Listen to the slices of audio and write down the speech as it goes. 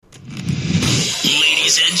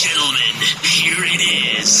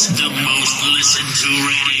Sports, the most listened to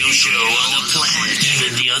radio show on the planet.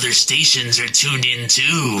 Even the other stations are tuned in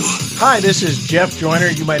too. Hi, this is Jeff Joyner.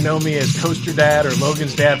 You might know me as Coaster Dad or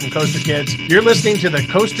Logan's dad from Coaster Kids. You're listening to the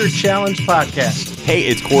Coaster Challenge podcast. Hey,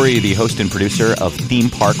 it's Corey, the host and producer of Theme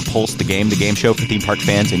Park Pulse, the game show for theme park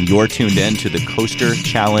fans, and you're tuned in to the Coaster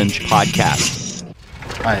Challenge podcast.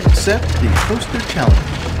 I accept the Coaster Challenge.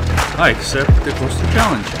 I accept the Coaster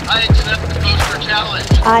Challenge. I accept the Coaster Challenge.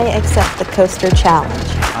 I accept the Coaster Challenge.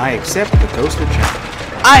 I accept the Coaster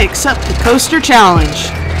Challenge. I accept the Coaster Challenge.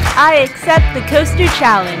 I accept the Coaster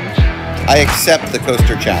Challenge. I accept the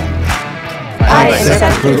Coaster Challenge. I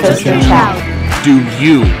accept the Coaster Challenge. Do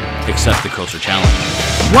you accept the Coaster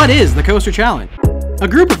Challenge? What is the Coaster Challenge? A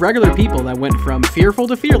group of regular people that went from fearful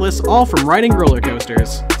to fearless, all from riding roller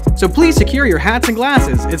coasters. So please secure your hats and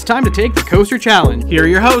glasses. It's time to take the Coaster Challenge. Here are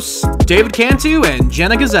your hosts, David Cantu and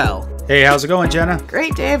Jenna Gazelle. Hey, how's it going, Jenna?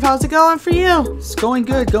 Great, Dave. How's it going for you? It's going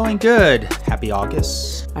good. Happy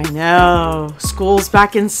August. I know. School's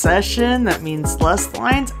back in session. That means less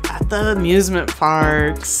lines at the amusement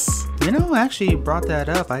parks. You know, actually, you brought that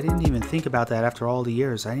up. I didn't even think about that after all the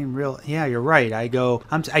years. I didn't yeah, you're right. I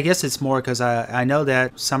guess it's more because I know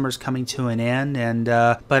that summer's coming to an end, and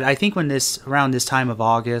but I think around this time of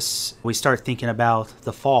August, we start thinking about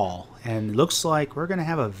the fall. And it looks like we're going to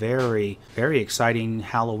have a very, very exciting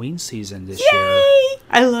Halloween season this year.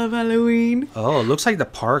 I love Halloween. Oh, it looks like the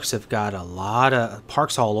parks have got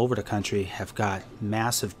parks all over the country have got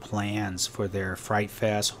massive plans for their Fright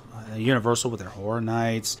Fest. Universal with their Horror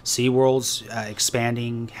Nights. SeaWorld's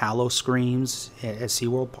expanding Hallow Screams at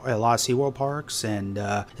SeaWorld, a lot of SeaWorld parks, and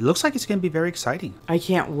it looks like it's going to be very exciting. I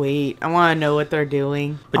can't wait. I want to know what they're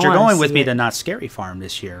doing. But you're going with me to Not Scary Farm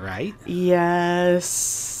this year, right?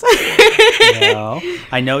 Yes. No,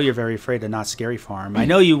 I know you're very afraid of Not Scary Farm. I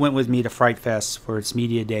know you went with me to Fright Fest for its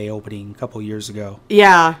media day opening a couple years ago.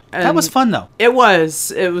 Yeah. That was fun, though. It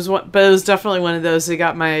was. But it was definitely one of those that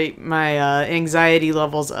got my anxiety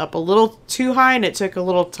levels up a little too high, and it took a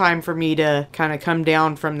little time for me to kind of come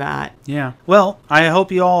down from that. Yeah. Well, I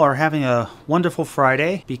hope you all are having a wonderful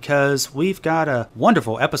Friday, because we've got a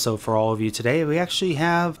wonderful episode for all of you today. We actually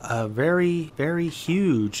have a very, very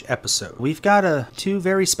huge episode. We've got two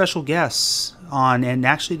very special guests on, and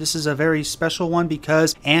actually this is a very special one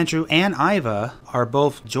because Andrew and Iva are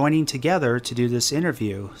both joining together to do this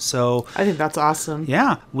interview. So I think that's awesome.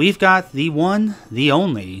 Yeah, we've got the one, the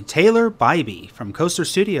only Taylor Bybee from Coaster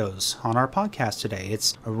Studios on our podcast today.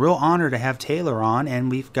 It's a real honor to have Taylor on, and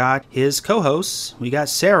we've got his co-hosts. We got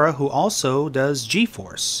Sarah, who also does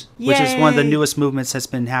G-Force, which is one of the newest movements that's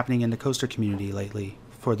been happening in the coaster community lately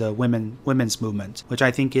for the women's movement, which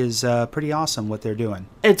I think is pretty awesome what they're doing.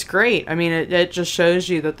 It's great. I mean, it just shows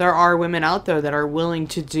you that there are women out there that are willing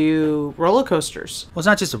to do roller coasters. Well, it's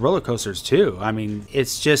not just the roller coasters, too. I mean,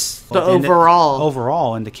 it's just the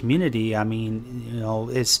overall in the community. I mean, you know,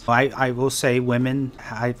 I will say women,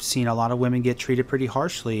 I've seen a lot of women get treated pretty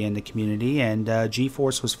harshly in the community, and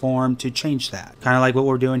G-Force was formed to change that. Kind of like what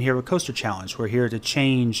we're doing here with Coaster Challenge. We're here to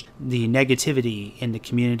change the negativity in the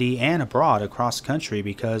community and abroad across the country,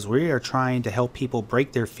 because we are trying to help people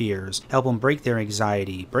break their fears, help them break their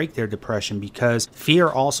anxiety, break their depression, because fear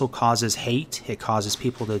also causes hate. It causes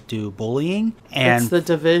people to do bullying. And it's the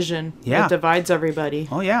division. Yeah. It divides everybody.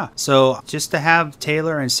 Oh, yeah. So just to have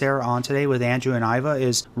Taylor and Sarah on today with Andrew and Iva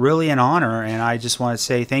is really an honor, and I just want to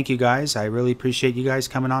say thank you guys. I really appreciate you guys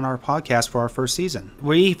coming on our podcast for our first season.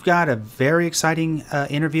 We've got a very exciting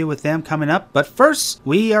interview with them coming up, but first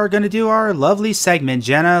we are going to do our lovely segment.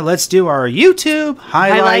 Jenna, let's do our YouTube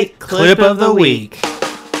Highlight Clip of the Week.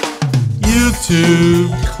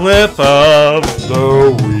 YouTube Clip of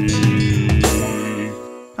the Week.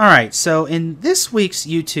 All right, so in this week's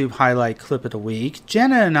YouTube Highlight Clip of the Week,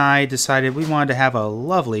 Jenna and I decided we wanted to have a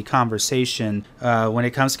lovely conversation when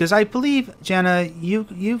it comes, because I believe, Jenna,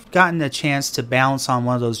 you've gotten a chance to bounce on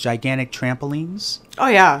one of those gigantic trampolines. Oh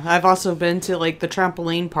yeah, I've also been to like the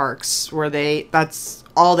trampoline parks where that's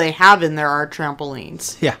all they have in there are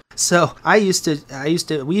trampolines. Yeah. So we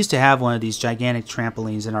used to have one of these gigantic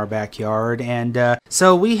trampolines in our backyard, and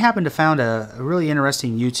so we happened to found a really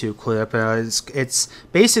interesting YouTube clip. It's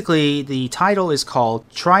basically, the title is called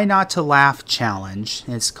 "Try Not to Laugh Challenge."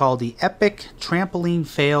 It's called the Epic Trampoline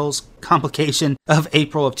Fails Complication of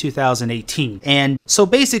April of 2018. And so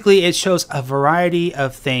basically it shows a variety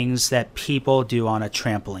of things that people do on a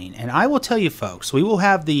trampoline. And I will tell you folks, we will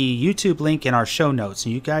have the YouTube link in our show notes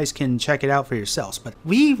and you guys can check it out for yourselves. But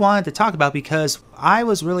we wanted to talk about, because I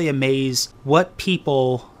was really amazed what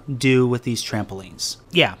people do with these trampolines.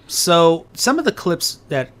 Yeah, so some of the clips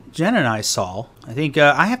that Jen and I saw, I think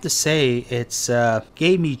I have to say it's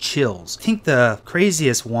gave me chills. I think the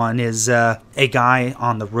craziest one is a guy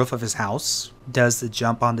on the roof of his house does the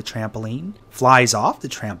jump on the trampoline, flies off the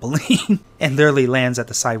trampoline, and literally lands at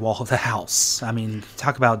the sidewall of the house. I mean,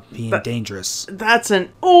 talk about being dangerous. That's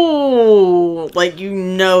like that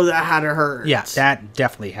had to hurt. Yeah, that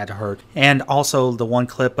definitely had to hurt. And also the one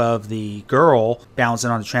clip of the girl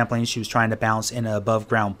bouncing on the trampoline. She was trying to bounce in an above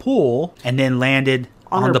ground pool and then landed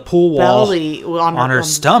on the pool belly, wall on her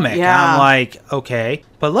stomach. Yeah. I'm like, okay.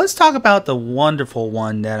 But let's talk about the wonderful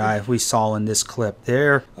one that we saw in this clip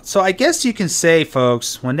there. So I guess you can say,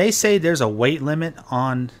 folks, when they say there's a weight limit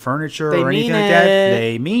on furniture or anything like that,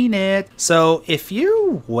 they mean it. So if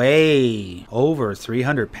you weigh over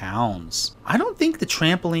 300 pounds, I don't think the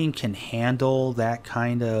trampoline can handle that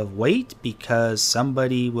kind of weight because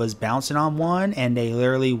somebody was bouncing on one and they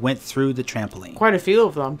literally went through the trampoline. Quite a few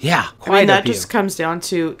of them. Yeah, that just comes down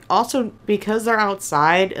to also because they're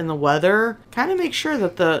outside in the weather, kind of make sure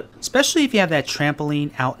that especially if you have that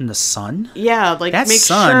trampoline out in the sun. Yeah, like that make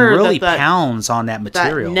sun sure really that pounds on that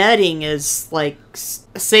material. That netting is like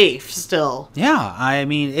safe still. Yeah, I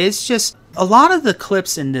mean, it's just a lot of the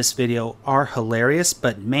clips in this video are hilarious,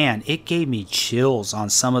 but man, it gave me chills on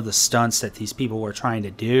some of the stunts that these people were trying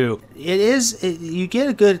to do. You get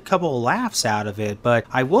a good couple of laughs out of it, but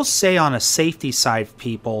I will say on a safety side of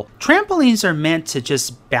people, trampolines are meant to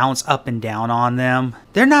just bounce up and down on them.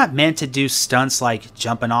 They're not meant to do stunts like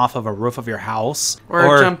jumping off of a roof of your house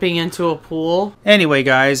or jumping into a pool. Anyway,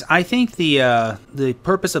 guys, I think the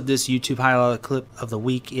purpose of this YouTube highlight clip of the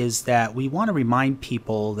week is that we want to remind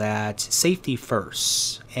people that safety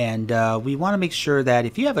first. And we want to make sure that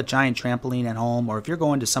if you have a giant trampoline at home or if you're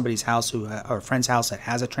going to somebody's house or a friend's house that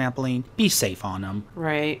has a trampoline, be safe on them.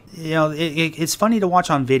 Right. You know, it's funny to watch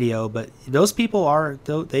on video, but those people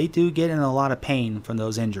they do get in a lot of pain from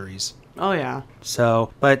those injuries. Oh, yeah.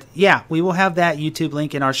 So, but yeah, we will have that YouTube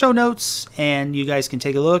link in our show notes, and you guys can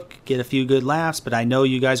take a look, get a few good laughs, but I know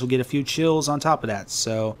you guys will get a few chills on top of that.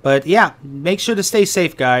 So, but yeah, make sure to stay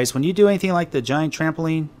safe, guys. When you do anything like the giant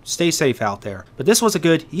trampoline, stay safe out there. But this was a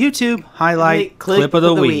good YouTube highlight clip of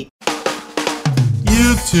the week.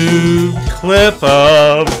 YouTube clip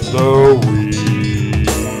of the week.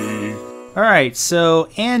 All right, so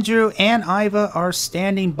Andrew and Iva are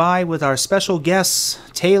standing by with our special guests,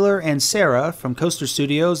 Taylor and Sarah from Coaster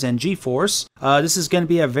Studios and G-Force. This is going to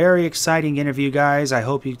be a very exciting interview, guys. I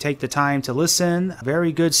hope you take the time to listen.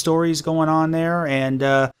 Very good stories going on there.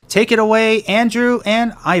 And take it away, Andrew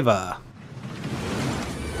and Iva.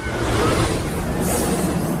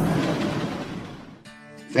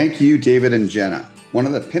 Thank you, David and Jenna. One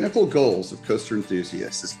of the pinnacle goals of coaster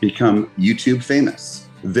enthusiasts is to become YouTube famous.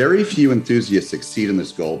 Very few enthusiasts succeed in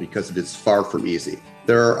this goal because it is far from easy.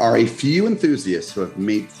 There are a few enthusiasts who have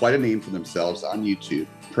made quite a name for themselves on YouTube.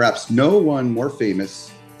 Perhaps no one more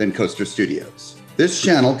famous than Coaster Studios. This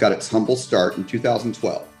channel got its humble start in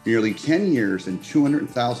 2012. Nearly 10 years and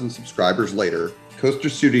 200,000 subscribers later, Coaster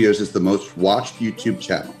Studios is the most watched YouTube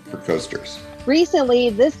channel for coasters.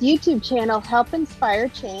 Recently, this YouTube channel helped inspire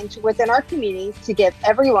change within our community to give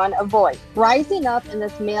everyone a voice. Rising up in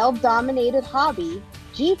this male-dominated hobby,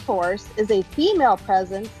 G-Force is a female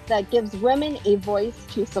presence that gives women a voice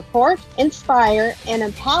to support, inspire, and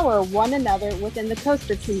empower one another within the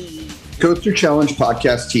coaster community. Coaster Challenge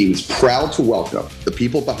podcast team is proud to welcome the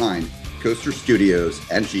people behind Coaster Studios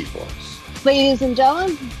and G-Force. Ladies and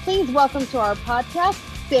gentlemen, please welcome to our podcast,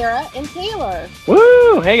 Sarah and Taylor.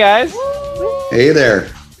 Woo! Hey, guys. Woo. Hey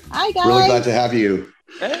there. Hi, guys. Really glad to have you.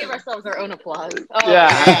 Give ourselves our own applause. Yeah.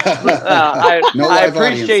 I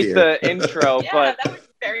appreciate the intro, but that was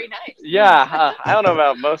very nice. Yeah, I don't know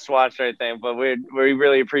about most watched or anything, but we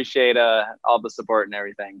really appreciate all the support and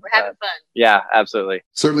everything. We're having fun. Yeah, absolutely.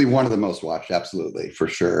 Certainly one of the most watched, absolutely, for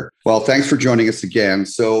sure. Well, thanks for joining us again.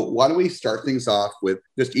 So why don't we start things off with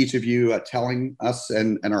just each of you telling us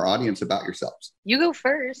and our audience about yourselves. You go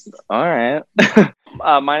first. All right.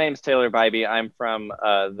 My name's Taylor Bybee. I'm from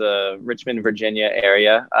the Richmond, Virginia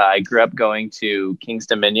area. I grew up going to Kings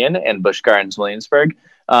Dominion and Busch Gardens, Williamsburg.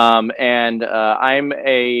 And I'm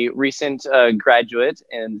a recent graduate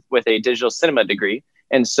with a digital cinema degree.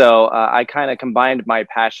 And so I kind of combined my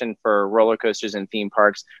passion for roller coasters and theme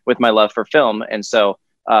parks with my love for film. And so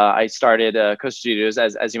I started Coaster Studios,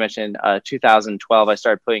 as you mentioned, 2012. I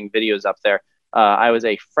started putting videos up there. I was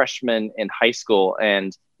a freshman in high school,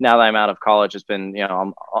 and now that I'm out of college, it's been,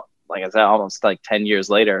 like I said, almost like 10 years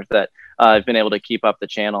later that I've been able to keep up the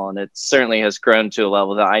channel, and it certainly has grown to a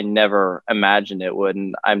level that I never imagined it would.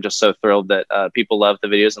 And I'm just so thrilled that people love the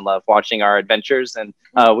videos and love watching our adventures, and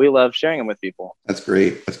we love sharing them with people. That's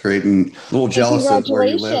great. That's great. And a little jealous of where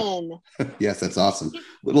you live. Yes, that's awesome.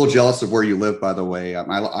 A little jealous of where you live, by the way.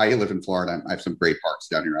 I live in Florida. I have some great parks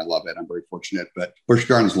down here. I love it. I'm very fortunate. But Busch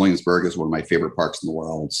Gardens Williamsburg is one of my favorite parks in the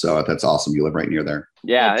world. So that's awesome. You live right near there.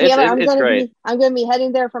 Yeah, Taylor, it's great. I'm going to be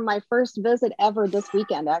heading there for my first visit ever this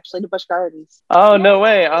weekend, actually, to Busch Gardens. Oh, no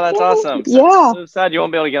way. Oh, that's awesome. Yeah. So sad you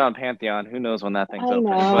won't be able to get on Pantheon. Who knows when that thing's open.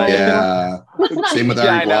 But... Yeah. Same with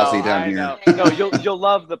Iron Glossy down here. No, you'll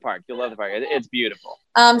love the park. You'll love the park. It's beautiful.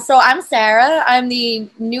 So I'm Sarah. I'm the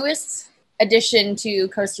newest addition to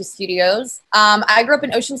Coaster Studios. I grew up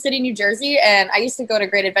in Ocean City, New Jersey, and I used to go to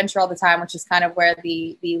Great Adventure all the time, which is kind of where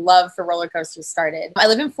the love for roller coasters started. I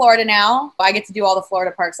live in Florida now. I get to do all the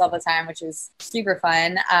Florida parks all the time, which is super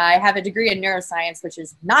fun. I have a degree in neuroscience, which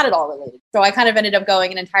is not at all related. So I kind of ended up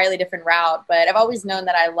going an entirely different route, but I've always known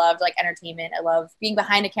that I loved like entertainment. I love being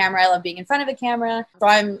behind a camera. I love being in front of a camera. So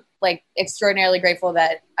I'm like extraordinarily grateful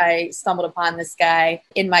that I stumbled upon this guy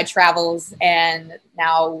in my travels, and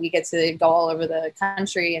now we get to go all over the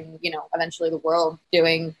country and, you know, eventually the world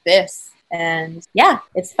doing this. And yeah,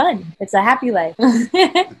 it's fun. It's a happy life.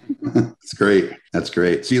 That's great. That's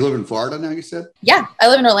great. So you live in Florida now, you said? Yeah, I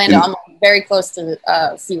live in Orlando. I'm very close to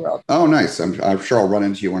SeaWorld. Oh, nice. I'm sure I'll run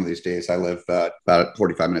into you one of these days. I live about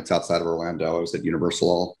 45 minutes outside of Orlando. I was at Universal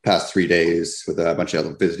all past 3 days with a bunch of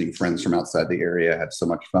other visiting friends from outside the area. I had so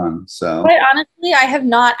much fun. So quite honestly, I have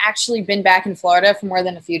not actually been back in Florida for more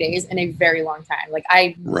than a few days in a very long time. Like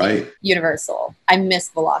I miss Universal. I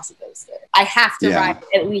miss Velocicoaster. I have to ride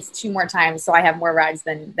at least 2 more times, so I have more rides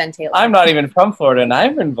than Taylor. I'm not even from Florida, and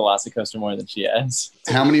I've been Velocicoaster more than she has.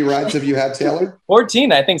 How many rides have you had, Taylor?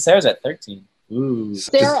 14. I think Sarah's at 13. Ooh.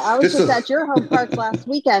 Sarah, I was just at your home park last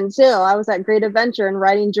weekend too. I was at Great Adventure and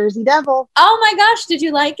riding Jersey Devil. Oh my gosh, did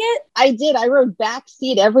you like it? I did. I rode back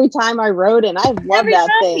seat every time I rode, and I love that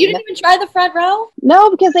thing. You didn't even try the front row? No,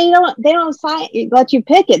 because they don't let you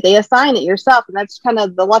pick it. They assign it yourself, and that's kind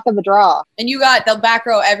of the luck of the draw. And you got the back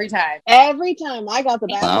row every time. Every time I got the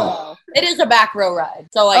back row. It is a back row ride.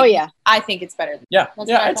 So like I think it's better.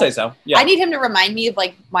 I'd say so. Yeah. I need him to remind me of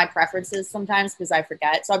like my preferences sometimes because I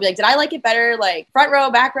forget. So I'll be like, did I like it better like front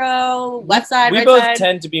row, back row, left side, right side? We both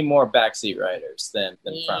tend to be more backseat riders than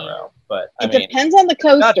front row. But it depends on the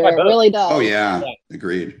coaster. It really does. Oh yeah.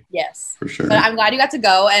 Agreed. Yes. For sure. But I'm glad you got to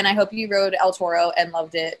go, and I hope you rode El Toro and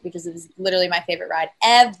loved it because it was literally my favorite ride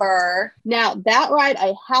ever. Now that ride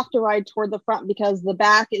I have to ride toward the front because the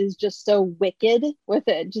back is just so wicked with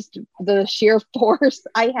it. Just the sheer force.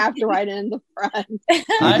 I have to ride in the front.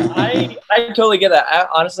 I totally get that.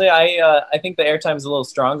 Honestly, I think the airtime is a little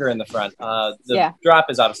stronger in the front. The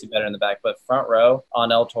drop is obviously better in the back, but front row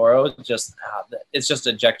on El Toro is just it's just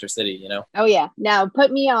ejector city, you know. Oh yeah. Now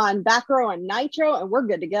put me on back row and Nitro, and we're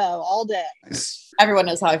good to go all day. Nice. Everyone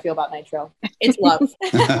knows how I feel about Nitro. It's love.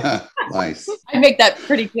 Nice. I make that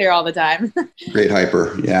pretty clear all the time. Great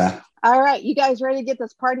hyper. Yeah. All right, you guys ready to get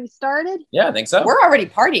this party started? Yeah, I think so. We're already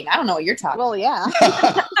partying. I don't know what you're talking about. Well, yeah.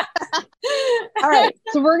 All right,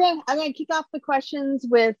 so I'm gonna kick off the questions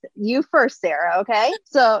with you first, Sarah. Okay,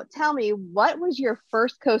 so tell me, what was your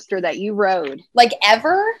first coaster that you rode? Like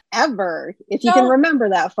ever? Ever, if you can remember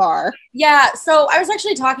that far. Yeah. So I was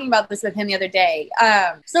actually talking about this with him the other day.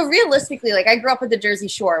 So realistically, like I grew up at the Jersey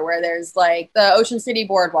Shore, where there's like the Ocean City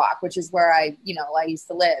Boardwalk, which is where I used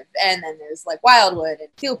to live, and then there's like Wildwood and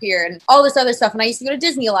Teal Pier and all this other stuff. And I used to go to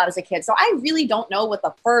Disney a lot as a kid, so I really don't know what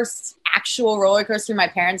the first actual roller coaster my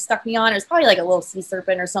parents stuck me on. It was probably like a little sea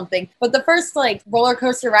serpent or something. But the first like roller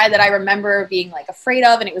coaster ride that I remember being like afraid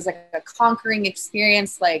of, and it was like a conquering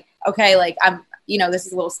experience. Like, okay, like this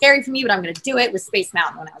is a little scary for me, but I'm going to do it, was Space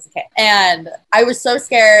Mountain when I was a kid. And I was so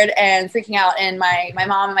scared and freaking out. And my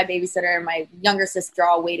mom and my babysitter and my younger sister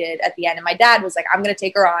all waited at the end. And my dad was like, I'm going to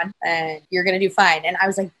take her on and you're going to do fine. And I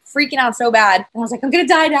was like freaking out so bad. And I was like, I'm going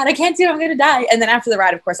to die, Dad. I can't do it. I'm going to die. And then after the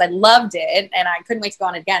ride, of course, I loved it. And I couldn't wait to go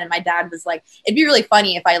on it again. And my dad was like, it'd be really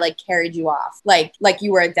funny if I like carried you off, like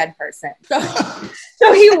you were a dead person.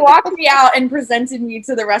 So he walked me out and presented me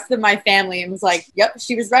to the rest of my family and was like, yep,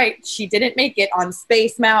 she was right. She didn't make it on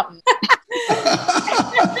Space Mountain.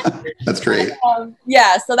 That's great.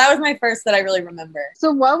 Yeah, so that was my first that I really remember.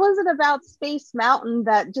 So what was it about Space Mountain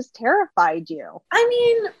that just terrified you? I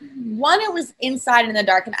mean, one, it was inside in the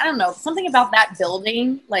dark, and I don't know, something about that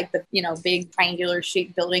building, like the big triangular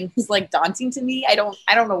shaped building, was like daunting to me. I don't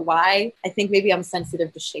know why. I think maybe I'm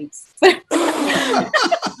sensitive to shapes. What?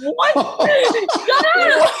 Shut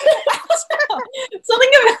up! Something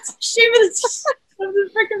about the shape of the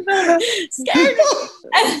Scared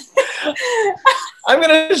me. I'm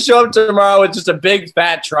gonna show up tomorrow with just a big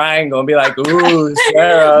fat triangle and be like, "Ooh,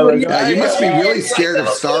 Sarah." Yeah, you must be really scared of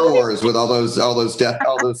Star Wars with all those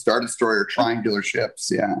Star Destroyer triangular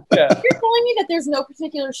ships. Yeah. You're telling me that there's no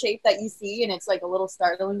particular shape that you see and it's like a little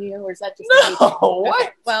startling to you, or is that just no? What?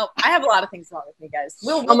 Okay. Well, I have a lot of things wrong with me, guys.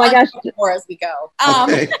 We'll Oh my gosh. more as we go.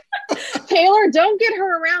 Okay. Taylor, don't get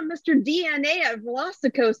her around Mr. DNA at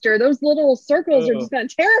Velocicoaster. Those little circles are just going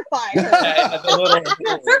to terrify her.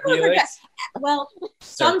 Circles are well,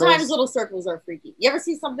 sometimes little circles are freaky. You ever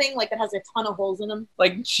see something like that has a ton of holes in them?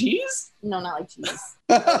 Like cheese? No, not like cheese.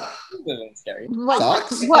 Scary.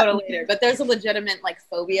 What? Later, but there's a legitimate like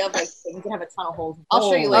phobia of like things that have a ton of holes. I'll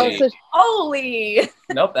show you later. Holy.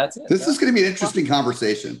 Nope, that's it. This is going to be an interesting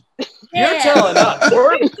conversation. You're telling us.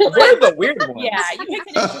 We're the weird ones. Yeah, you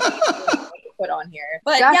picked an interesting one to put on here.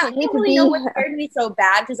 But Gosh, yeah, I I hate don't to really know be- what scared me so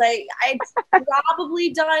bad because I'd probably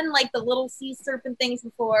done like the little sea serpent things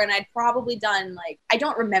before, and I'd probably done like, I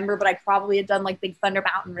don't remember, but I probably had done like Big Thunder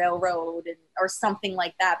Mountain Railroad or something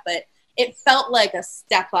like that. But it felt like a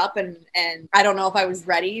step up, and I don't know if I was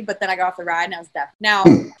ready, but then I got off the ride and I was deaf. Now,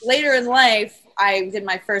 later in life, I did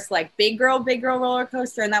my first like big girl roller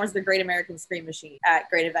coaster, and that was the Great American Scream Machine at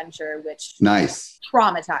Great Adventure, which Nice.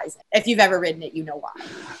 traumatizing. If you've ever ridden it, you know why.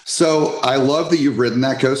 So I love that you've ridden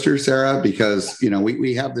that coaster, Sarah, because,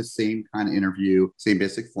 we have the same kind of interview, same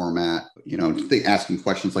basic format, asking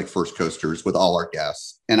questions like first coasters with all our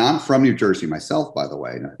guests. And I'm from New Jersey myself, by the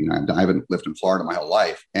way. I haven't lived in Florida my whole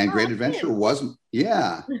life. And Great Adventure wasn't.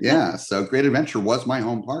 Yeah. So Great Adventure was my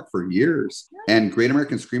home park for years. And Great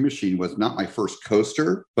American Scream Machine was not my first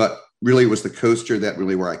coaster, but really was the coaster that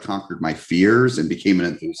really where I conquered my fears and became an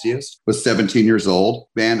enthusiast. Was 17 years old.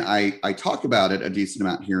 Man, I talk about it a decent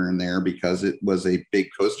amount here and there because it was a big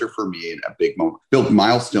coaster for me and a big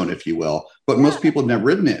milestone, if you will. But most people have never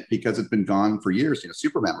ridden it because it's been gone for years.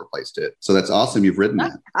 Superman replaced it. So that's awesome. You've ridden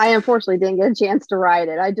it. I unfortunately didn't get a chance to ride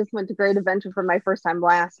it. I just went to Great Adventure for my first time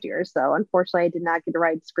last year. So unfortunately, I did not get to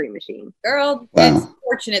ride Scream Machine. Girl, Wow. it's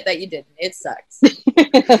fortunate that you didn't. It sucks.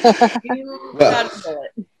 You Well, gotta do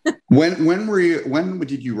it. When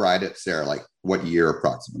did you ride it, Sarah? Like what year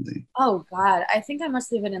approximately? Oh God, I think I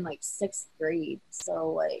must have been in like 6th grade. So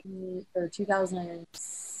like, or 2007.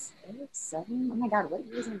 Oh my God, what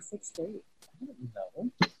year was I in 6th grade? I don't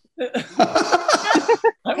know.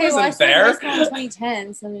 Okay, well, I started high school in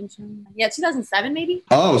 2010, so in 2007 maybe.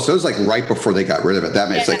 Oh, so it was like right before they got rid of it. That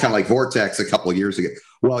makes Yeah. like kind of like Vortex a couple of years ago.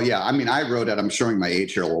 Well, yeah, I mean, I rode it. I'm showing my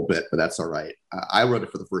age here a little bit, but that's all right. I rode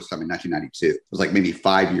it for the first time in 1992. It was like maybe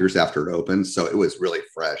 5 years after it opened, so it was really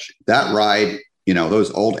fresh. That ride,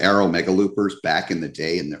 those old Arrow Mega Loopers back in the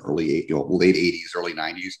day in the late 80s, early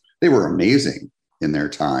 90s, they were amazing in their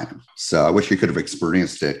time. So I wish you could have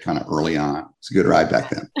experienced it kind of early on. It's a good ride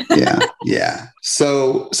back then. Yeah.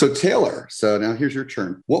 So Taylor, so now here's your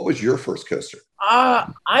turn. What was your first coaster?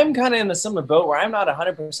 I'm kind of in the similar boat where I'm not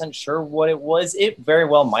 100% sure what it was. It very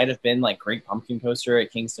well might have been like Great Pumpkin Coaster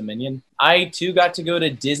at King's Dominion. I too got to go to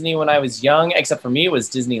Disney when I was young, except for me, it was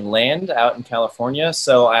Disneyland out in California.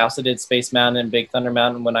 So I also did Space Mountain and Big Thunder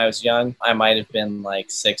Mountain when I was young. I might have been like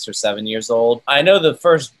 6 or 7 years old. I know the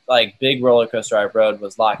first like big roller coaster I rode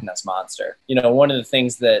was Loch Ness Monster. One of the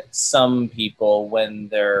things that some people, when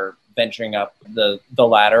they're venturing up the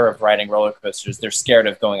ladder of riding roller coasters, they're scared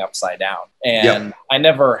of going upside down. And I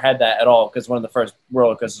never had that at all because one of the first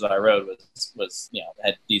roller coasters I rode was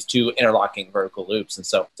had these 2 interlocking vertical loops. And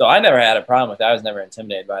so I never had a problem with that. I was never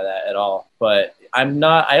intimidated by that at all. But I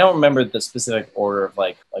don't remember the specific order of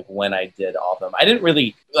like when I did all of them. I didn't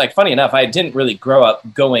really, funny enough, I didn't really grow up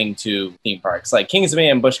going to theme parks. Like Kings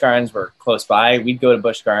Dominion and Busch Gardens were close by. We'd go to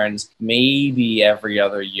Busch Gardens maybe every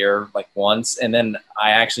other year, like once. And then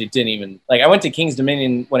I actually didn't even, I went to Kings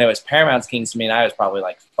Dominion when it was Paramount's Kings Dominion. I was probably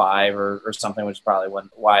like 5 or something, which is probably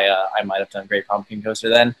why I might have done Great Pumpkin Coaster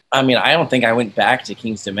then. I mean, I don't think I went back to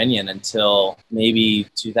Kings Dominion until maybe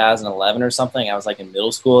 2011 or something. I was like in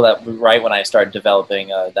middle school, that right when I started developing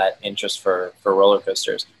that interest for roller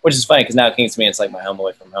coasters, which is funny because now Kings Dominion is like my home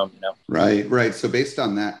away from home, Right. So based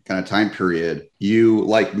on that kind of time period, you,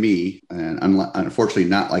 like me, and unfortunately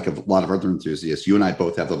not like a lot of other enthusiasts, you and I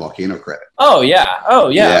both have the Volcano credit. Oh yeah.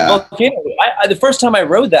 Volcano. The first time I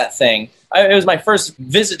rode that thing, it was my first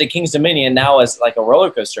visit to Kings Dominion now as like a roller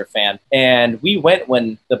coaster fan. And we went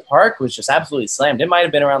when the park was just absolutely slammed. It might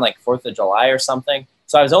have been around like 4th of July or something.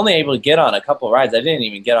 So I was only able to get on a couple of rides. I didn't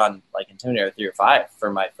even get on like Intimidator 3 or 5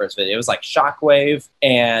 for my first video. It was like Shockwave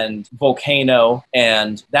and Volcano,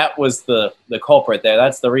 and that was the culprit there.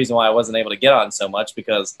 That's the reason why I wasn't able to get on so much,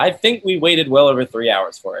 because I think we waited well over 3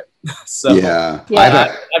 hours for it. So yeah.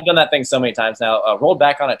 I've done that thing so many times now. Rolled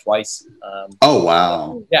back on it twice. Oh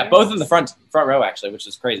wow! Yeah, both in the front row actually, which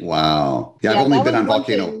is crazy. Wow. Yeah, I've only been on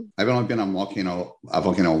Volcano. I've only been on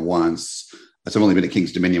Volcano once. I've only been to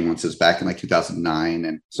King's Dominion once. It was back in like 2009.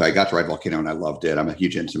 And so I got to ride Volcano and I loved it. I'm a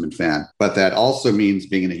huge Intamin fan. But that also means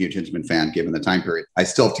being a huge Intamin fan, given the time period, I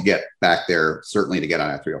still have to get back there, certainly to get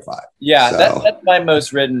on at 305. Yeah, so. That's my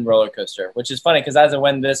most ridden roller coaster, which is funny because as of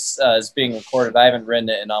when this is being recorded, I haven't ridden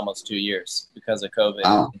it in almost 2 years because of COVID,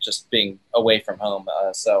 and just being away from home.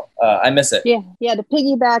 So I miss it. Yeah. To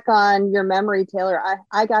piggyback on your memory, Taylor,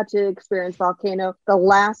 I got to experience Volcano the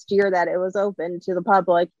last year that it was open to the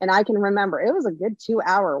public. And I can remember it was a good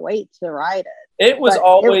 2-hour wait to ride it. It was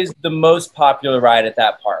always the most popular ride at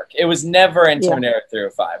that park. It was never Intimidator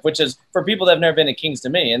 305, which is, for people that have never been to King's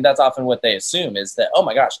Dominion, that's often what they assume is that, oh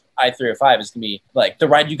my gosh, I-305 is going to be like the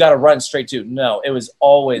ride you got to run straight to. No, it was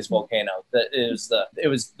always Volcano. It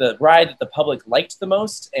was the ride that the public liked the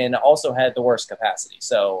most and also had the worst capacity.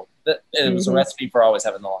 So it was a recipe for always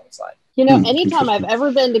having the longest line. You know, anytime I've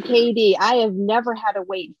ever been to KD, I have never had to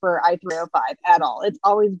wait for I-305 at all. It's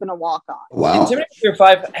always been a walk-on. Wow. Intimidator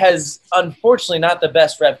 305 has unfortunately not the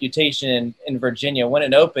best reputation in Virginia. When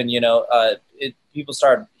it opened, people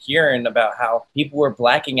started hearing about how people were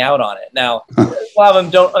blacking out on it. Now, a lot of them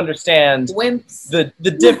don't understand the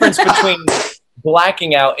difference between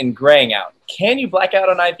blacking out and graying out. Can you black out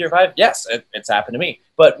on I-305? Yes, it's happened to me.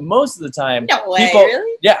 But most of the time,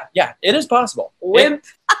 really? Yeah, it is possible.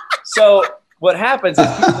 So what happens is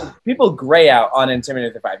people gray out on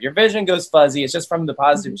Intimidator 305. Your vision goes fuzzy. It's just from the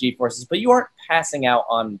positive G-forces, but you aren't passing out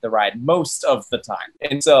on the ride most of the time.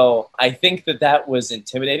 And so I think that was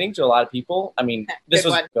intimidating to a lot of people. I mean, this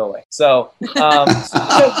was go away. So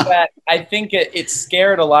that I think it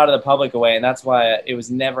scared a lot of the public away, and that's why it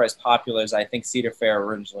was never as popular as I think Cedar Fair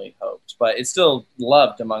originally hoped. But it's still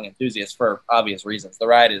loved among enthusiasts for obvious reasons. The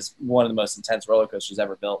ride is one of the most intense roller coasters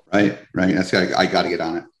ever built. Right. I got to get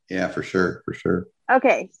on it. Yeah, for sure.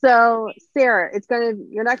 Okay, so Sarah,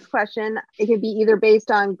 your next question, it could be either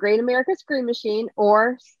based on Great America Scream Machine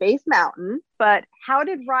or Space Mountain, but how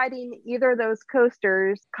did riding either of those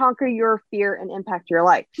coasters conquer your fear and impact your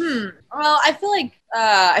life? Well, I feel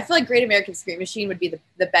like Great American Scream Machine would be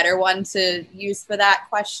the better one to use for that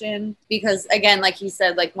question, because again, like you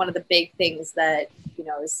said, like one of the big things that,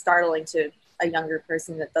 is startling to a younger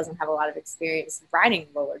person that doesn't have a lot of experience riding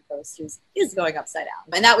roller coasters is going upside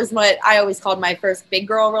down. And that was what I always called my first big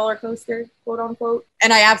girl roller coaster, quote unquote.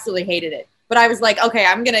 And I absolutely hated it. But I was like, okay,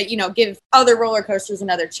 I'm going to, give other roller coasters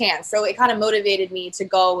another chance. So it kind of motivated me to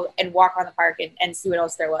go and walk on the park and see what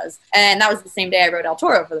else there was. And that was the same day I rode El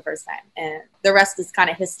Toro for the first time. And the rest is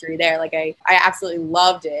kind of history there. Like I absolutely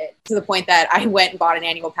loved it, to the point that I went and bought an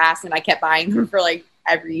annual pass, and I kept buying them for like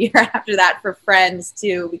every year after that for friends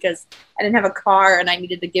too, because I didn't have a car and I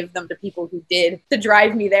needed to give them to people who did to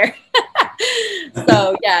drive me there.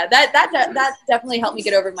 So yeah, that definitely helped me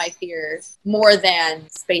get over my fear more than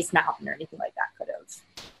Space Mountain or anything like that could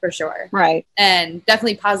have, for sure. Right. And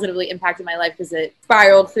definitely positively impacted my life because it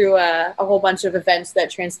spiraled through a whole bunch of events that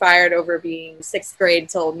transpired over being 6th grade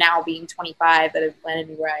till now being 25 that have landed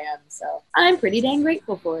me where I am. So I'm pretty dang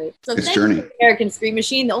grateful for it. So thank you, American Scream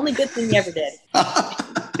Machine, the only good thing you ever did.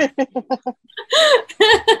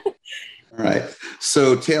 All right.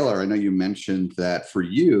 So Taylor, I know you mentioned that for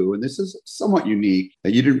you, and this is somewhat unique,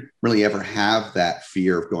 that you didn't really ever have that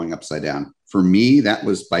fear of going upside down. For me, that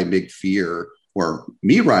was my big fear, or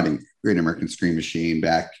me riding Great American Scream Machine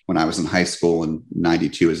back when I was in high school in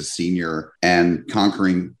 92 as a senior, and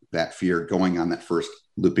conquering that fear, going on that first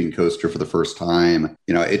looping coaster for the first time.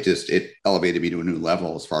 It elevated me to a new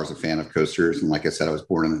level as far as a fan of coasters. And like I said, I was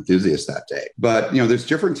born an enthusiast that day. But, there's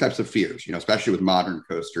different types of fears, especially with modern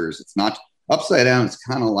coasters. It's not upside down. It's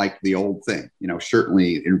kind of like the old thing.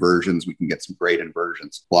 Certainly inversions, we can get some great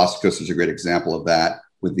inversions. Velocicoaster is a great example of that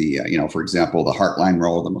with the, for example, the Heartline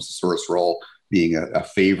roll, the Mosasaurus roll being a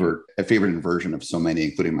favorite inversion of so many,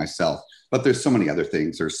 including myself. But there's so many other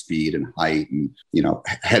things. There's speed and height and,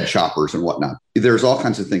 head choppers and whatnot. There's all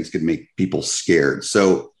kinds of things that could make people scared.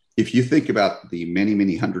 So if you think about the many,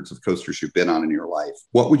 many hundreds of coasters you've been on in your life,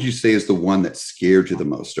 what would you say is the one that scared you the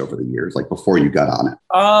most over the years, like before you got on it?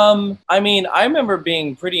 I remember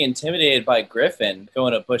being pretty intimidated by Griffin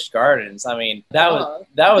going to Busch Gardens. I mean, that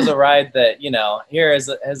was a ride that, here as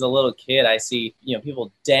a little kid, I see,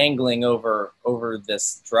 people dangling over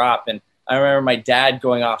this drop. And I remember my dad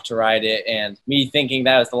going off to ride it and me thinking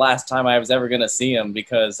that was the last time I was ever going to see him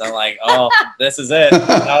because I'm like, oh, this is it.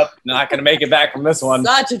 Not going to make it back from this one.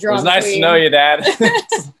 Such a drama It was nice queen. to know you, Dad.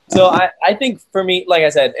 So I think for me, like I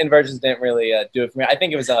said, inversions didn't really do it for me. I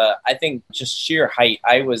think it was I think just sheer height.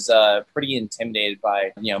 I was pretty intimidated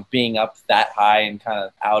by, being up that high and kind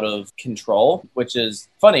of out of control, which is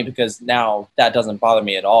funny because now that doesn't bother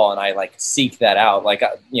me at all. And I like seek that out. Like,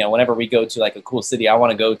 whenever we go to like a cool city, I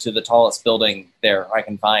want to go to the tallest building there I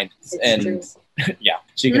can find. It's true. Yeah,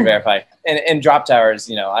 she can verify. And drop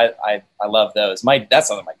towers, I love those. That's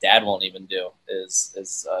something my dad won't even do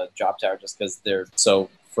is drop tower just because they're so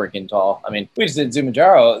freaking tall. I mean, we just did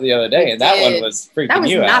Zumanjaro the other day, and that one was freaking That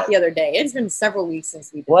was you not out. the other day. It's been several weeks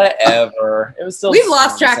since we did Whatever. It was still. We've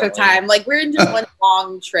lost track of recently. time. Like, we're into one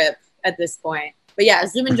long trip at this point. But yeah,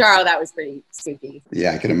 Zumanjaro, that was pretty spooky.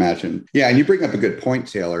 Yeah, I can imagine. Yeah, and you bring up a good point,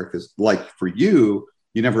 Taylor, because like for you,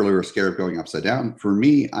 you never really were scared of going upside down. For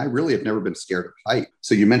me, I really have never been scared of height.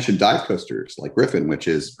 So you mentioned dive coasters like Griffon,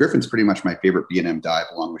 Griffin's pretty much my favorite B&M dive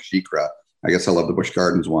along with SheiKra. I guess I love the Busch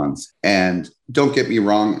Gardens ones. And don't get me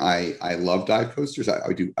wrong, I love dive coasters.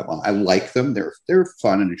 I do. I like them. They're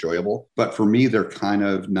fun and enjoyable. But for me, they're kind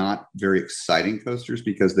of not very exciting coasters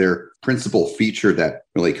because their principal feature that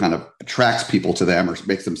really kind of attracts people to them or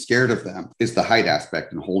makes them scared of them is the height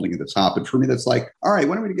aspect and holding at the top. And for me, that's like, all right,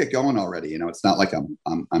 when are we gonna get going already? It's not like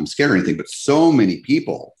I'm scared or anything, but so many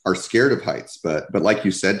people are scared of heights. But like you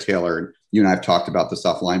said, Taylor, and you and I have talked about this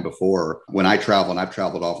offline before. When I travel, and I've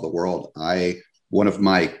traveled all over the world, one of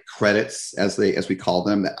my credits, as we call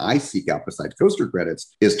them, that I seek out besides coaster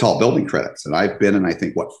credits is tall building credits. And I've been in, I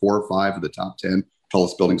think, 4 or 5 of the top 10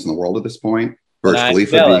 tallest buildings in the world at this point. Burj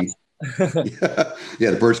Khalifa being,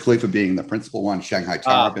 the Burj Khalifa being the principal one. Shanghai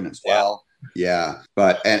Tower I've been as well. Yeah.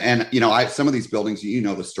 But, and some of these buildings,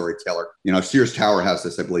 the story, Taylor, Sears Tower has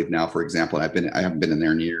this, I believe now, for example, and I haven't been in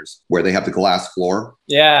there in years, where they have the glass floor.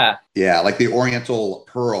 Yeah. Yeah. Like the Oriental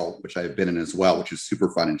Pearl, which I've been in as well, which is super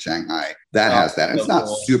fun in Shanghai. That has that. And it's not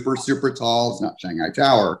super, super tall. It's not Shanghai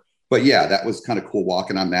Tower. But yeah, that was kind of cool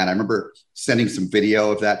walking on that. I remember sending some video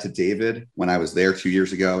of that to David when I was there 2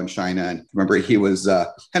 years ago in China. And I remember he was had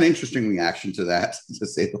an interesting reaction to that, to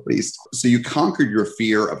say the least. So you conquered your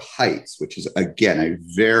fear of heights, which is, again, a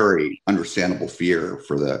very understandable fear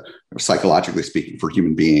for psychologically speaking, for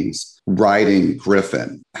human beings. Riding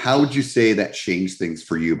Griffon, how would you say that changed things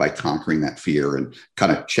for you by conquering that fear and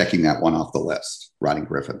kind of checking that one off the list, riding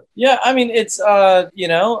Griffon? Yeah, I mean, it's,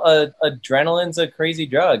 adrenaline's a crazy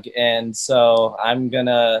drug. And so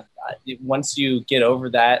once you get over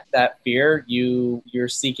that fear, you're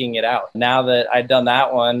seeking it out. Now that I've done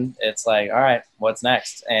that one, it's like, all right, what's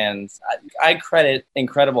next? And I credit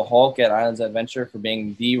Incredible Hulk at Islands of Adventure for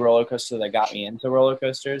being the roller coaster that got me into roller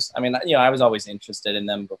coasters. I mean, I was always interested in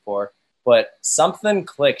them before, but something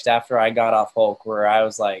clicked after I got off Hulk where I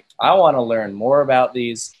was like, I want to learn more about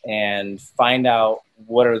these and find out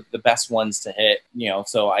what are the best ones to hit.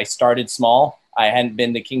 So I started small. I hadn't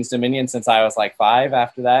been to King's Dominion since I was like 5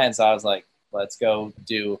 after that. And so I was like, let's go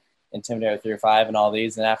do Intimidator 3 or 5 and all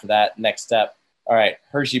these. And after that, next step, all right,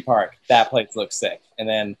 Hershey Park, that place looks sick. And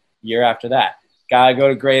then year after that, gotta go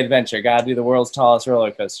to Great Adventure, gotta do the world's tallest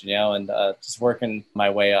roller coaster, and just working my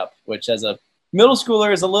way up, which as a middle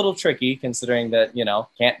schooler is a little tricky considering that,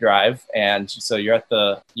 can't drive. And so you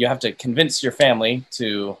have to convince your family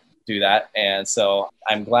to do that. And so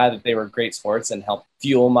I'm glad that they were great sports and helped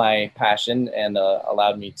fuel my passion and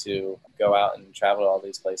allowed me to go out and travel to all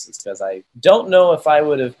these places, because I don't know if I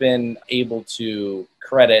would have been able to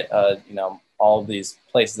credit, all of these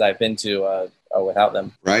places I've been to without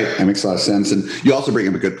them. Right. That makes a lot of sense. And you also bring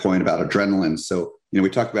up a good point about adrenaline. So, we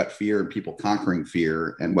talk about fear and people conquering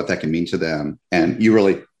fear and what that can mean to them. And you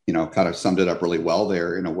really, kind of summed it up really well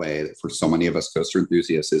there in a way that for so many of us coaster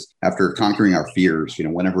enthusiasts is after conquering our fears,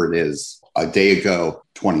 whenever it is a day ago,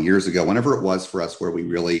 20 years ago, whenever it was for us where we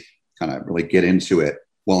really get into it.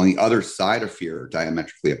 Well, on the other side of fear,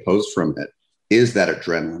 diametrically opposed from it, is that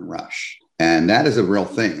adrenaline rush. And that is a real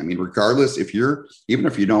thing. I mean, regardless, even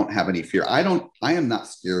if you don't have any fear, I am not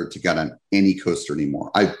scared to get on any coaster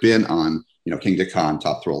anymore. I've been on, King Kong,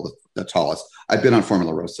 Top Thrill, the tallest. I've been on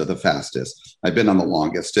Formula Rossa, the fastest. I've been on the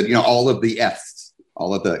longest, and, all of the F's,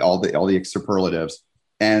 all the superlatives,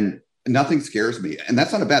 and nothing scares me. And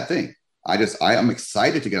that's not a bad thing. I am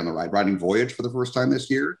excited to get on the ride. Riding Voyage for the first time this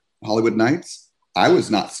year, Hollywood Nights. I was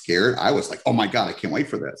not scared. I was like, oh my God, I can't wait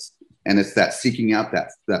for this. And it's that seeking out,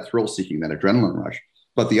 that thrill seeking, that adrenaline rush.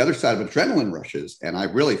 But the other side of adrenaline rushes, and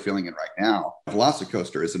I'm really feeling it right now,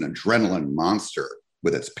 Velocicoaster is an adrenaline monster.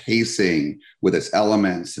 with its pacing, with its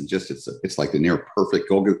elements, and just it's like the near perfect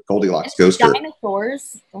Goldilocks coaster.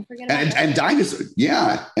 Dinosaurs, don't forget about and dinosaurs,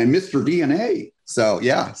 yeah, and Mr. DNA. So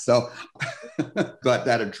yeah, but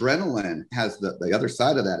that adrenaline has the other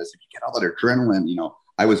side of that is if you get all that adrenaline, you know,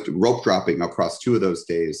 I was rope dropping across 2 of those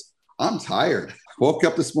days. I'm tired. Woke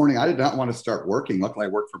up this morning. I did not want to start working. Luckily, I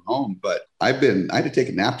work from home, but I had to take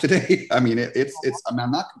a nap today. I mean,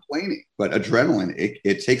 I'm not complaining, but adrenaline,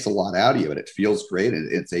 it takes a lot out of you and it feels great.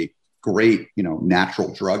 And it's a great, you know,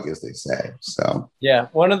 natural drug, as they say. So, yeah.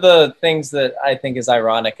 One of the things that I think is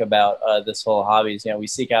ironic about this whole hobby is, you know, we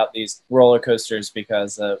seek out these roller coasters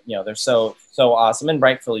because, you know, they're so awesome and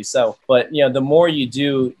rightfully so. But, you know, the more you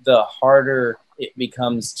do, the harder it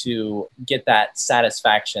becomes to get that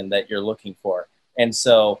satisfaction that you're looking for. And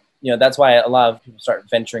so, you know, that's why a lot of people start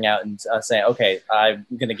venturing out and saying, okay, I'm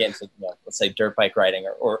going to get into, you know, let's say dirt bike riding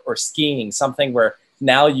or skiing, something where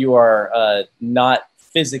now you are not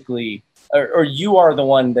physically, or you are the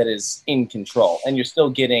one that is in control and you're still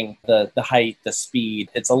getting the height, the speed.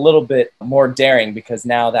 It's a little bit more daring because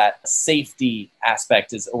now that safety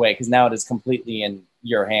aspect is away because now it is completely in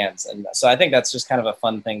your hands. And so I think that's just kind of a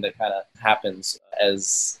fun thing that kind of happens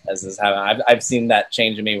as this happens. I've seen that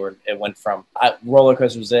change in me where it went from roller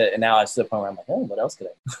coaster was it, and now I to the point where I'm like, oh, what else could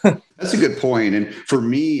I? That's a good point. And for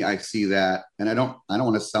me, I see that, and I don't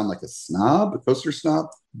want to sound like a coaster snob,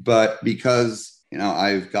 but because, you know,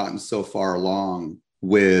 I've gotten so far along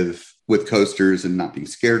with coasters and not being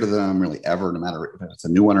scared of them really ever, no matter if it's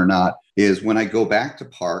a new one or not, is when I go back to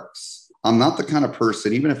parks, I'm not the kind of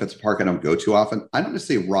person, even if it's a park I don't go to often, I don't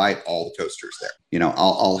necessarily ride all the coasters there. You know,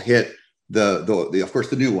 I'll hit the of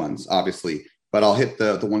course the new ones, obviously, but I'll hit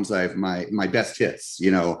the ones that I have my best hits,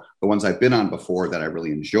 you know, the ones I've been on before that I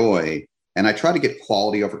really enjoy. And I try to get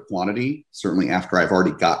quality over quantity, certainly after I've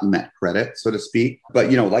already gotten that credit, so to speak. But,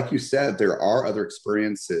 you know, like you said, there are other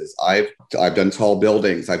experiences. I've done tall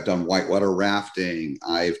buildings. I've done whitewater rafting.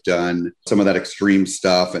 I've done some of that extreme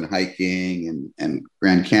stuff and hiking and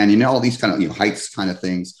Grand Canyon, you know, all these kind of, you know, heights kind of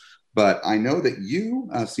things. But I know that you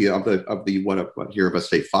see of the what here of us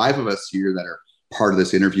today, 5 of us here that are part of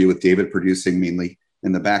this interview with David producing mainly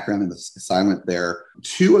in the background and the silent there.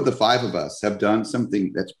 2 of the 5 of us have done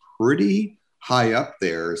something that's pretty high up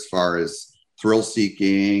there as far as thrill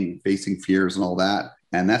seeking, facing fears and all that.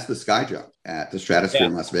 And that's the sky jump at the Stratosphere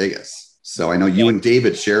in Las Vegas. So I know you and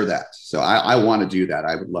David share that. So I want to do that.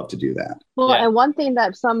 I would love to do that. Well, and one thing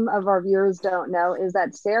that some of our viewers don't know is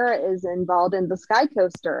that Sarah is involved in the Sky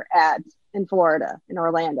Coaster in Florida, in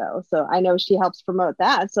Orlando. So I know she helps promote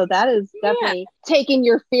that. So that is definitely taking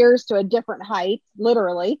your fears to a different height,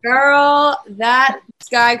 literally. Girl, that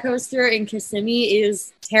Sky Coaster in Kissimmee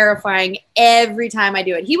is terrifying every time I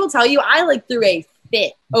do it. He will tell you I threw a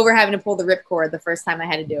fit over having to pull the ripcord the first time I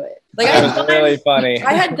had to do it. Really funny.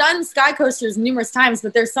 I had done Sky Coasters numerous times,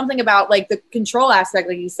 but there's something about the control aspect,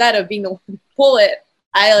 like you said, of being the one to pull it.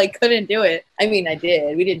 I couldn't do it. I mean, I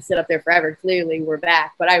did. We didn't sit up there forever. Clearly, we're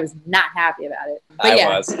back, but I was not happy about it.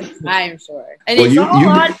 But I'm sure. And it's all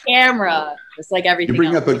on camera, just like everything. You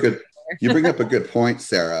bring up a good point,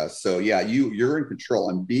 Sarah. So yeah, you're in control,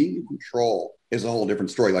 and being in control is a whole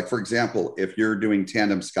different story. Like for example, if you're doing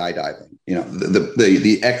tandem skydiving, you know,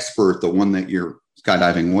 the expert, the one that you're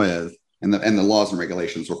skydiving with, and the laws and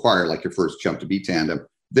regulations require like your first jump to be tandem.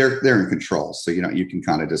 They're in control. So, you know, you can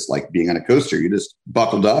kind of just like being on a coaster, you just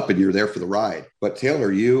buckled up and you're there for the ride. But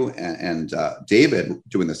Taylor, you and David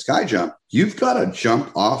doing the sky jump, you've got to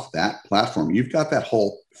jump off that platform. You've got that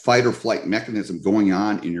whole fight or flight mechanism going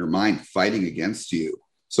on in your mind, fighting against you.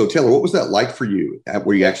 So Taylor, what was that like for you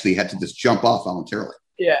where you actually had to just jump off voluntarily?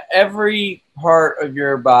 Yeah, every part of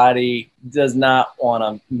your body does not want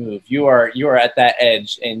to move. You are at that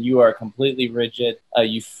edge and you are completely rigid.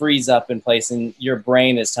 You freeze up in place and your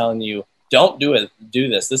brain is telling you, don't do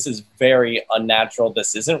this. This is very unnatural.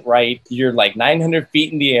 This isn't right. You're 900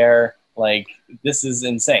 feet in the air. This is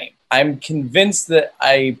insane. I'm convinced that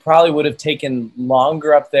I probably would have taken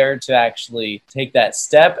longer up there to actually take that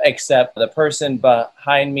step, except the person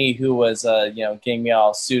behind me who was, getting me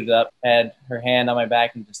all suited up, had her hand on my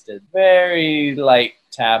back and just did very light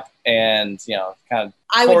tap and, kind of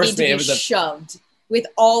I would need to be shoved with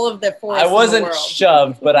all of the force. I wasn't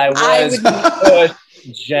shoved, but I was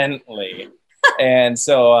pushed gently. And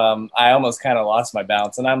so I almost kind of lost my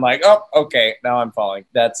balance, and I'm like, oh, okay, now I'm falling.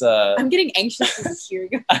 That's I'm getting anxious just hearing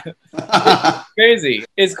it. Crazy.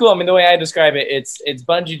 It's cool. I mean, the way I describe it, it's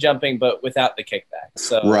bungee jumping, but without the kickback.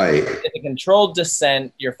 So right, it's a controlled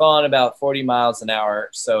descent. You're falling about 40 miles an hour,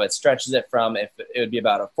 so it stretches it from it would be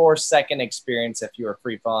about a 4-second experience if you were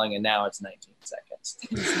free falling, and now it's 19 seconds.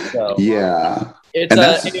 fast. So Yeah.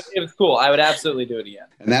 It was cool. I would absolutely do it again.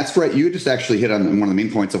 And that's right. You just actually hit on one of the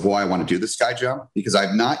main points of why I want to do the sky jump, because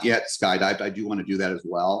I've not yet skydived. I do want to do that as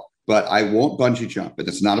well. But I won't bungee jump. And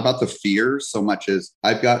it's not about the fear so much as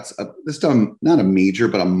I've got not a major,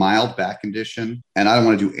 but a mild back condition. And I don't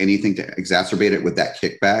want to do anything to exacerbate it with that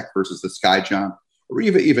kickback versus the sky jump, or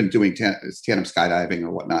even doing tandem skydiving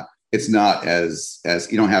or whatnot. It's not as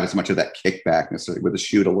you don't have as much of that kickback necessarily with the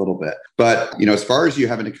chute a little bit. But, as far as you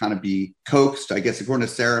having to kind of be coaxed, I guess according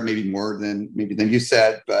to Sarah, maybe more than you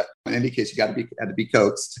said, but in any case, you had to be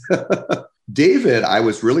coaxed. David, I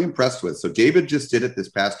was really impressed with. So David just did it this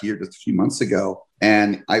past year, just a few months ago.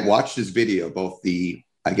 And I watched his video, both the,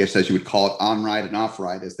 I guess, as you would call it, on ride and off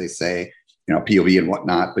ride, as they say, POV and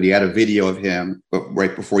whatnot. But he had a video of him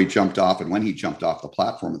right before he jumped off and when he jumped off the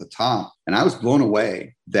platform at the top. And I was blown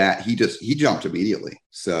away that he jumped immediately.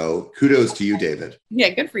 So kudos to you, David. Yeah,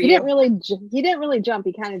 good for you. He didn't really jump.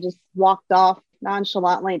 He kind of just walked off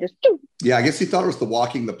nonchalantly. Just yeah, I guess he thought it was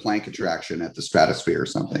the plank attraction at the Stratosphere or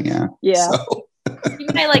something. Yeah. Yeah. So.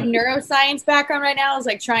 Even my neuroscience background right now is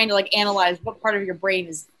trying to analyze what part of your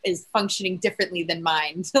brain is functioning differently than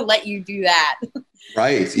mine to let you do that.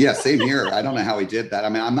 Right. Yeah. Same here. I don't know how he did that. I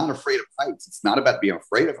mean, I'm not afraid of heights. It's not about being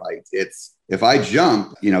afraid of heights. It's if I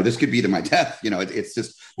jump, this could be to my death. It's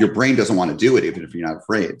just your brain doesn't want to do it, even if you're not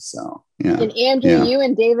afraid. So, yeah. And Andrew, you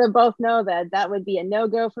and David both know that would be a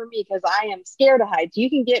no-go for me because I am scared of heights. You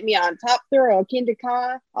can get me on top throw or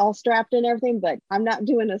Kindaka, all strapped and everything, but I'm not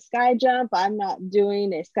doing a sky jump. I'm not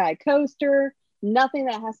doing a sky coaster. Nothing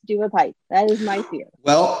that has to do with height. That is my fear.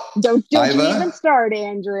 Well, don't you even start,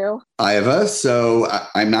 Andrew. Iva, so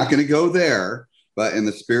I'm not going to go there, but in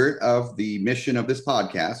the spirit of the mission of this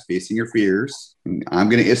podcast, Facing Your Fears, I'm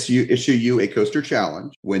going to issue you a coaster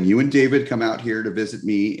challenge. When you and David come out here to visit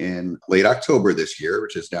me in late October this year,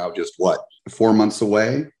 which is now just 4 months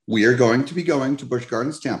away, we are going to be going to Busch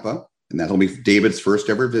Gardens, Tampa, and that'll be David's first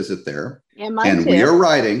ever visit there. And mine too.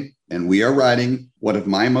 We are riding one of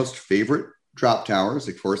my most favorite drop towers,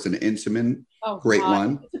 of course, an Intamin, great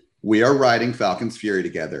one. We are riding Falcon's Fury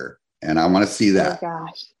together, and I want to see that.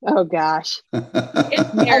 Oh gosh.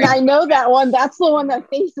 And I know that one. That's the one that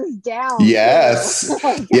faces down. Yes.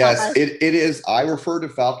 Yes, it is. I refer to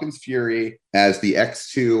Falcon's Fury as the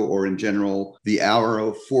X2, or in general, the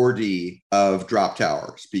Arrow 4D of drop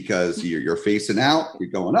towers, because you're facing out, you're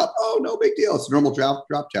going up. Oh, no big deal. It's a normal drop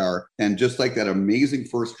tower. And just like that amazing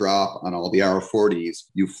first drop on all the Arrow 4Ds,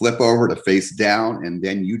 you flip over to face down and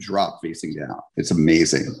then you drop facing down. It's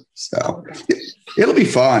amazing. So it'll be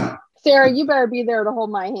fun. Sarah, you better be there to hold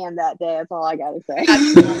my hand that day. That's all I got to say.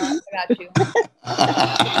 I got you.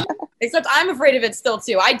 Except I'm afraid of it still,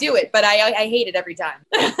 too. I do it, but I hate it every time.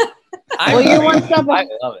 You're one step ahead.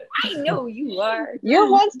 I love it. I know you are. You're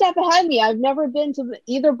one step ahead of me. I've never been to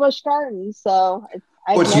either Busch Gardens, so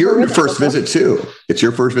it's your first visit too. It's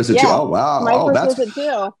your first visit too. Oh wow! My first visit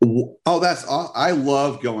too. Oh, that's awesome. I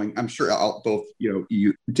love going. I'm sure both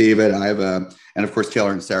you, David, Iva, and of course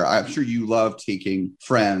Taylor and Sarah. I'm sure you love taking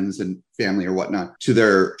friends and family or whatnot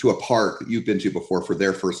to a park that you've been to before for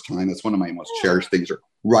their first time. That's one of my most cherished things. Or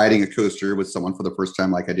riding a coaster with someone for the first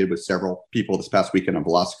time, like I did with several people this past weekend on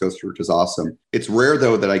Velocicoaster, which is awesome. It's rare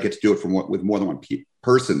though that I get to do it with more than one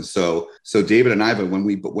person. So David and Iva,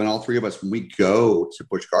 when all three of us, when we go to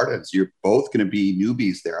Busch Gardens, you're both going to be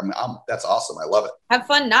newbies there. That's awesome. I love it. Have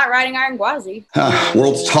fun not riding Iron Gwazi.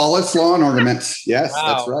 World's tallest lawn ornament. Yes,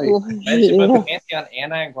 wow. That's right. Mention both Pantheon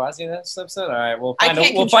and Iron Gwazi this episode. All right, we'll find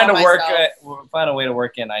a way to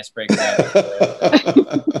work in Icebreaker.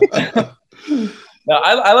 No,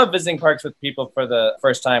 I love visiting parks with people for the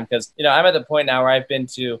first time because, I'm at the point now where I've been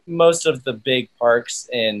to most of the big parks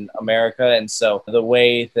in America. And so the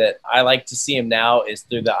way that I like to see them now is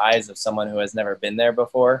through the eyes of someone who has never been there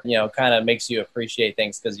before. Kind of makes you appreciate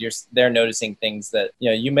things because they're noticing things that,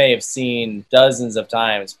 you may have seen dozens of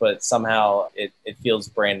times, but somehow it feels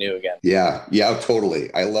brand new again. Yeah,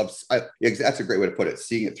 totally. That's a great way to put it.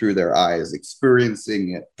 Seeing it through their eyes,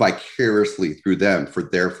 experiencing it vicariously through them for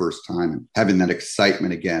their first time, and having that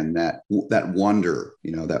excitement again, that wonder,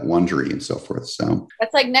 that wondery and so forth. So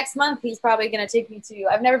that's like next month. He's probably going to take me to.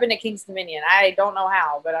 I've never been to King's Dominion. I don't know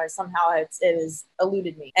how, but somehow it has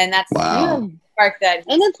eluded me, and that's wow. Park that,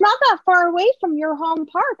 and it's not that far away from your home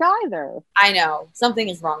park either. I know something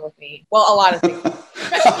is wrong with me. Well, a lot of things,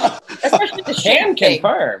 especially the shape thing.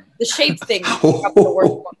 Confirm. The shape thing. Is probably the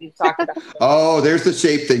worst one we've talked about. Oh, there's the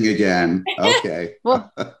shape thing again. Okay. well,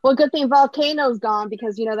 good thing Volcano's gone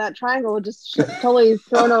because that triangle would just totally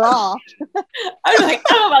thrown her off. I'm like,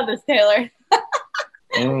 I don't know about this, Taylor.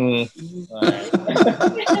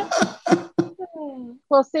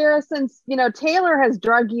 Well, Sarah, since Taylor has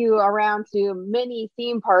drug you around to many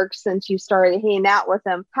theme parks since you started hanging out with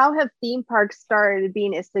him, how have theme parks started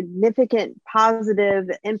being a significant positive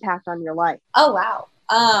impact on your life? Oh, wow.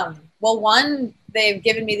 Well, one, they've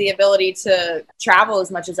given me the ability to travel as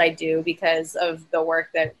much as I do because of the work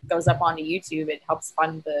that goes up onto YouTube. It helps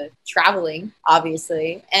fund the traveling,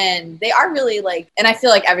 obviously. And they are really and I feel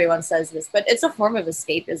like everyone says this, but it's a form of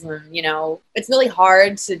escapism, It's really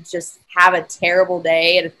hard to just have a terrible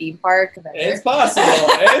day at a theme park. It's possible.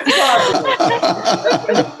 It's possible.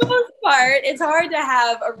 For the most part, it's hard to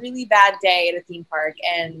have a really bad day at a theme park.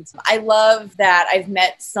 And I love that I've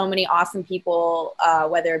met so many awesome people,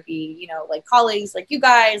 whether it be, colleagues like you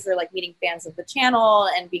guys or meeting fans of the channel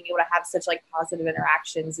and being able to have such positive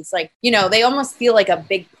interactions. It's they almost feel like a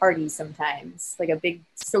big party sometimes, like a big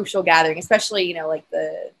social gathering, especially,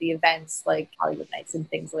 the events like Hollywood Nights and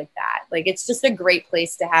things like that. It's just a great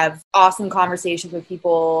place to have awesome conversations with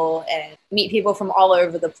people and meet people from all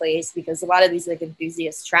over the place, because a lot of these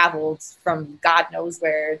enthusiasts traveled from God knows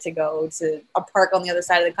where to go to a park on the other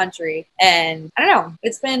side of the country. And I don't know,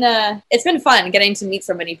 it's been fun getting to meet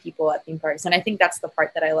so many people at theme parks. And I think that's the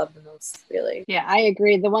part that I love the most, really. Yeah, I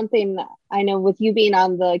agree. The one thing I know with you being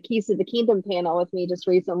on the Keys to the Kingdom panel with me just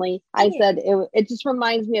recently, I said it just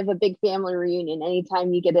reminds me of a big family reunion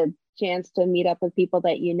anytime you get a chance to meet up with people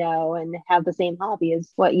that and have the same hobby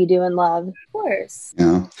as what you do and love. Of course.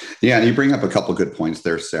 Yeah, and you bring up a couple good points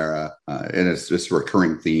there, Sarah. And it's just a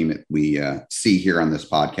recurring theme that we see here on this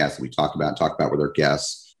podcast that we talk about with our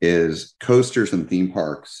guests is coasters and theme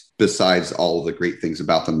parks, besides all of the great things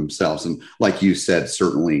about them themselves. And like you said,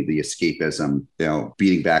 certainly the escapism,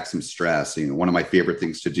 beating back some stress. One of my favorite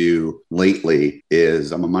things to do lately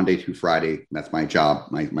is I'm a Monday through Friday. That's my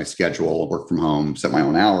job, my schedule, work from home, set my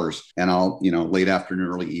own hours. And I'll, late afternoon,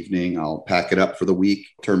 early evening, I'll pack it up for the week,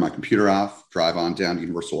 turn my computer off, drive on down to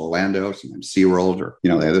Universal Orlando, sometimes SeaWorld or,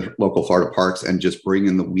 the other local Florida parks, and just bring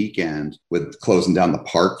in the weekend with closing down the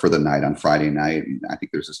park for the night on Friday night. And I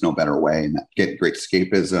think there's just no better way, and get great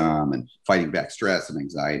escapism and fighting back stress and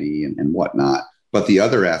anxiety and whatnot. But the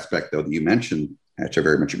other aspect, though, that you mentioned, which I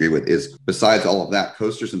very much agree with, is besides all of that,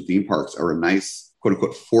 coasters and theme parks are a nice, quote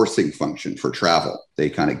unquote, forcing function for travel. They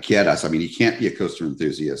kind of get us. I mean, you can't be a coaster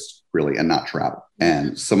enthusiast really and not travel.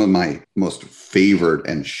 And some of my most favored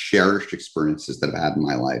and cherished experiences that I've had in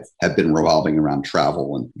my life have been revolving around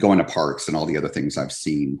travel and going to parks and all the other things I've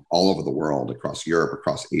seen all over the world, across Europe,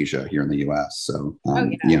 across Asia, here in the US. So,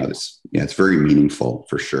 it's very meaningful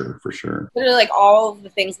for sure. Literally, all of the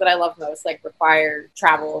things that I love most require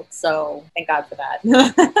travel. So thank God for that.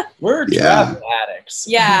 We're travel addicts.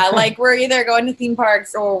 Yeah, we're either going to theme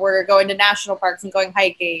parks or we're going to national parks and going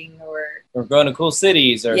hiking, or we're going to cool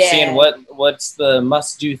cities, or seeing what's the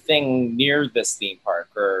must-do thing near this theme park,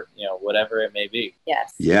 or whatever it may be.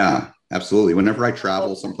 Yes. Yeah, absolutely. Whenever I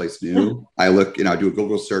travel someplace new, I look, I do a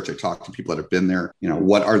Google search. I talk to people that have been there.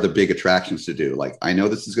 What are the big attractions to do? I know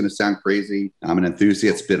this is going to sound crazy. I'm an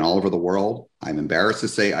enthusiast, been all over the world. I'm embarrassed to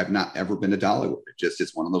say I've not ever been to Dollywood.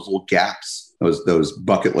 It's one of those little gaps, those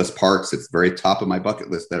bucket list parks. It's very top of my bucket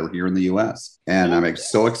list that are here in the US. And I'm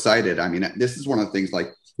so excited. I mean, this is one of the things,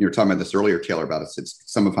 you were talking about this earlier, Taylor, about us.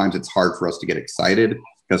 Sometimes it's hard for us to get excited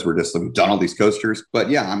because we've done all these coasters. But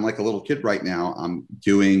yeah, I'm like a little kid right now. I'm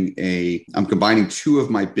combining two of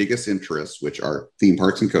my biggest interests, which are theme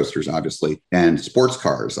parks and coasters, obviously, and sports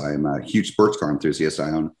cars. I'm a huge sports car enthusiast. I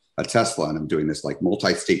own a Tesla, and I'm doing this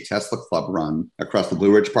multi-state Tesla club run across the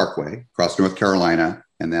Blue Ridge Parkway, across North Carolina.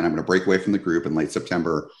 And then I'm going to break away from the group in late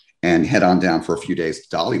September and head on down for a few days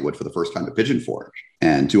to Dollywood for the first time at Pigeon Forge,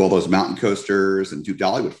 and do all those mountain coasters and do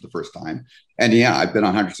Dollywood for the first time. And yeah, I've been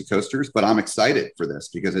on hundreds of coasters, but I'm excited for this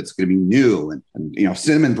because it's going to be new and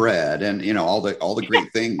cinnamon bread and all the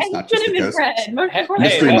great things, not just the coasters.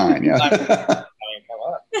 Mystery Mine, yeah.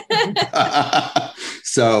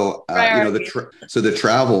 So, the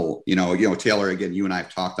travel, Taylor, again, you and I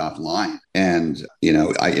have talked offline, and,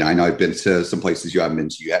 I know I've been to some places you haven't been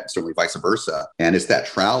to yet, and certainly vice versa. And it's that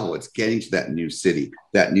travel, it's getting to that new city,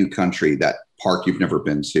 that new country, that park you've never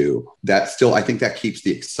been to. That still, I think that keeps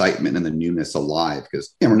the excitement and the newness alive,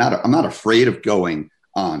 because I'm not afraid of going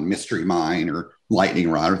on Mystery Mine or Lightning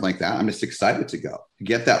Rod or like that. I'm just excited to go, to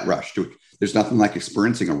get that rush. There's nothing like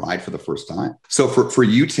experiencing a ride for the first time. So for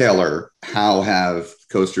you, Taylor, how have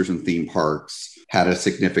coasters and theme parks had a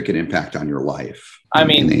significant impact on your life? I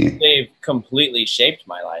mean, they've completely shaped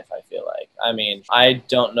my life, I feel like. I mean, I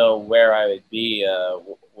don't know where I would be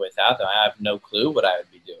without them. I have no clue what I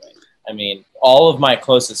would be doing. I mean, all of my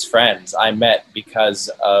closest friends I met because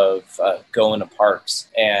of going to parks.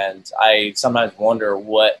 And I sometimes wonder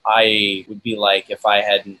what I would be like if I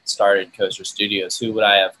hadn't started Coaster Studios. Who would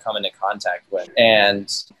I have come into contact with?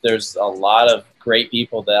 And there's a lot of great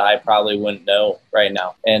people that I probably wouldn't know right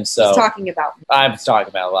now. And so He's talking about. I'm talking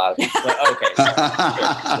about a lot of people. But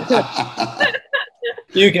okay.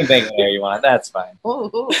 You can think whatever you want. That's fine.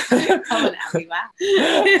 Coming at me, wow.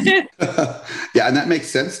 Yeah, and that makes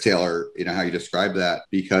sense, Taylor, you know, how you describe that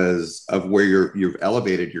because of where you've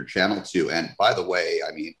elevated your channel to. And by the way,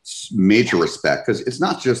 I mean, major respect, because it's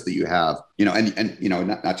not just that you have, you know, and you know,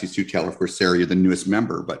 not just you, Taylor, of course, Sarah, you're the newest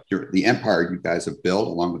member, but the empire you guys have built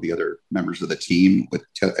along with the other members of the team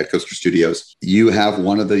at Coaster Studios. You have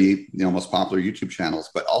one of the most popular YouTube channels,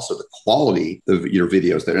 but also the quality of your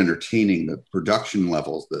videos, they're entertaining, the production levels,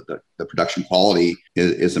 the production quality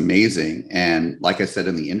is amazing. And like I said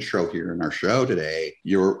in the intro here in our show today,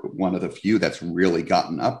 you're one of the few that's really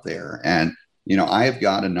gotten up there. And, you know, I have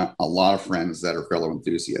got a lot of friends that are fellow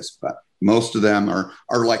enthusiasts, but most of them are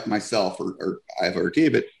like myself or I've or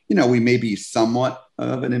David. You know, we may be somewhat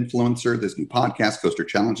of an influencer. This new podcast, Coaster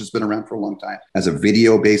Challenge, has been around for a long time as a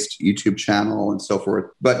video-based YouTube channel and so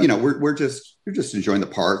forth. But, you know, we're just enjoying the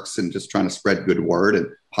parks and just trying to spread good word and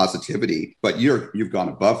positivity. But you've gone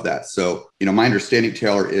above that. So, you know, my understanding,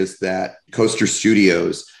 Taylor, is that Coaster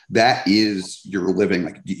Studios, that is your living.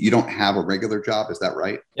 Like, you don't have a regular job. Is that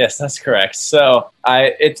right? Yes, that's correct. So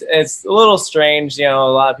it's a little strange. You know,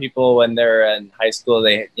 a lot of people when they're in high school,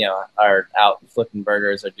 they, you know, are out flipping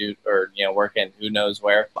burgers or you know, working who knows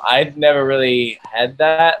where. I've never really had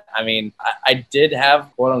that. I mean, I did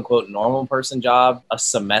have quote unquote normal person job a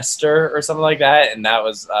semester or something like that. And that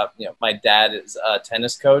was, you know, my dad is a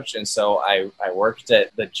tennis coach. And so I worked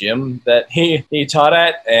at the gym that he taught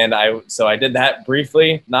at. And so I did that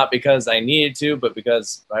briefly, not because I needed to, but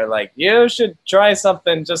because I like, you should try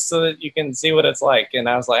something just so that you can see what it's like. And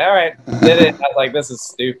I was like, all right, did it. I was like, this is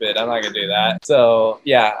stupid. I'm not gonna do that. So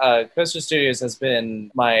yeah, Coaster Studios has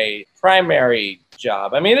been my primary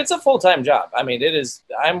job. I mean, it's a full-time job. I mean, it is.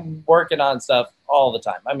 I'm working on stuff all the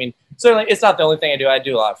time. I mean, certainly it's not the only thing I do. I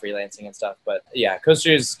do a lot of freelancing and stuff, but yeah,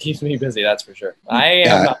 Coasters keeps me busy. That's for sure. I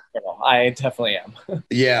am not criminal. I definitely am.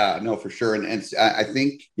 Yeah, no, for sure. And I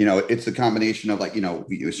think, you know, it's a combination of like, you know,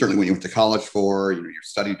 certainly when you went to college for, you know, you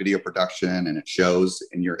studied video production and it shows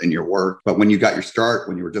in your work. But when you got your start,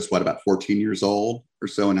 when you were just about 14 years old or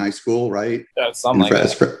so in high school, right? Something like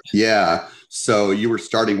that. Yeah. So you were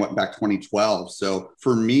starting back 2012. So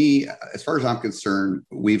for me, as far as I'm concerned,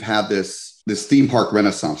 we've had this theme park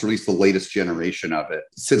renaissance, or at least the latest generation of it,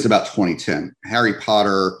 since about 2010. Harry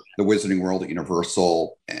Potter, the Wizarding World at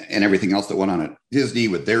Universal, and everything else that went on at Disney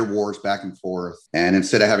with their wars back and forth. And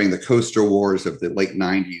instead of having the coaster wars of the late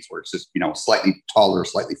 90s, where it's just, you know, slightly taller,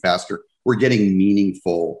 slightly faster, we're getting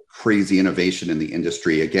meaningful, crazy innovation in the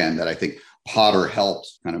industry again that I think Potter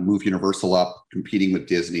helped kind of move Universal up, competing with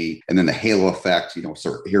Disney, and then the halo effect, you know,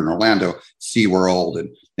 sort of here in Orlando, SeaWorld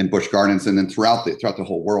and Busch Gardens, and then throughout the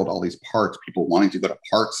whole world, all these parks, people wanting to go to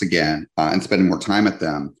parks again and spending more time at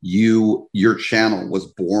them. Your channel was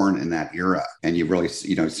born in that era, and you've really,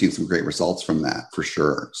 you know, seen some great results from that for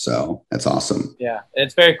sure. So that's awesome. Yeah,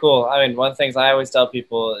 it's very cool. I mean, one of the things I always tell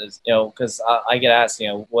people is, you know, because I get asked, you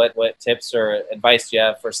know, what tips or advice do you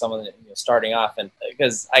have for someone, you know, starting off? And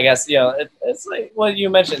because I guess, you know, it's like what you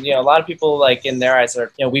mentioned, you know, a lot of people like in their eyes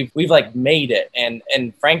are, you know, we've like made it, and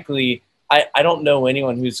frankly, I don't know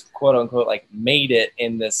anyone who's quote unquote like made it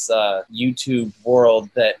in this YouTube world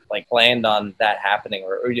that like planned on that happening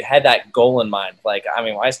or you had that goal in mind. Like, I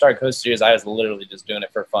mean, when I started Coaster Studios, I was literally just doing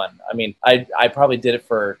it for fun. I mean, I probably did it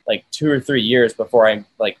for like 2 or 3 years before I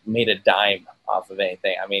like made a dime off of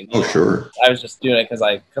anything. I mean, sure. I was just doing it because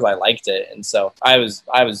I liked it, and so I was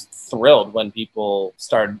thrilled when people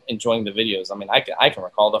started enjoying the videos. I mean, I can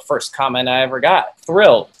recall the first comment I ever got.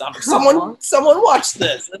 Thrilled, someone watched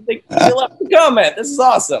this. And they left a comment. This is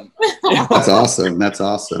awesome. That's awesome. That's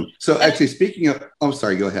awesome. So actually, speaking of, oh,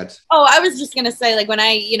 sorry, go ahead. Oh, I was just gonna say, like when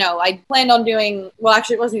I planned on doing. Well,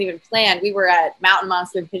 actually, it wasn't even planned. We were at Mountain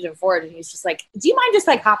Monster and Pigeon Forge, and he's just like, "Do you mind just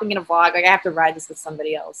like hopping in a vlog? Like I have to ride this with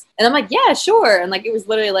somebody else." And I'm like, "Yeah, sure." And like it was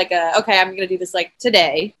literally like okay, I'm gonna do this like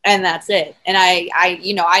today, and that's it. And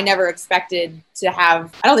I never expected to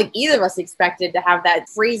have. I don't think either of us expected to have that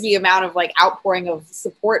crazy amount of like outpouring of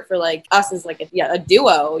support for like us as like a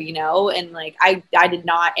duo, you know. And like I did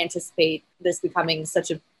not anticipate this becoming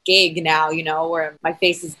such a gig now, you know, where my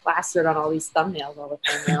face is plastered on all these thumbnails all the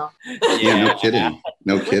time now. Yeah,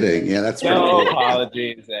 no kidding. Yeah, that's no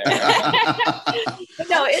apologies there.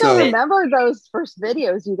 No, I still remember those first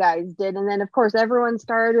videos you guys did, and then of course everyone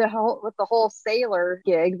started with the whole sailor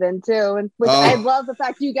gig then too, and which I love the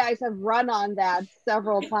fact you guys have run on that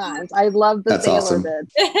several times. I love the sailor awesome.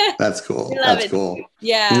 bit. That's cool. Love That's it. cool.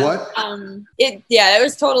 Yeah. What? It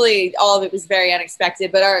was totally, all of it was very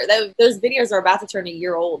unexpected, but those videos are about to turn a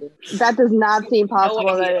year old. That does not seem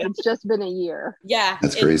possible that it's just been a year. Yeah.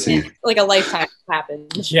 That's crazy. Like a lifetime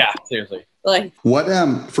happened. Yeah, seriously. Like, what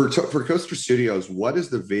for Coaster Studios, what is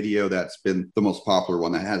the video that's been the most popular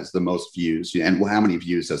one that has the most views, and how many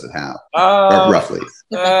views does it have roughly?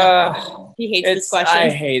 He hates this question. I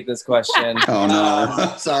hate this question. Oh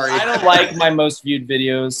no. Sorry. I don't like my most viewed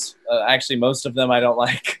videos. Actually, most of them I don't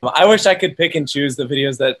like. I wish I could pick and choose the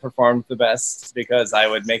videos that performed the best, because I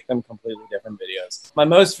would make them completely different videos. My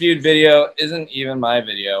most viewed video isn't even my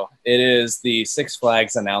video. It is the Six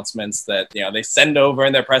Flags announcements that they send over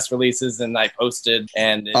in their press releases, and I posted.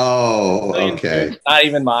 And okay, not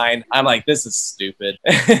even mine. I'm like, this is stupid.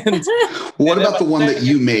 What about the one that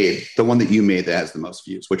you made? The one that you made that has the most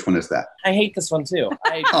views. Which one is that? I hate this one too.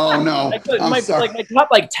 Oh no! My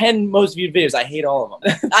top 10 most viewed videos. I hate all of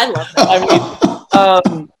them. I love them. I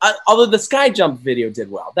mean, although the sky jump video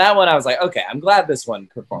did well, that one I was like, okay, I'm glad this one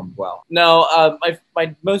performed well. No,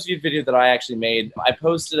 my most viewed video that I actually made, I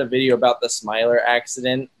posted a video about the Smiler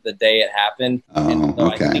accident the day it happened. And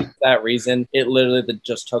so I think for that reason, it literally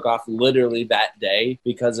just took off literally that day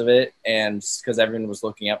because of it, and because everyone was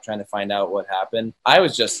looking up trying to find out what happened. I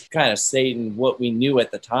was just kind of stating what we knew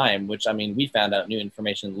at the time, which, I mean, we found out new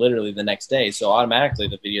information literally the next day, so automatically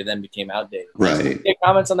the video then became outdated. Right. I get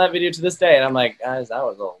comments on that video to this day, and I'm like, guys, that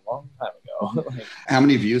was a long time ago. How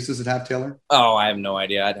many views does it have, Taylor? Oh, I have no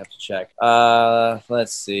idea. I'd have to check.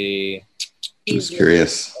 Let's see. Just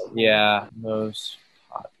curious. Yeah, most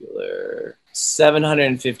popular.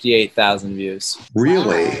 758,000 views.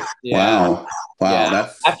 Really? Yeah. Wow. Yeah.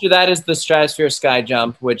 After that is the Stratosphere Sky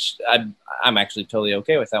Jump, which I'm actually totally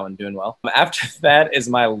okay with that one doing well. After that is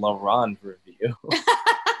my LaRon review.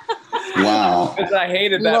 Wow. Because I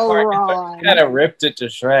hated that part. I kind of ripped it to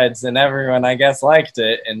shreds, and everyone, I guess, liked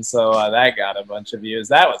it. And so that got a bunch of views.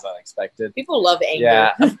 That was unexpected. People love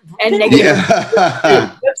anger and negative.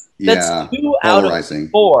 Yeah. That's 2 out of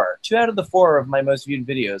 4. 2 out of the 4 of my most viewed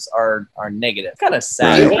videos are negative. Kind of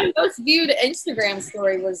sad. Right. My most viewed Instagram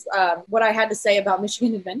story was what I had to say about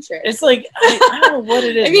Michigan Adventure. It's like, I don't know what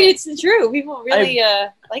it is. I mean, it's true. People really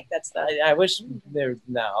like that stuff. I wish there was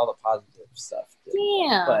all the positive stuff.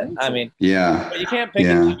 Yeah. But I mean, but you can't pick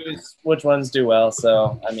and choose which ones do well.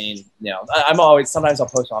 So I mean, I'm always, sometimes I'll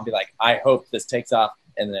post one, I'll be like, I hope this takes off,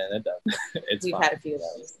 and then it does. We've had a few of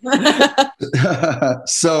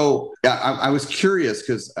those. So I was curious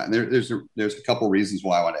because there's a couple reasons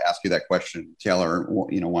why I wanted to ask you that question. Taylor,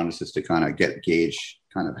 wanted us to kind of gauge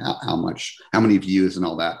kind of how many views and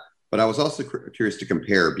all that. But I was also curious to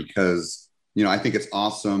compare because I think it's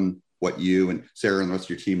awesome what you and Sarah and the rest of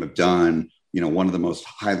your team have done. One of the most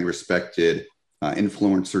highly respected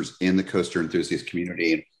influencers in the coaster enthusiast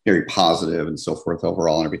community, and very positive and so forth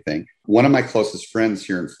overall and everything. One of my closest friends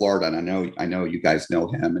here in Florida, and I know you guys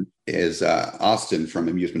know him, and is Austin from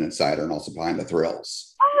Amusement Insider and also Behind the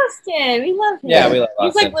Thrills. Austin, we love him. Yeah, we love Austin.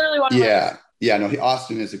 He's like literally one of my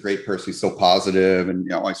Austin is a great person. He's so positive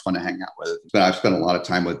and always fun to hang out with. But I've spent a lot of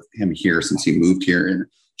time with him here since he moved here in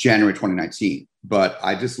January 2019. But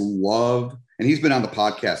I just love, and he's been on the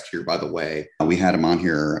podcast here, by the way. We had him on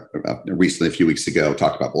here recently, a few weeks ago,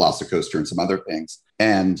 talked about Velocicoaster and some other things.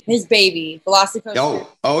 And his baby, Velocicoaster.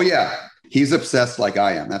 Oh yeah. He's obsessed like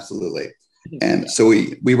I am. Absolutely. And so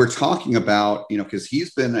we were talking about, because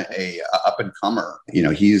he's been a up and comer,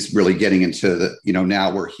 he's really getting into the,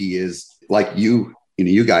 now where he is like you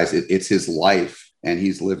guys, it's his life. And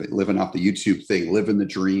he's living off the YouTube thing, living the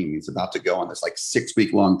dream. He's about to go on this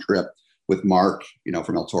 6-week long trip with Mark,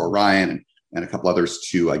 from El Toro Ryan and a couple others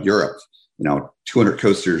to Europe. 200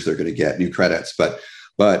 coasters they're going to get, new credits.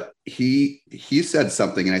 But he said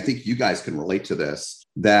something, and I think you guys can relate to this,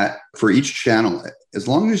 that for each channel, as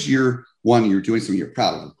long as you're doing something you're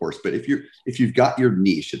proud of course, but if you've got your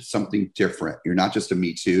niche, it's something different. You're not just a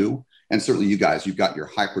me too. And certainly you guys, you've got your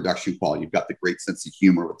high production quality. You've got the great sense of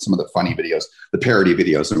humor with some of the funny videos, the parody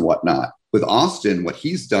videos and whatnot. With Austin, what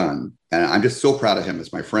he's done, and I'm just so proud of him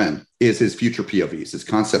as my friend, is his future POVs, his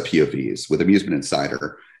concept POVs with Amusement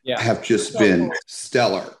Insider have just been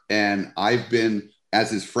stellar. And I've been,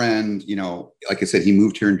 as his friend, like I said, he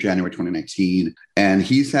moved here in January 2019, and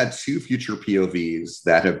he's had 2 future POVs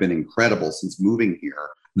that have been incredible since moving here,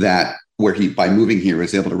 that where he, by moving here,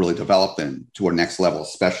 is able to really develop them to a next level,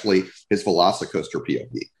 especially his Velocicoaster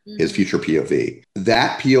POV, his future POV.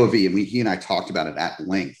 That POV, and he and I talked about it at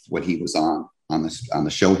length when he was on on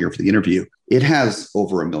the show here for the interview. It has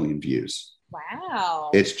over 1 million views. Wow.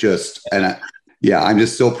 It's just, I'm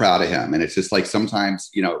just so proud of him. And it's just like sometimes,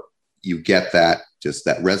 you get that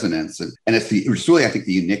resonance, and it's really, I think,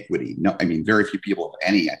 the uniquity. No, I mean, very few people, if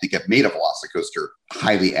any, I think, have made a Velocicoaster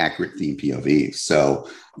highly accurate theme POV. So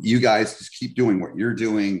you guys just keep doing what you're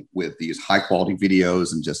doing with these high quality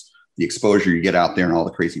videos, and just the exposure you get out there, and all the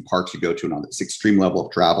crazy parks you go to, and on this extreme level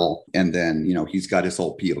of travel. And then, he's got his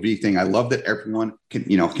whole POV thing. I love that everyone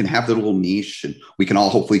can have their little niche, and we can all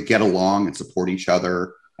hopefully get along and support each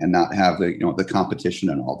other and not have the competition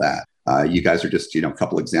and all that. You guys are just, a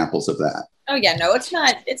couple examples of that. Oh yeah, no, it's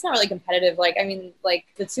not really competitive. Like, I mean, like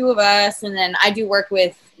the two of us, and then I do work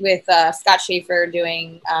with Scott Schaefer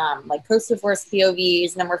doing like Coast to Force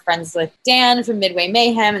POVs, and then we're friends with Dan from Midway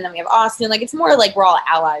Mayhem, and then we have Austin. Like, it's more like we're all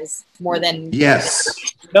allies more than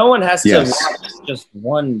No one has to watch just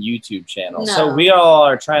one YouTube channel, so we all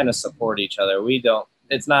are trying to support each other.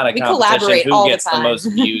 It's not a competition who gets the most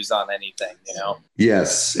views on anything,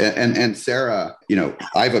 Yes. And Sarah,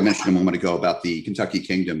 I've mentioned a moment ago about the Kentucky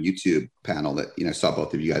Kingdom YouTube panel that, I saw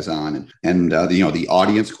both of you guys on, and the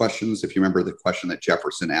audience questions. If you remember the question that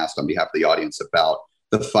Jefferson asked on behalf of the audience about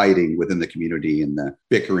the fighting within the community and the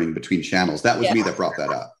bickering between channels, that was me that brought that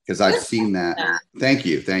up, because I've seen that. Thank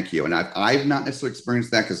you. And I've not necessarily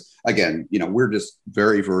experienced that, because again, we're just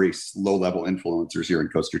very, very low level influencers here in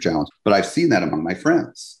Coaster Challenge, but I've seen that among my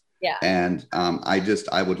friends. Yeah. And I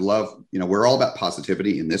would love, we're all about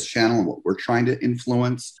positivity in this channel and what we're trying to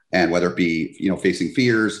influence, and whether it be, facing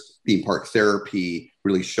fears, theme park therapy,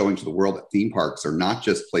 really showing to the world that theme parks are not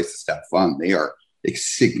just places to have fun. They are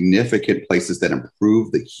significant places that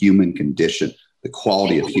improve the human condition, the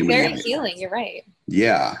quality of human life. Very healing. You're right.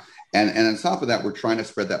 Yeah. And on top of that, we're trying to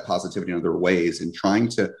spread that positivity in other ways, and trying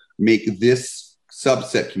to make this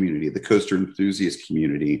subset community, the coaster enthusiast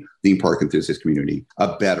community, theme park enthusiast community,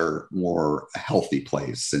 a better, more healthy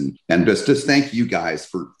place. And just thank you guys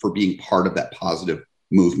for being part of that positive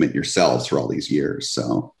movement yourselves for all these years.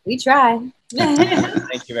 So we try.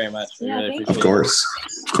 Thank you very much. We really appreciate it. Of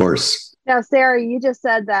course. Now, Sarah, you just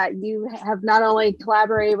said that you have not only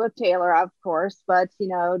collaborated with Taylor, of course, but,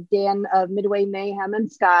 Dan of Midway Mayhem and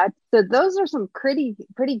Scott. So those are some pretty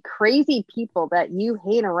crazy people that you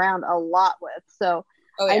hang around a lot with. So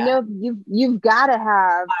I know you've got to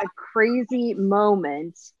have a crazy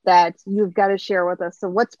moment that you've got to share with us. So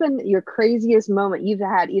what's been your craziest moment you've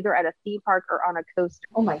had either at a theme park or on a coaster?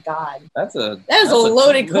 Oh my God. That was a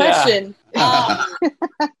loaded question.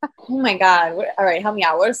 Oh my God. All right, help me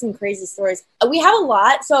out. What are some crazy stories? We have a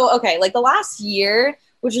lot. So, okay, like the last year,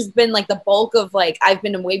 which has been like the bulk of like, I've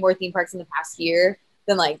been to way more theme parks in the past year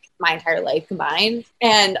than like my entire life combined.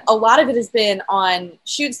 And a lot of it has been on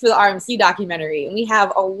shoots for the RMC documentary. And we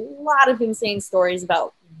have a lot of insane stories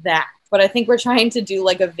about that. But I think we're trying to do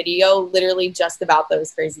like a video literally just about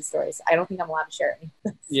those crazy stories. I don't think I'm allowed to share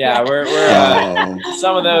any. Yeah, we're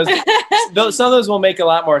some of those will make a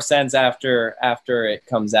lot more sense after it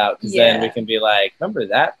comes out, because then we can be like, remember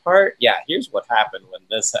that part? Yeah, here's what happened when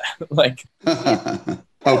this happened. Like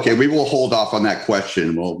Okay, we will hold off on that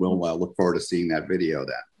question. We'll look forward to seeing that video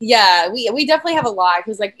then. Yeah, we definitely have a lot,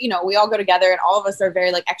 because like, we all go together and all of us are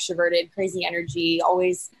very like extroverted, crazy energy,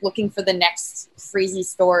 always looking for the next crazy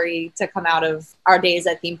story to come out of our days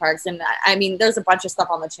at theme parks. And I mean, there's a bunch of stuff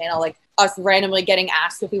on the channel, like us randomly getting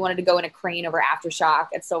asked if we wanted to go in a crane over Aftershock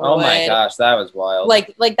at Silverwood. Oh my gosh, that was wild.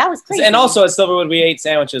 Like that was crazy. And also at Silverwood, we ate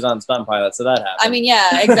sandwiches on Stunt Pilot, so that happened. I mean,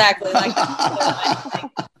 yeah, exactly.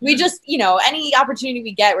 Like, we just, any opportunity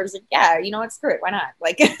we get, we're just like, yeah, what, screw it, why not?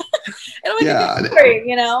 Like, it'll make a good story,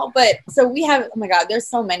 But so we have, oh my God, there's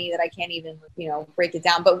so many that I can't even, break it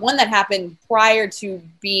down. But one that happened prior to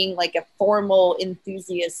being like a formal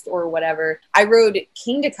enthusiast or whatever, I rode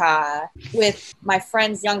Kingda Ka with my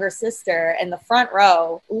friend's younger sister in the front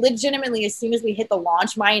row. Legitimately, as soon as we hit the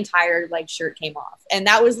launch, my entire like shirt came off. And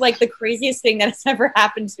that was like the craziest thing that has ever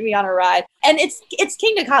happened to me on a ride. And it's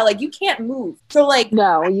Kingda Ka, like you can't move. So like,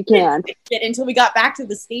 no, you can't. Until we got back to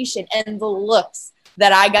the station, and the looks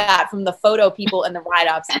that I got from the photo people and the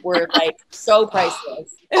write-ups were like so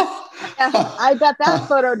priceless. I bet that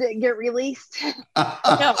photo didn't get released.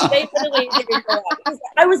 No, they literally didn't go up.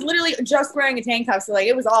 I was literally just wearing a tank top, so like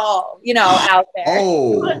it was all out there.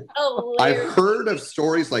 Oh, I've heard of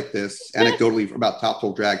stories like this anecdotally about Top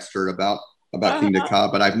Full Dragster about Kingda Ka,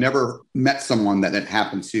 but I've never met someone that it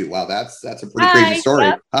happened to. Wow, that's a pretty crazy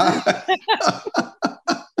story.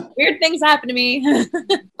 Weird things happen to me.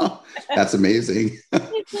 That's amazing.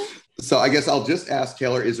 So I guess I'll just ask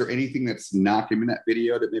Taylor, is there anything that's not in that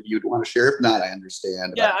video that maybe you'd want to share? If not, I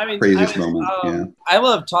understand. Yeah, I mean, craziest moment. Yeah. I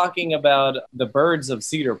love talking about the birds of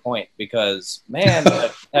Cedar Point because, man,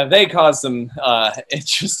 have they caused some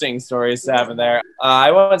interesting stories to happen there.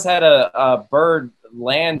 I once had a bird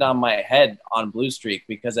land on my head on Blue Streak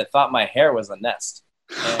because it thought my hair was a nest.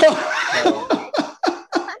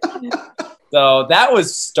 So that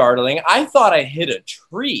was startling. I thought I hit a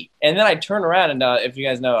tree. And then I turn around and if you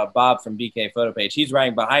guys know Bob from BK Photo Page, he's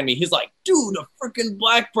riding behind me. He's like, dude, a freaking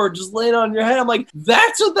blackbird just laid on your head. I'm like,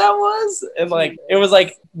 that's what that was? And like, it was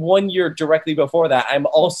like 1 year directly before that. I'm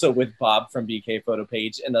also with Bob from BK Photo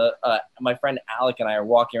Page. And my friend Alec and I are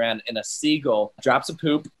walking around and a seagull drops a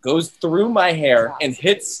poop, goes through my hair and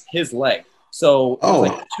hits his leg. So it was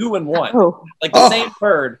like 2 in 1. Like the same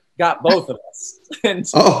bird got both of us. And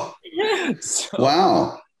so,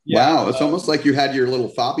 wow. Yeah, wow. It's almost like you had your little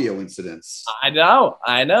Fabio incidents. I know.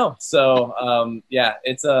 So,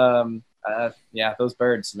 it's, those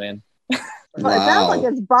birds, man. Well, it sounds like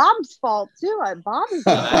it's Bob's fault, too. Bob is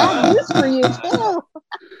bad news for you, too.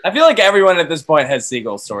 I feel like everyone at this point has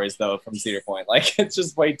seagull stories, though, from Cedar Point. Like, it's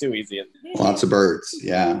just way too easy. Lots of birds.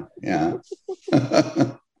 Yeah.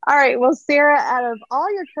 All right. Well, Sarah, out of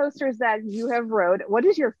all your coasters that you have rode, what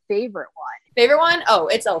is your favorite one? Favorite one? Oh,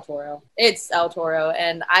 it's El Toro. It's El Toro.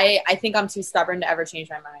 And I think I'm too stubborn to ever change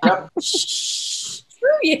my mind. Screw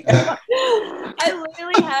you. I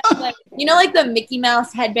literally have like the Mickey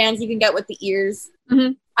Mouse headbands you can get with the ears.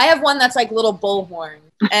 Mm-hmm. I have one that's like little bullhorn.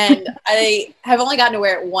 And I have only gotten to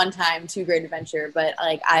wear it one time to Great Adventure, but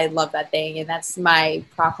like I love that thing, and that's my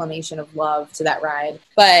proclamation of love to that ride.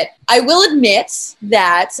 But I will admit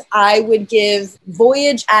that I would give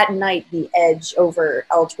Voyage at Night the edge over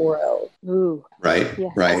El Toro. Ooh. Right,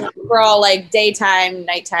 right. For all like daytime,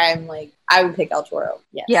 nighttime, like I would pick El Toro.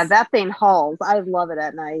 Yes. Yeah, that thing hauls. I love it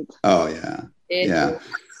at night. Oh yeah.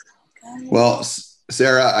 Well,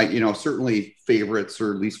 Sarah, certainly favorites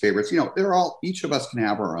or least favorites, they're all, each of us can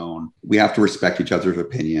have our own. We have to respect each other's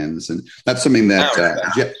opinions. And that's something that,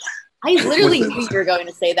 I literally knew you were going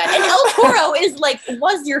to say that. And El Toro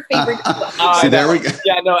was your favorite. See, there we go.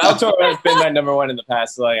 Yeah, no, El Toro has been my number one in the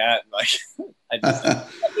past. So I just,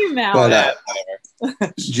 your mouth.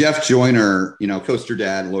 Jeff Joyner, Coaster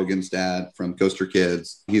Dad, Logan's dad from Coaster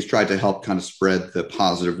Kids, he's tried to help kind of spread the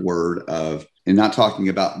positive word of, and not talking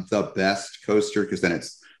about the best coaster, because then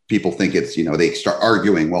people think it's, they start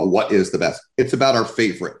arguing, well, what is the best? It's about our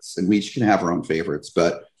favorites, and we each can have our own favorites.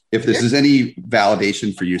 But if this is any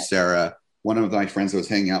validation for you, Sarah, one of my friends I was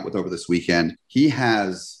hanging out with over this weekend, he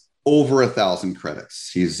has over 1,000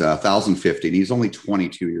 credits. He's 1,050, and he's only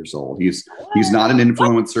 22 years old. He's not an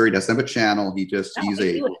influencer. He doesn't have a channel. He's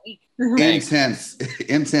a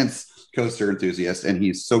intense coaster enthusiast, and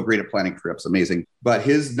he's so great at planning trips. Amazing. But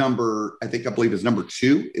his number, I believe his number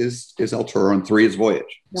 2 is El Toro, and 3 is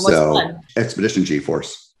Voyage. So Expedition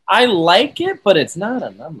G-Force. I like it, but it's not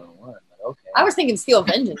a number 1. Okay. I was thinking Steel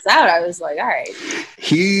Vengeance out. I was like, all right.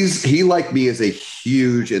 He like me is a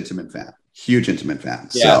huge Intamin fan. Yeah,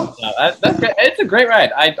 so that's great. It's a great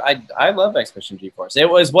ride. I love Expedition G-Force. It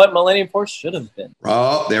was what Millennium Force should have been.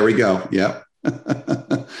 Oh, there we go. Yep.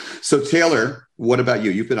 So Taylor, what about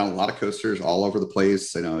you? You've been on a lot of coasters all over the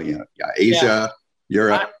place. I know, Asia,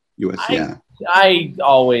 Europe, US. I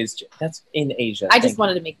always, that's in Asia. I just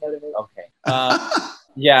wanted to make note of it. Okay.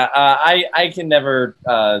 I can never,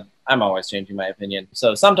 I'm always changing my opinion.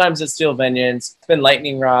 So sometimes it's Steel Vengeance. It's been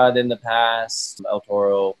Lightning Rod in the past. El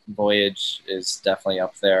Toro Voyage is definitely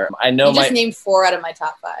up there. I know you just named 4 out of my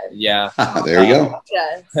top 5. Yeah. There you go.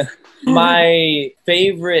 Yes. My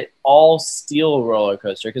favorite all steel roller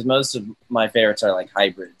coaster, because most of my favorites are like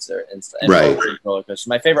hybrids and right. roller coasters.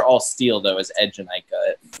 My favorite all steel though is Edge and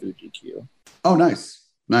Ica at Fuji Q. Oh, nice.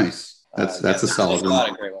 That's a solid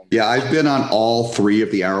one. Yeah, I've been on all 3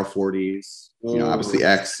 of the Arrow 40s. Obviously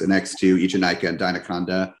X and X2, Ichinika and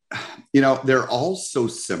Dynaconda. They're all so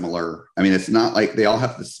similar. I mean, it's not like they all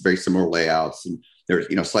have this very similar layouts, and there's,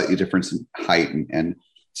 slightly difference in height and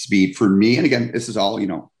speed. For me, and again, this is all,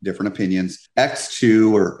 different opinions.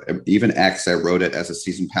 X2 or even X, I rode it as a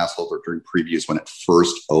season pass holder during previews when it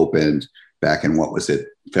first opened back in,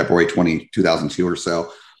 February 2002 or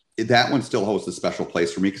so. That one still holds a special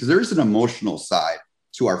place for me because there's an emotional side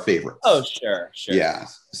to our favorites. Oh, sure. Yeah.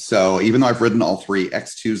 So even though I've ridden all 3,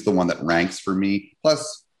 X2 is the one that ranks for me.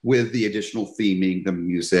 Plus, with the additional theming, the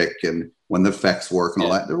music, and when the effects work and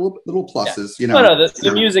all that, they're little pluses.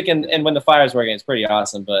 The music and when the fire's working, it's pretty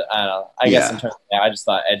awesome. But I don't know. I guess in terms of I just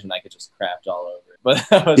thought Edge and I could just craft all over it. but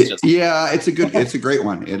that was just yeah. It's a great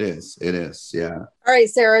one. It is. Yeah. All right,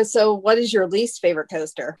 Sarah. So, what is your least favorite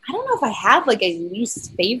coaster? I don't know if I have like a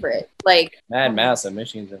least favorite. Like Mad Mouse and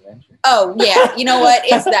Michigan's Adventure. Oh yeah, you know what?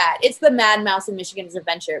 It's that. It's the Mad Mouse and Michigan's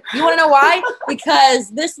Adventure. You want to know why? Because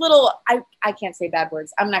this little I can't say bad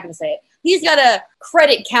words. I'm not going to say it. He's got a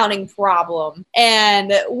credit counting problem,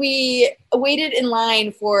 and we waited in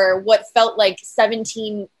line for what felt like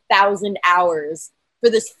 17,000 hours for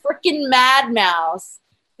this freaking Mad Mouse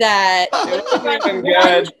that Even one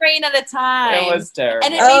good. train at a time. It was terrible.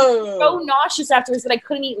 And it made me so nauseous afterwards that I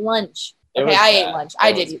couldn't eat lunch. It Okay, was I ate bad. lunch. It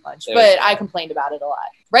I was- did eat lunch, it was but bad. I complained about it a lot.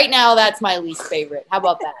 Right now, that's my least favorite. How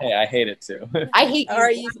about that? Hey, I hate it too. I hate you. All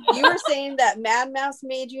right, you were saying that Mad Mouse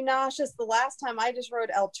made you nauseous. The last time I just rode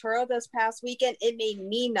El Toro this past weekend, it made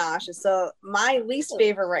me nauseous. So my least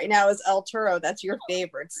favorite right now is El Toro. That's your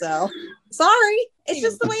favorite. So sorry. It's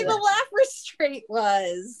just the way the laugh restraint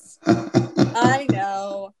was. I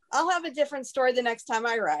know. I'll have a different story the next time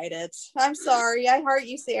I ride it. I'm sorry. I heart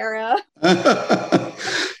you, Sarah.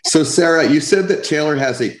 So, Sarah, you said that Taylor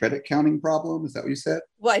has a credit counting problem. Is that what you said?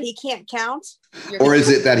 What, he can't count? Or is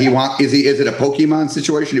it that is it a Pokemon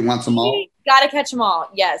situation? He wants them all? Gotta catch them all.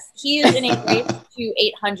 Yes, he is in a race to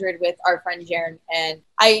 800 with our friend Jaren, and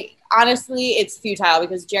I honestly, it's futile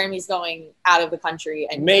because Jeremy's going out of the country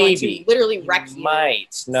and he's going to literally wreck you.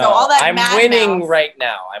 Might. No, So all that I'm Mad winning Mouse- right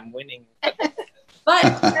now. I'm winning.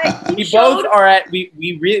 But We both are at.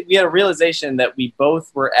 We had a realization that we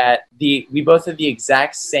both had the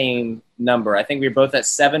exact same number. I think we were both at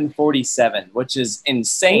 747, which is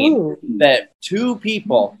insane. That two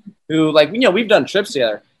people who we've done trips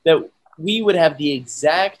together, that we would have the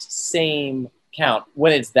exact same count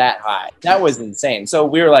when it's that high. That was insane. So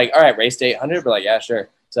we were like, all right, race to 800. We're like, yeah, sure.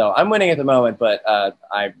 So I'm winning at the moment, but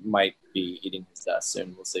I might be eating his dust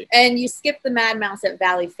soon. We'll see. And you skipped the Mad Mouse at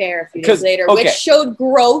Valley Fair a few days later, okay. which showed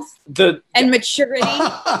growth and maturity.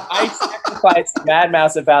 I sacrificed Mad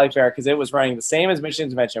Mouse at Valley Fair because it was running the same as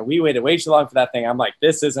Michigan's Adventure. We waited way too long for that thing. I'm like,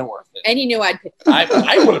 this isn't worth it. And you knew I'd pick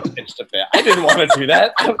I would have pitched a fit. I didn't want to do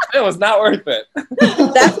that. It was not worth it.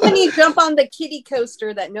 That's when you jump on the kiddie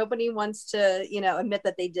coaster that nobody wants to, admit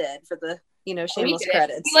that they did for the, shameless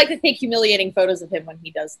credits. We like to take humiliating photos of him when he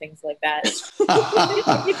does things like that.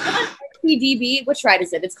 PDB, which ride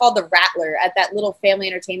is it? It's called the Rattler at that little family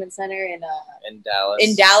entertainment center in Dallas.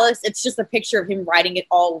 In Dallas, it's just a picture of him riding it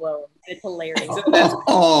all alone. It's hilarious.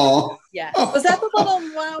 Oh, Yeah. Was that the little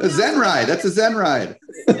a Zen ride. That's a Zen ride.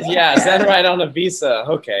 Yeah, Zen ride on a Visa.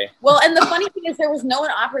 Okay. Well, and the funny thing is there was no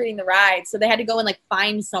one operating the ride, so they had to go and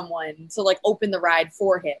find someone to open the ride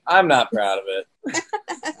for him. I'm not proud of it.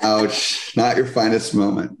 Ouch. Not your finest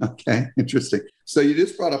moment. Okay. Interesting. So you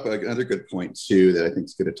just brought up another good point too, that I think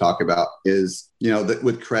is good to talk about is, that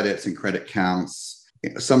with credits and credit counts,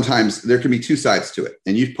 sometimes there can be two sides to it.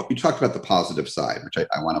 And you talked about the positive side, which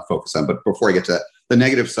I want to focus on. But before I get to that, the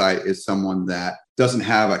negative side is someone that doesn't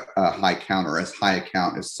have a high count or as high a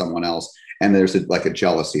count as someone else. And there's a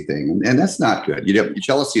jealousy thing. And that's not good.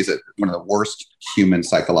 Jealousy is one of the worst human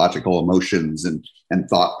psychological emotions and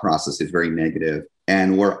thought process is very negative.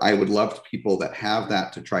 And where I would love people that have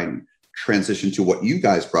that to try and transition to what you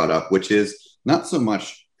guys brought up, which is not so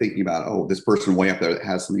much thinking about, this person way up there that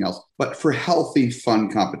has something else, but for healthy,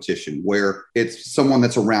 fun competition where it's someone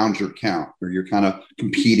that's around your count, where you're kind of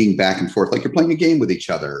competing back and forth, like you're playing a game with each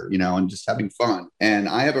other, and just having fun. And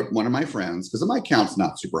I have one of my friends, because my count's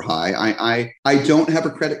not super high. I don't have a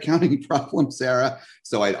credit counting problem, Sarah.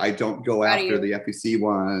 So I don't go after the FEC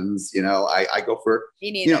ones. I go for,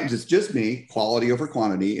 just me, quality over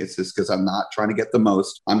quantity. It's just because I'm not trying to get the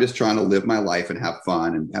most. I'm just trying to live my life and have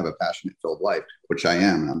fun and have a passionate filled life, which I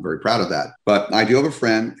am. And I'm very proud of that. But I do have a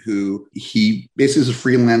friend who he basically is a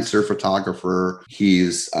freelancer photographer.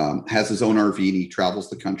 He's has his own RV and he travels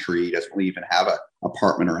the country. He doesn't really even have an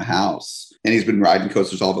apartment or a house. And he's been riding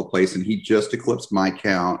coasters all over the place. And he just eclipsed my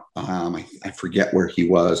count. I forget where he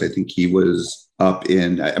was. I think he was up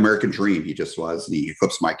in American Dream. He just was, and he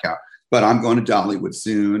eclipsed my count. But I'm going to Dollywood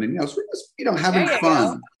soon, and so we're just having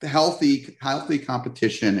fun. The healthy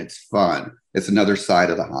competition. It's fun. It's another side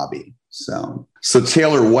of the hobby. So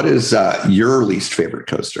Taylor, what is your least favorite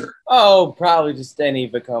coaster? Oh, probably just any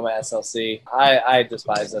Vekoma SLC. I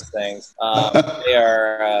despise those things. They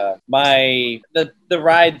are the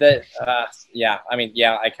ride that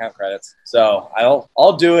I count credits, so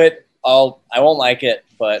I'll do it. I won't like it,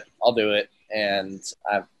 but I'll do it. and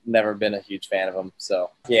I've never been a huge fan of them. So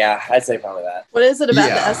yeah, I'd say probably that. What is it about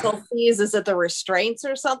the SLCs? Is it the restraints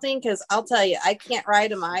or something? Because I'll tell you, I can't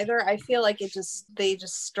ride them either. I feel like they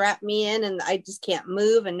just strap me in and I just can't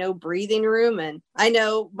move and no breathing room. And I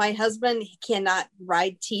know my husband, he cannot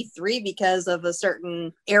ride T3 because of a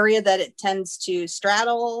certain area that it tends to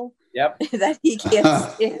straddle. Yep. That he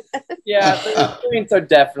can't stand. Yeah, the restraints are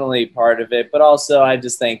definitely part of it, but also I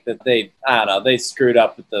just think that they screwed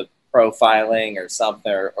up with the profiling or something,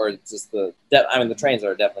 or just the trains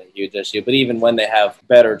are definitely a huge issue, but even when they have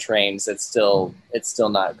better trains, it's still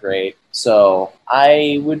not great. So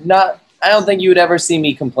I don't think you would ever see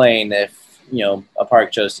me complain if, a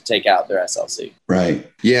park chose to take out their SLC. Right.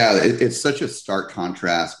 Yeah. It's such a stark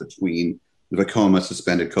contrast between the Vekoma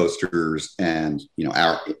suspended coasters and,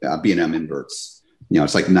 our B&M inverts.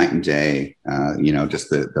 It's like night and day, just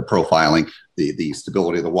the profiling, the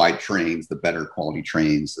stability of the wide trains, the better quality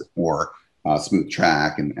trains, the more smooth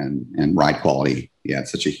track and ride quality. Yeah,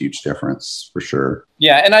 it's such a huge difference for sure.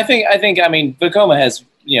 Yeah, and I think Vekoma has,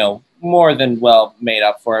 more than well made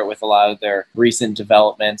up for it with a lot of their recent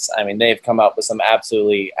developments. I mean, they've come up with some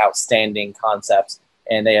absolutely outstanding concepts,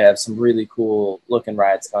 and they have some really cool looking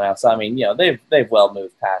rides coming out. So, I mean, they've well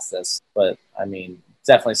moved past this, but I mean,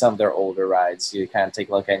 definitely some of their older rides, you kind of take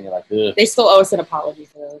a look at and you're like, ugh. They still owe us an apology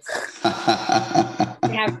for those.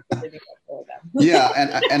 We have to be for them. Yeah,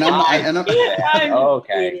 and I'm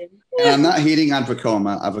not hating on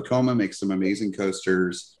Vekoma. Vekoma makes some amazing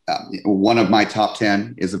coasters. One of my top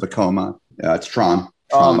 10 is a Vekoma. It's Tron.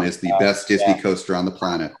 Tron is the best Disney coaster on the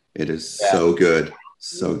planet. It is so good.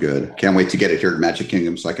 So good. Can't wait to get it here at Magic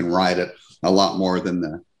Kingdom so I can ride it a lot more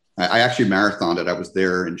than I actually marathoned it. I was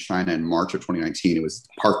there in China in March of 2019. The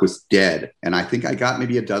park was dead. And I think I got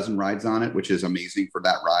maybe a dozen rides on it, which is amazing for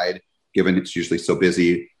that ride, given it's usually so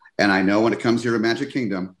busy. And I know when it comes here to Magic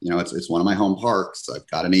Kingdom, it's one of my home parks. I've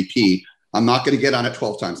got an AP. I'm not going to get on it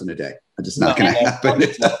 12 times in a day. It's just not going to happen.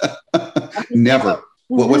 Never.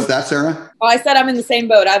 What's that, Sarah? Oh, I said I'm in the same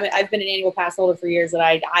boat. I've been an annual pass holder for years, and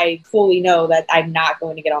I fully know that I'm not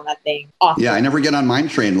going to get on that thing often. Yeah, I never get on Mine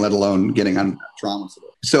Train, let alone getting on Tron.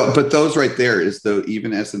 So, but those right there is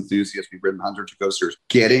even as enthusiasts, we've ridden hundreds of coasters,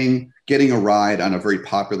 getting a ride on a very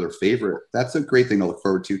popular favorite. That's a great thing to look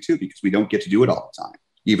forward to too, because we don't get to do it all the time,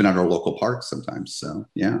 even at our local parks sometimes. So,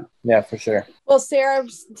 yeah. Yeah, for sure. Well, Sarah,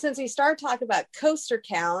 since we started talking about coaster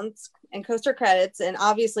counts and coaster credits, and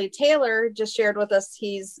obviously Taylor just shared with us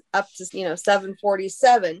he's up to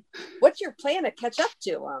 747. What's your plan to catch up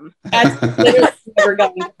to him? That's literally never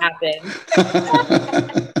going to happen.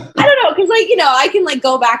 I don't know, because I can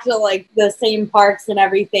go back to the same parks and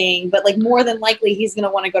everything, but more than likely he's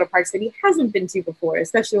gonna want to go to parks that he hasn't been to before,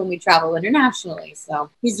 especially when we travel internationally.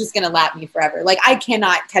 So he's just gonna lap me forever. I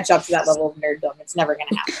cannot catch up to that level of nerddom. It's never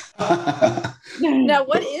gonna happen. Now,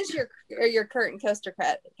 what is your current coaster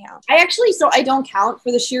credit count? I don't count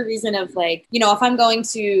for the sheer reason of if I'm going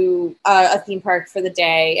to a theme park for the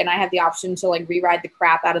day and I have the option to re-ride the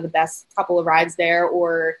crap out of the best couple of rides there,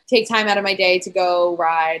 or take time out of my day to go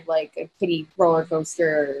ride a kiddie roller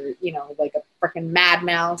coaster, or a freaking Mad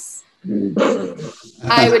Mouse.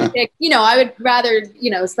 I would pick, I would rather,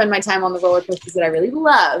 spend my time on the roller coasters that I really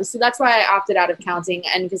love. So that's why I opted out of counting,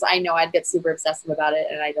 and because I know I'd get super obsessive about it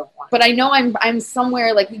and I don't want. But I know I'm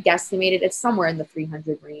somewhere, we guesstimated it's somewhere in the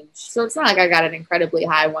 300 range. So it's not like I got an incredibly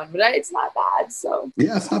high one, but it's not bad. So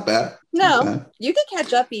yeah, it's not bad. No, you could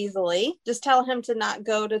catch up easily. Just tell him to not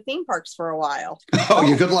go to theme parks for a while. Oh,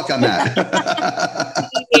 you good luck on that.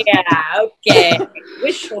 Yeah, okay.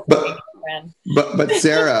 Wishful thinking, friend. But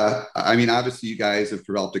Sarah, obviously you guys have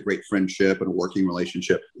developed a great friendship and a working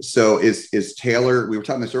relationship. So is Taylor, we were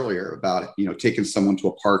talking this earlier about, taking someone to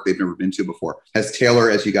a park they've never been to before. Has Taylor,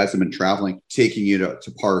 as you guys have been traveling, taking you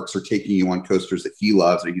to parks or taking you on coasters that he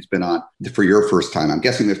loves or he's been on for your first time? I'm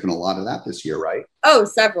guessing there's been a lot of that this year, right? Oh,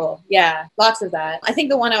 several. Yeah, lots of that. I think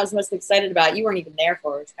the one I was most excited about, you weren't even there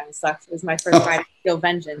for, which kind of sucks. It was my first ride at Steel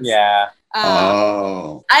Vengeance. Yeah.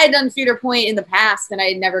 I had done Cedar Point in the past, and I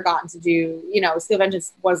had never gotten to do, Steel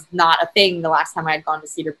Vengeance was not a thing the last time I had gone to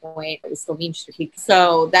Cedar Point. It was still Mean Street.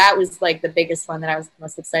 So that was the biggest one that I was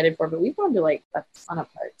most excited for. But we've gone to a ton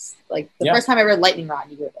of parks. First time I rode Lightning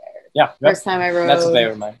Rod, you were there. Yeah. First time I rode. That's a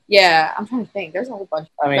favorite of mine. Yeah, I'm trying to think. There's a whole bunch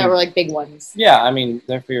that were big ones. Yeah,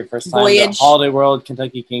 they're for your first time. Voyage. Holiday World,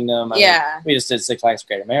 Kentucky Kingdom. Yeah. We just did Six Flags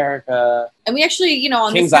Great America. And we actually,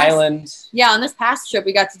 on Kings Island. Yeah, on this past trip,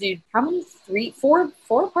 we got to do how many? Four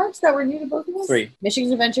parks that were new to both of us? 3.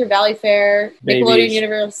 Michigan's Adventure, Valley Fair, Babies. Nickelodeon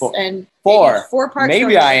Universe, 4. and 4. 4 parks.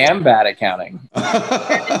 Maybe I am bad at counting. But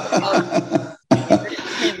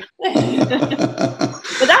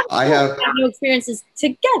that I have new experiences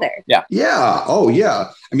together. Yeah. Yeah. Oh,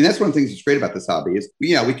 yeah. I mean, that's one of the things that's great about this hobby is,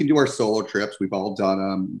 yeah, we can do our solo trips. We've all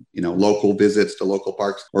done, local visits to local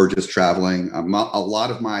parks or just traveling. A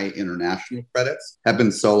lot of my international credits have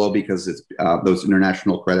been solo because it's those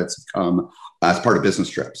international credits have come as part of business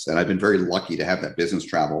trips. And I've been very lucky to have that business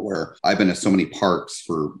travel where I've been to so many parks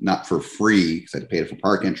not for free because I had to pay for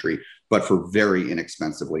park entry, but for very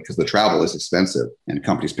inexpensively because the travel is expensive and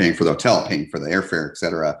companies paying for the hotel, paying for the airfare, et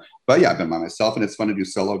cetera. But yeah, I've been by myself and it's fun to do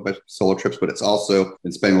solo trips, but it's also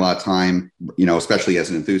been spending a lot of time, especially as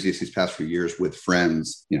an enthusiast these past few years with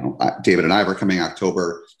friends. David and I were coming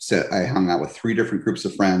October. So I hung out with 3 different groups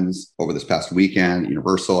of friends over this past weekend,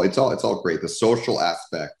 Universal. It's all great. The social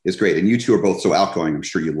aspect is great. And you two are both so outgoing. I'm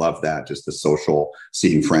sure you love that, just the social,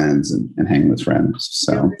 seeing friends and hanging with friends.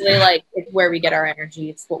 So really it's where we get our energy.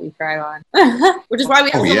 It's what we thrive on, which is why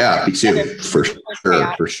we have me too,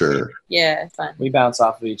 for sure. Yeah, it's fun. We bounce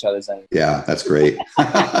off of each other's energy. Yeah, that's great.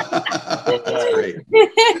 That's great.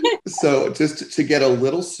 So just to get a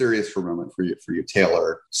little serious for a moment for you,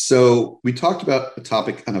 Taylor. So we talked about a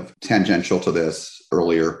topic kind of tangential to this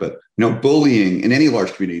earlier, but bullying in any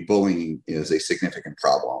large community, bullying is a significant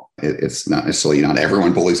problem. It's not necessarily not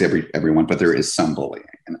everyone bullies everyone, but there is some bullying,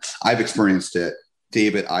 and I've experienced it.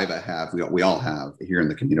 David, Iva have, we all have here in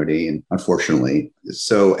the community, and unfortunately.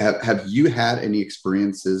 So have you had any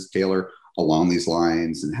experiences, Taylor, along these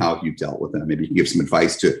lines, and how have you dealt with them? Maybe you can give some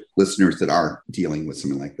advice to listeners that are dealing with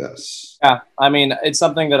something like this. Yeah, I mean, it's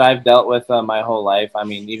something that I've dealt with my whole life. I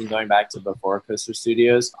mean, even going back to before Coaster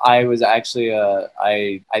Studios, I was actually,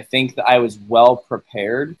 I think that I was well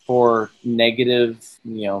prepared for negative,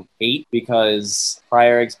 hate, because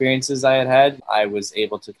prior experiences I had, I was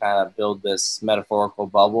able to kind of build this metaphorical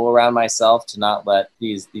bubble around myself to not let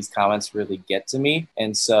these comments really get to me.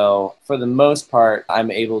 And so for the most part, I'm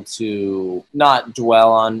able to not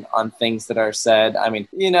dwell on things that are said. I mean,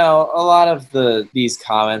 a lot of these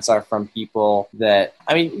comments are from people that,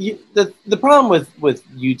 I mean, the problem with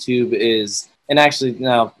YouTube is, and actually,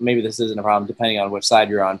 now maybe this isn't a problem depending on which side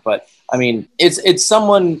you're on, but I mean, it's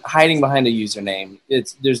someone hiding behind a username.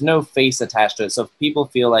 There's no face attached to it, so people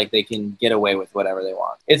feel like they can get away with whatever they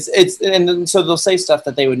want. And so they'll say stuff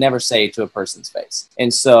that they would never say to a person's face.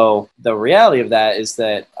 And so the reality of that is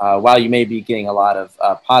that while you may be getting a lot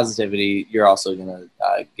of positivity, you're also going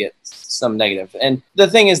to get some negative. And the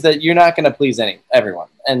thing is that you're not going to please everyone.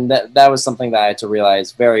 And that was something that I had to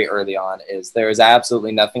realize very early on, is there is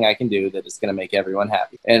absolutely nothing I can do that is going to make everyone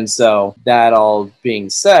happy. And so that all being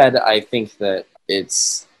said, I think that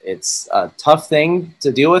it's a tough thing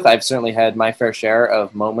to deal with. I've certainly had my fair share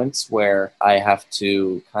of moments where I have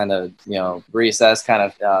to kind of, reassess,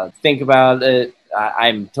 kind of think about it.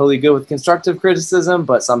 I'm totally good with constructive criticism,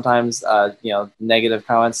 but sometimes, negative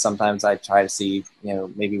comments, sometimes I try to see,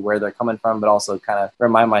 maybe where they're coming from, but also kind of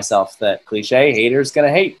remind myself that cliche, haters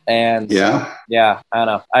gonna hate. And I don't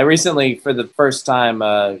know. I recently, for the first time,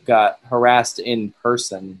 got harassed in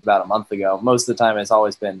person about a month ago. Most of the time it's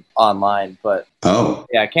always been online, but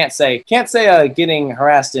I can't say getting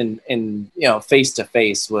harassed in face to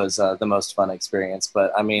face was the most fun experience.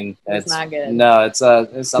 But I mean, it's not good. No, it's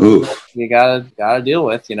something that you gotta deal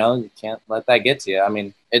with. You can't let that get to you. I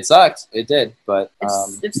mean, it sucked. It did, but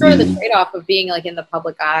it's sort of the trade-off of being in the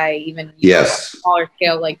public eye, even on a smaller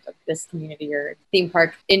scale, like this community or theme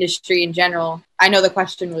park industry in general. I know the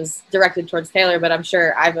question was directed towards Taylor, but I'm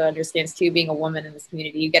sure Iva understands too. Being a woman in this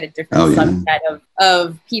community, you get a different subset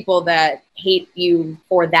of people that hate you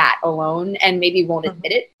for that alone, and maybe won't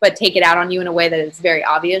admit it, but take it out on you in a way that is very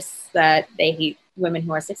obvious that they hate women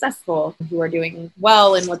who are successful, who are doing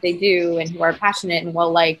well in what they do, and who are passionate and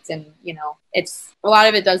well liked. And it's a lot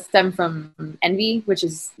of it does stem from envy, which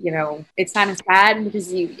is it's kind of sad,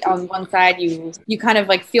 because you on one side you kind of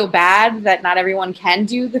feel bad that not everyone can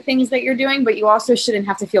do the things that you're doing, but you also shouldn't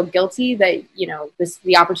have to feel guilty that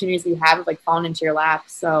the opportunities that you have fallen into your lap.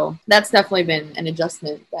 So that's definitely been an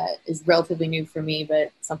adjustment that is relatively new for me,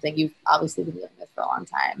 but something you've obviously been dealing with for a long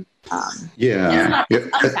time. It's not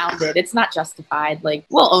unfounded. It's not justified.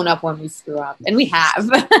 We'll own up when we screw up, and we have.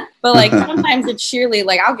 But sometimes it's sheerly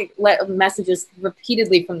I'll get messages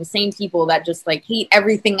repeatedly from the same people that just hate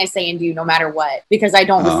everything I say and do, no matter what, because I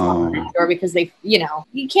don't respond, or because they,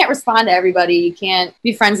 you can't respond to everybody, you can't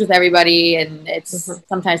be friends with everybody, and it's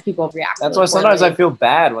sometimes people react. That's why sometimes I feel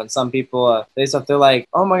bad when some people say stuff. They're like,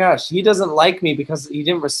 "Oh my gosh, he doesn't like me because he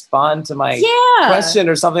didn't respond to my question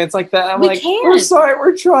or something." It's like that. I'm we're sorry,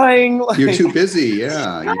 we're trying. You're too busy. It's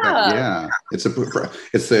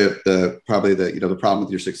probably the problem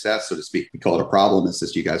with your success test, so to speak. We call it a problem. It's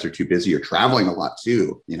just you guys are too busy. You're traveling a lot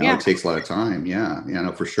too. You know, it takes a lot of time. Yeah,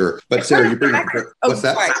 no, for sure. But Sarah, you bring what's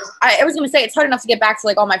that? Sorry. I was going to say it's hard enough to get back to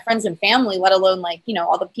like all my friends and family, let alone like, you know,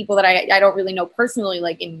 all the people that I don't really know personally,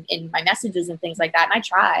 like in my messages and things like that. And I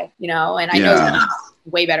try, you know, and I know that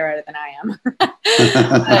way better at it than I am.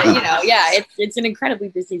 But, you know, it's an incredibly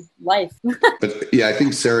busy life. But yeah, I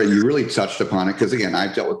think Sarah, you really touched upon it, because again,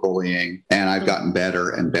 I've dealt with bullying and I've gotten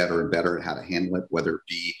better and better and better at how to handle it, whether it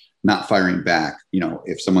be not firing back, you know,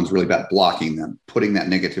 if someone's really bad, blocking them, putting that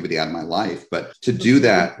negativity out of my life. But to do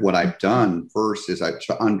that, what I've done first is I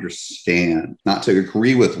to understand, not to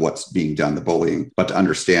agree with what's being done, the bullying, but to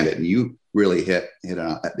understand it. And you really hit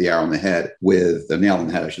the arrow on the head with the nail on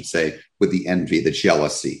the head, I should say, with the envy, the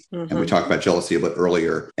jealousy. And we talked about jealousy a bit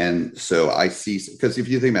earlier. And so I see, because if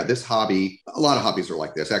you think about this hobby, a lot of hobbies are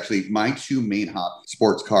like this. Actually, my two main hobbies,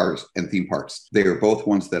 sports cars and theme parks, they are both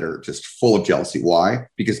ones that are just full of jealousy. Why?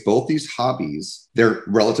 Because both these hobbies, they're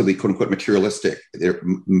relatively quote unquote materialistic. They're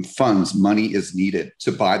funds, money is needed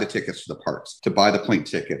to buy the tickets to the parks, to buy the plane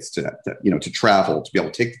tickets, to travel, to be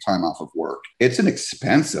able to take the time off of work. It's an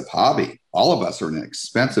expensive hobby. All of us are in an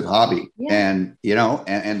expensive hobby. And, you know,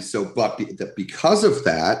 and so, but because of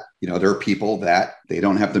that, you know, there are people that they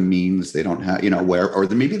don't have the means, they don't have, you know,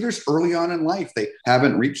 maybe there's early on in life, they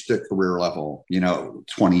haven't reached a career level, you know,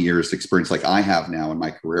 20 years experience like I have now in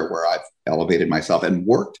my career, where I've elevated myself and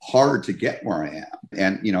worked hard to get where I am.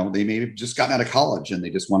 And, you know, they may have just gotten out of college and they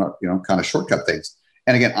just want to, you know, kind of shortcut things.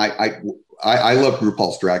 And again, I love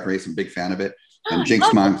RuPaul's Drag Race. I'm a big fan of it. And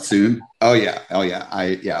Jinx Monsoon. Oh yeah.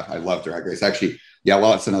 I love Drag Race. Actually,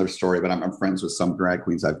 well, it's another story, but I'm friends with some drag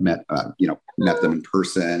queens I've met, met them in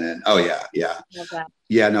person. And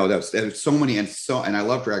there's so many. And I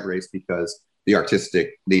love Drag Race because the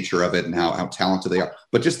artistic nature of it and how talented they are,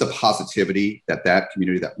 but just the positivity that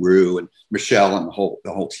community, that Rue and Michelle and the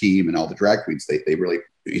whole team and all the drag queens, they really,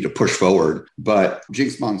 you know, push forward. But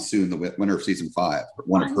Jinx Monsoon, the winner of season 5,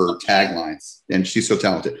 one of her taglines, and she's so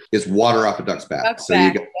talented, is "Water off a duck's back."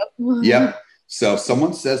 Yep. So if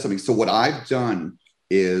someone says something, so what I've done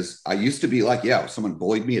is I used to be like, if someone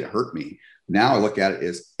bullied me, it hurt me. Now I look at it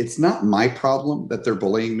as it's not my problem that they're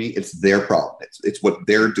bullying me; it's their problem. It's what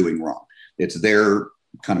they're doing wrong. It's their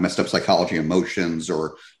kind of messed up psychology, emotions,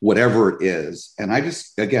 or whatever it is. And I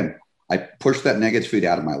just, again, I push that negativity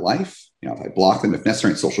out of my life. You know, if I block them, if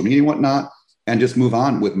necessary, in social media and whatnot, and just move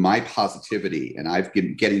on with my positivity. And I've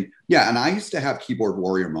been getting, and I used to have keyboard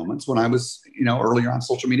warrior moments when I was, you know, earlier on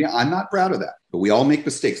social media. I'm not proud of that, but we all make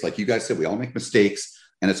mistakes. Like you guys said, we all make mistakes,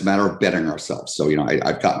 and it's a matter of bettering ourselves. So, you know,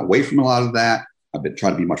 I've gotten away from a lot of that. I've been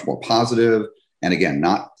trying to be much more positive. And again,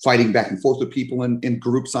 not fighting back and forth with people in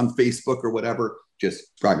groups on Facebook or whatever,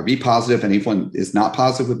 just trying to be positive. And if anyone is not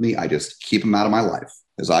positive with me, I just keep them out of my life,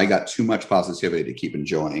 because I got too much positivity to keep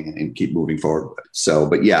enjoying and keep moving forward with it. So,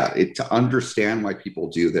 but to understand why people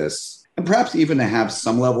do this, and perhaps even to have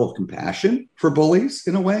some level of compassion for bullies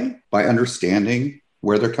in a way, by understanding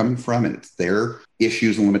where they're coming from, and it's their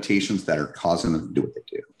issues and limitations that are causing them to do what they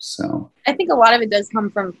do. So I think a lot of it does come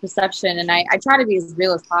from perception, and I try to be as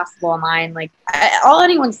real as possible online. Like all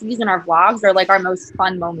anyone sees in our vlogs are like our most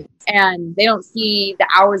fun moments, and they don't see the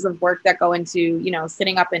hours of work that go into, you know,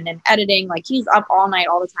 sitting up and editing. Like he's up all night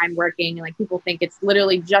all the time working, and like people think it's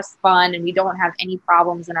literally just fun and we don't have any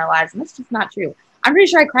problems in our lives, and that's just not true. I'm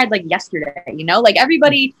pretty sure I cried like yesterday, you know, like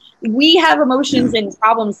everybody, we have emotions and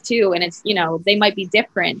problems too. And it's, you know, they might be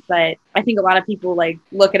different, but I think a lot of people like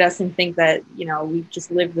look at us and think that, you know, we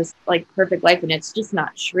just live this like perfect life, and it's just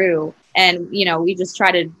not true. And, you know, we just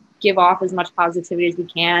try to give off as much positivity as we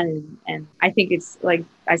can. And I think it's, like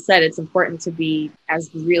I said, it's important to be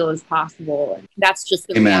as real as possible. And that's just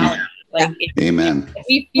the reality. Like, Amen.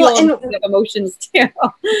 We feel emotions too.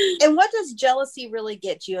 And what does jealousy really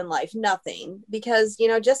get you in life? Nothing. Because, you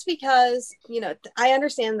know, just because, you know, I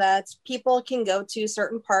understand that people can go to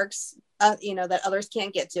certain parks, you know, that others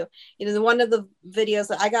can't get to. You know, one of the videos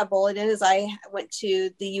that I got bullied in is I went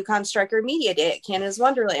to the Yukon Striker Media Day at Canada's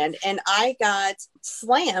Wonderland, and I got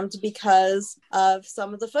slammed because of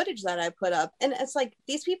some of the footage that I put up. And it's like,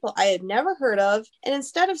 these people I had never heard of. And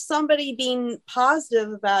instead of somebody being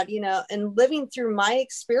positive about, you know, and living through my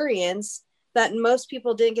experience, that most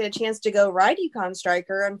people didn't get a chance to go ride Yukon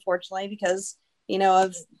Striker, unfortunately, because, you know,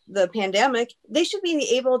 of the pandemic, they should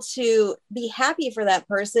be able to be happy for that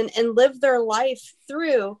person and live their life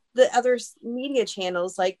through the other media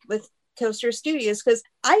channels, like with Coaster Studios, because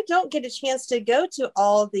I don't get a chance to go to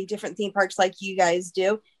all the different theme parks like you guys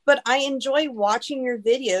do, but I enjoy watching your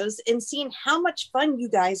videos and seeing how much fun you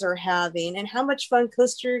guys are having and how much fun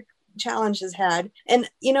Coaster Challenge has had. And,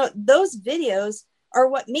 you know, those videos are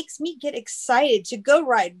what makes me get excited to go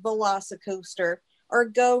ride Velocicoaster or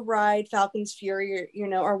go ride Falcon's Fury,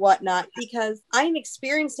 or whatnot, because I'm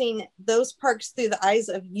experiencing those parks through the eyes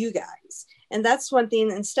of you guys. And that's one thing.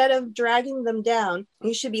 Instead of dragging them down,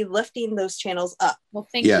 you should be lifting those channels up. Well,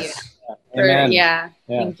 thank Yes. you. Amen.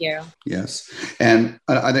 Thank you. Yes. And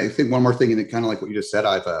I think one more thing, and kind of like what you just said,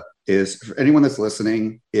 Iva, is for anyone that's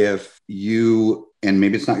listening, if you, and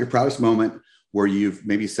maybe it's not your proudest moment where you've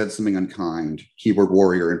maybe said something unkind, keyboard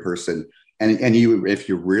warrior in person, and you, if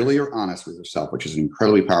you really are honest with yourself, which is an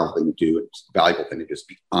incredibly powerful thing to do, it's a valuable thing to just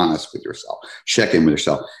be honest with yourself, check in with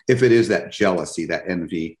yourself. If it is that jealousy, that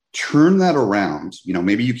envy, turn that around.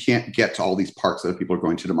 Maybe you can't get to all these parks that people are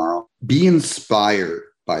going to tomorrow. Be inspired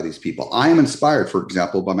by these people. I am inspired, for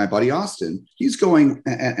example, by my buddy Austin. He's going,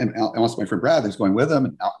 and also my friend Brad is going with him,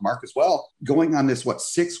 and Mark as well, going on this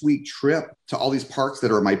 6-week trip to all these parks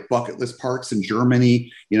that are my bucket list parks in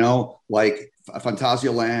Germany, like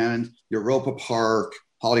Phantasialand, Europa Park,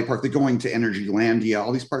 Holiday Park. They're going to Energylandia,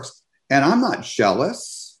 all these parks. And I'm not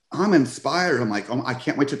jealous. I'm inspired. I'm like, oh, I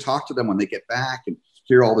can't wait to talk to them when they get back and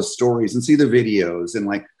hear all the stories and see the videos. And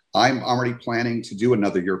like, I'm already planning to do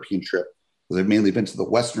another European trip. I've mainly been to the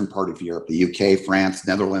western part of Europe, the UK, France,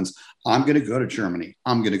 Netherlands. I'm going to go to Germany.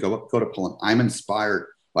 I'm going to go to Poland. I'm inspired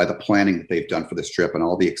by the planning that they've done for this trip and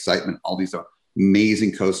all the excitement, all these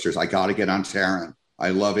amazing coasters. I got to get on Terran. I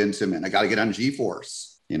love Intamin. I got to get on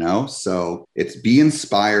G-Force, So it's be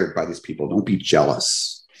inspired by these people. Don't be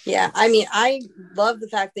jealous. Yeah. I mean, I love the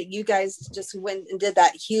fact that you guys just went and did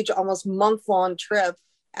that huge, almost month-long trip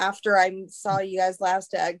after I saw you guys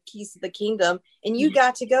last at Keys of the Kingdom, and you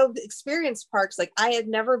got to go experience parks like I had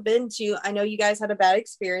never been to. I know you guys had a bad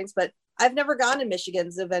experience, but I've never gone to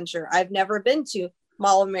Michigan's Adventure. I've never been to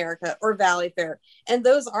Mall of America or Valley Fair. And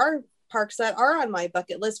those are parks that are on my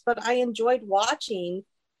bucket list, but I enjoyed watching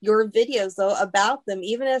your videos though about them,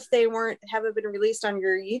 even if they haven't been released on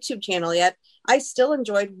your YouTube channel yet. I still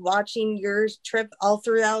enjoyed watching your trip all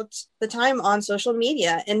throughout the time on social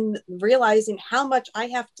media and realizing how much I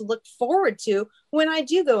have to look forward to when I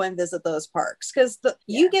do go and visit those parks, because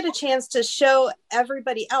you get a chance to show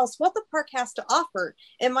everybody else what the park has to offer.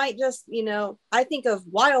 It might just, I think of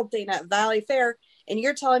Wild Thing at Valley Fair, and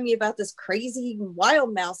you're telling me about this crazy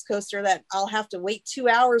wild mouse coaster that I'll have to wait 2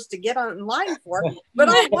 hours to get on line for, but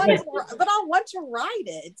I'll want to ride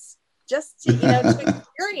it just to, to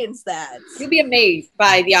experience that. You'll be amazed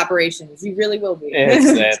by the operations. You really will be.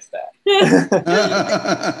 It's that.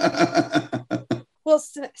 Well,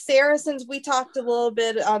 Sarah, since we talked a little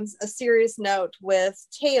bit on a serious note with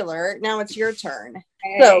Taylor, now it's your turn.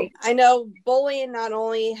 Hey. So I know bullying not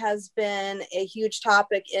only has been a huge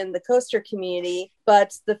topic in the coaster community,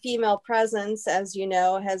 but the female presence, as you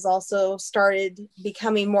know, has also started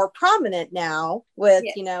becoming more prominent now with,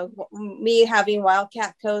 me having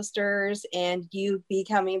Wildcat Coasters and you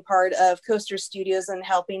becoming part of Coaster Studios and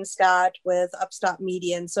helping Scott with Upstop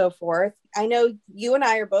Media and so forth. I know you and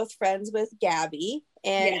I are both friends with Gabby.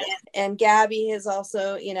 And Gabby is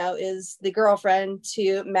also, is the girlfriend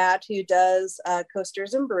to Matt, who does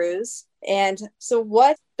Coasters and Brews. And so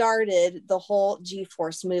what started the whole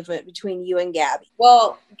G-Force movement between you and Gabby?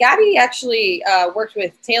 Well, Gabby actually worked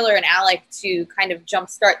with Taylor and Alec to kind of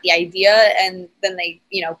jumpstart the idea. And then they,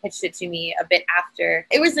 pitched it to me a bit after.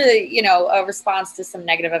 It was a response to some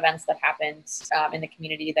negative events that happened in the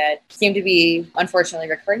community that seemed to be, unfortunately,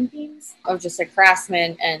 recurring themes of just like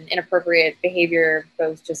harassment and inappropriate behavior,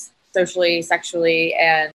 both just socially, sexually,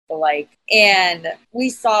 and the like. And we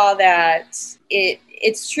saw that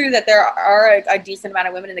it's true that there are a decent amount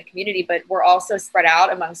of women in the community, but we're also spread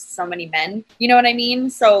out amongst so many men. You know what I mean?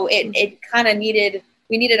 So it kind of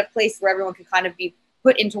we needed a place where everyone could kind of be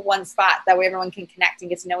put into one spot. That way everyone can connect and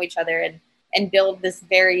get to know each other and build this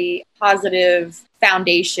very positive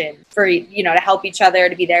foundation for, to help each other,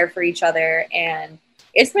 to be there for each other. And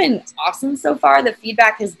it's been awesome so far. The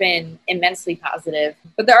feedback has been immensely positive,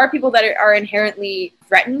 but there are people that are inherently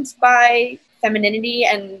threatened by femininity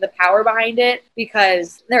and the power behind it,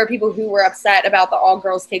 because there are people who were upset about the all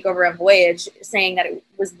girls takeover and Voyage, saying that it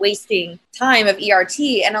was wasting time of ERT.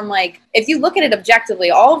 And I'm like, if you look at it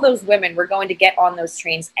objectively, all of those women were going to get on those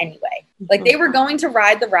trains anyway. Like they were going to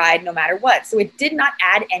ride the ride no matter what. So it did not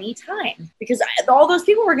add any time because all those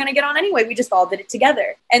people were going to get on anyway. We just all did it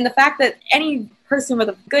together. And the fact that any person with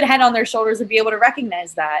a good head on their shoulders would be able to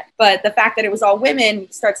recognize that. But the fact that it was all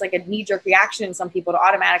women starts like a knee-jerk reaction in some people to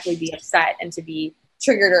automatically be upset and to be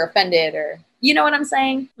triggered or offended or You know what I'm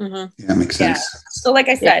saying? Mm-hmm. Yeah, makes sense. So like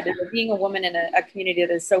I said, being a woman in a community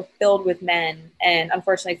that is so filled with men, and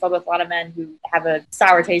unfortunately filled with a lot of men who have a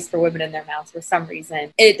sour taste for women in their mouths for some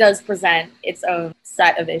reason, it does present its own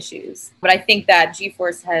set of issues. But I think that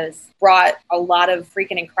G-Force has brought a lot of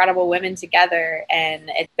freaking incredible women together, and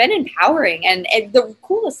it's been empowering. And the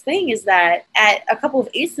coolest thing is that at a couple of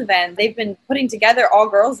ACE events, they've been putting together all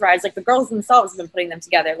girls rides. Like the girls themselves have been putting them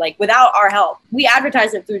together, like without our help. We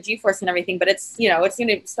advertise it through G-Force and everything, but it's, you know, it's going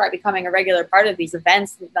to start becoming a regular part of these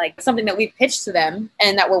events, like something that we've pitched to them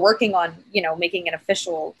and that we're working on, you know, making an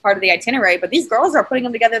official part of the itinerary. But these girls are putting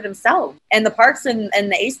them together themselves, and the parks and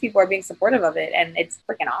the ACE people are being supportive of it, and it's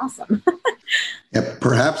freaking awesome. Yeah,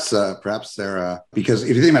 perhaps Sarah, because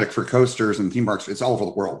if you think about it, for coasters and theme parks, it's all over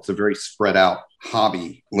the world. It's a very spread out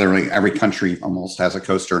hobby. Literally every country almost has a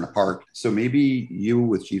coaster in a park. So maybe you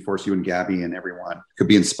with G-Force, you and Gabby and everyone could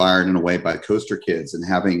be inspired in a way by Coaster Kids and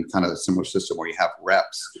having kind of a similar system where you have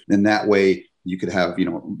reps. And that way you could have, you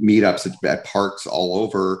know, meetups at parks all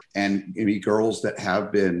over, and maybe girls that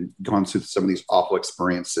have gone through some of these awful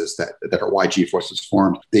experiences that are why G-Force is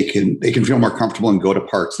formed. They can feel more comfortable and go to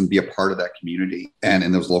parks and be a part of that community and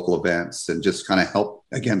in those local events, and just kind of help,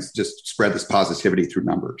 again, just spread this positivity through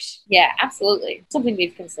numbers. Yeah, absolutely. Something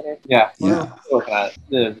we've considered. Yeah. Working on it.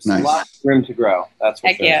 There's Nice. a lot of room to grow. That's for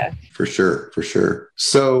Heck sure. yeah. For sure.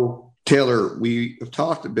 So Taylor, we have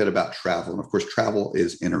talked a bit about travel, and of course, travel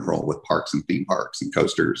is integral with parks and theme parks and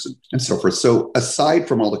coasters and so forth. So aside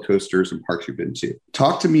from all the coasters and parks you've been to,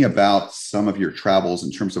 talk to me about some of your travels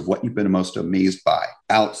in terms of what you've been most amazed by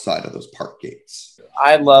outside of those park gates.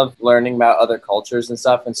 I love learning about other cultures and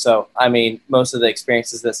stuff. And so, I mean, most of the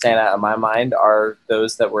experiences that stand out in my mind are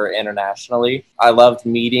those that were internationally. I loved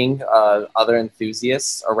meeting other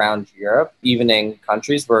enthusiasts around Europe, even in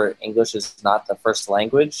countries where English is not the first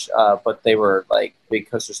language, but they were like big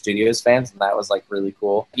Coaster Studios fans, and that was like really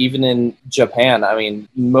cool. Even in Japan, I mean,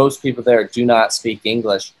 most people there do not speak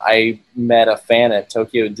English. I met a fan at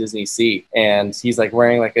Tokyo Disney Sea, and he's like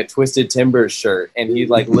wearing like a Twisted Timbers shirt, and he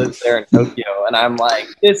like lives there in Tokyo, and I'm like,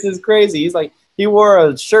 this is crazy. He's like, he wore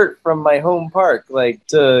a shirt from my home park, like,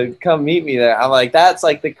 to come meet me there. I'm like, that's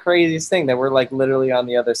like the craziest thing, that we're like literally on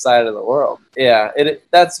the other side of the world. Yeah,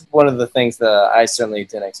 that's one of the things that I certainly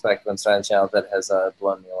didn't expect when starting the channel that has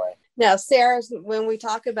blown me away. Now, Sarah, when we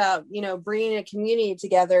talk about, you know, bringing a community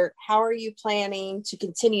together, how are you planning to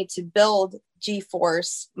continue to build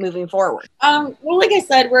G-Force moving forward? Well, like I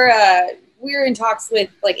said, we're in talks with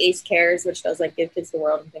like Ace Cares, which does like Give Kids the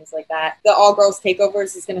World and things like that. The all girls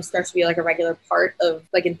takeovers is going to start to be like a regular part of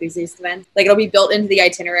like enthusiast events. Like it'll be built into the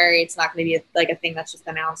itinerary. It's not going to be like a thing that's just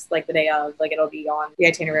announced like the day of. Like it'll be on the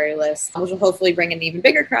itinerary list, which will hopefully bring an even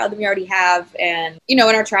bigger crowd than we already have. And you know,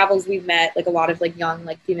 in our travels, we've met like a lot of like young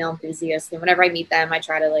like female enthusiasts, and whenever I meet them, I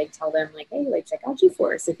try to like tell them like, hey, like check out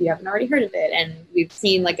G-Force if you haven't already heard of it. And we've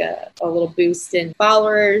seen like a little boost in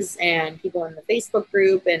followers and people in the Facebook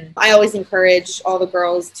group. And I always encourage all the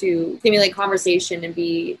girls to stimulate conversation and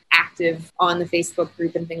be active on the Facebook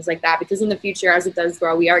group and things like that, because in the future, as it does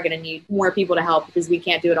grow, we are going to need more people to help, because we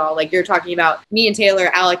can't do it all. Like you're talking about me and Taylor,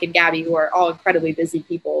 Alec and Gabby, who are all incredibly busy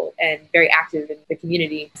people and very active in the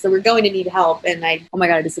community. So we're going to need help. And oh my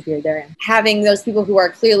God, I disappeared there. Having those people who are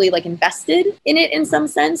clearly like invested in it in some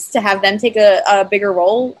sense, to have them take a bigger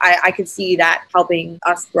role, I could see that helping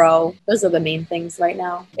us grow. Those are the main things right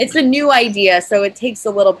now. It's a new idea, so it takes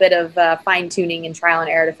a little bit of fine tuning and trial and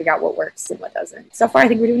error to figure out what works and what doesn't. So far, I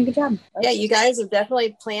think we're doing a good job. Yeah, you guys have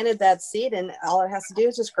definitely planted that seed, and all it has to do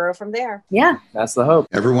is just grow from there. Yeah. That's the hope.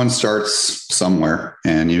 Everyone starts somewhere,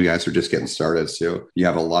 and you guys are just getting started. So you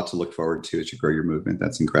have a lot to look forward to as you grow your movement.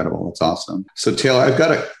 That's incredible. That's awesome. So Taylor, I've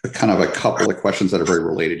got a kind of a couple of questions that are very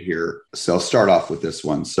related here. So I'll start off with this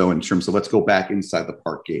one. So in terms of, let's go back inside the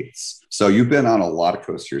park gates. So you've been on a lot of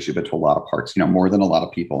coasters. You've been to a lot of parks, you know, more than a lot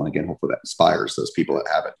of people. And again, hopefully that inspires those people that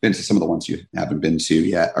haven't been to some of the ones you haven't been to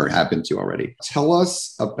yet or have been to already. Tell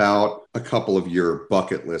us about a couple of your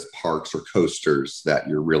bucket list parks or coasters that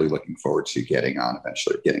you're really looking forward to getting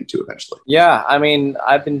to eventually. Yeah, I mean,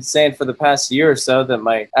 I've been saying for the past year or so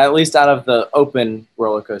that at least out of the open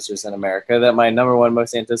roller coasters in America, that my number one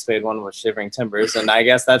most anticipated one was Shivering Timbers. And I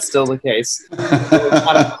guess that's still the case.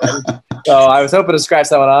 So I was hoping to scratch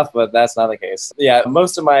that one off, but that's not the case. Yeah,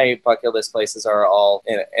 most of my bucket list places are all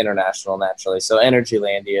international, naturally. So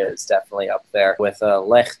Energylandia is definitely up there with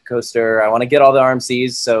Lech coaster. I want to get all the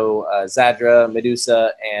RMCs. So Zadra,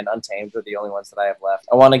 Medusa, and Untamed are the only ones that I have left.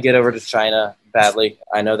 I want to get over to China badly.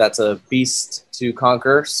 I know that's a beast to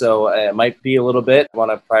conquer, so it might be a little bit. I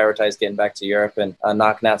want to prioritize getting back to Europe and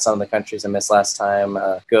knocking out some of the countries I missed last time.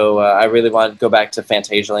 I really want to go back to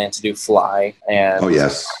Phantasialand to do Fly, and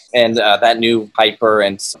and that new Hyper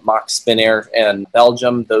and Mach Spinner in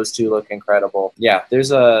Belgium. Those two look incredible. Yeah,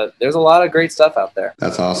 there's a lot of great stuff out there.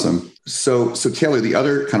 That's awesome. So Taylor, the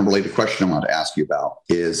other kind of related question I wanted to ask you about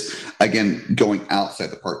is, again, going outside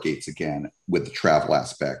the park gates again with the travel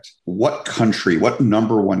aspect. What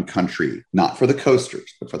number one country, not for the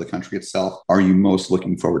coasters, but for the country itself, are you most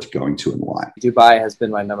looking forward to going to and why? Dubai has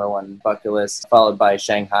been my number one bucket list, followed by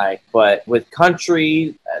Shanghai. But with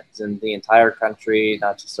country, as in the entire country,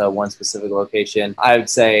 not just one specific location, I would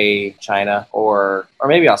say China or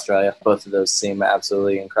maybe Australia. Both of those seem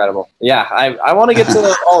absolutely incredible. Yeah, I want to get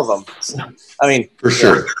to all of them. So, I mean, for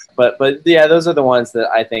sure. But yeah, those are the ones that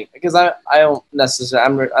I think, because I don't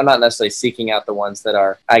necessarily, I'm not necessarily seeking out the ones that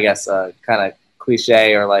are, I guess, kind of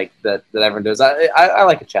cliche or like that everyone does. I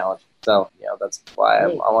like a challenge. So, that's why I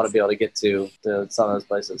want to be able to get to some of those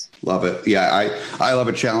places. Love it. Yeah, I love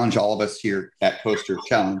a challenge. All of us here at Coaster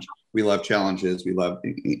Challenge, we love challenges. We love,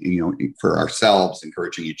 for ourselves,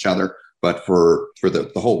 encouraging each other, but for the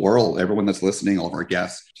whole world, everyone that's listening, all of our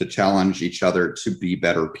guests, to challenge each other to be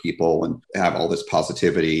better people and have all this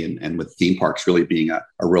positivity. And with theme parks really being a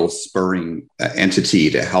real spurring entity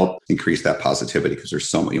to help increase that positivity, because there's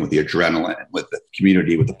so many with the adrenaline and with the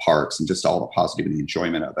community, with the parks, and just all the positivity and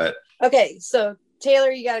enjoyment of it. Okay, so Taylor,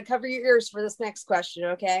 you got to cover your ears for this next question,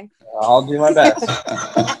 okay? I'll do my best.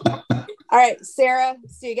 All right, Sarah,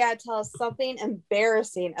 so you got to tell us something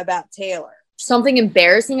embarrassing about Taylor. Something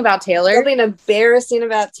embarrassing about Taylor? Something embarrassing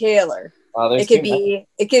about Taylor. It could be.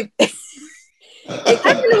 I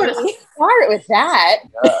don't know where to start with that.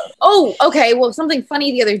 Oh, okay. Well, something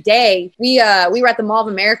funny the other day. We were at the Mall of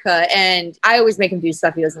America, and I always make him do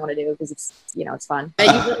stuff he doesn't want to do because it's it's fun.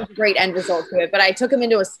 It usually has a great end result to it. But I took him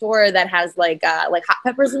into a store that has like hot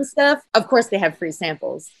peppers and stuff. Of course, they have free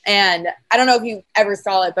samples. And I don't know if you ever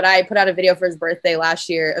saw it, but I put out a video for his birthday last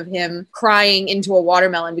year of him crying into a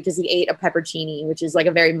watermelon because he ate a peppercini, which is like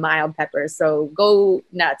a very mild pepper. So go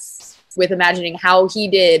nuts with imagining how he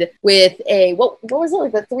did with a what was it,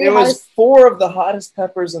 like the three hottest? Was 4 of the hottest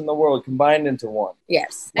peppers in the world combined into one.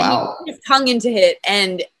 Yes. Wow. And he put his tongue into it,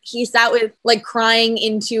 and he sat with like crying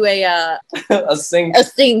into a sink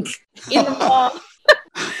in the mall.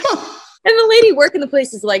 And the lady working the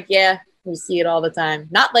place is like, yeah, we see it all the time.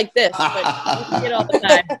 Not like this, but we see it all the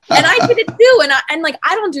time. And I did it too. And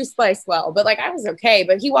I don't do spice well, but like I was okay.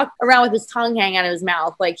 But he walked around with his tongue hanging out of his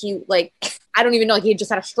mouth. Like I don't even know, like he had just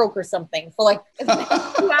had a stroke or something for like 2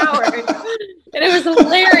 hours. And it was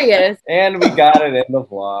hilarious. And we got it in the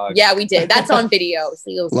vlog. Yeah, we did. That's on video. So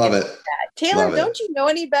you'll love it. Taylor, Love don't you know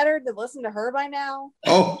any better to listen to her by now?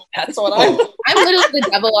 Oh, that's what I'm literally the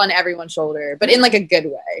devil on everyone's shoulder, but in like a good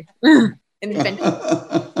way.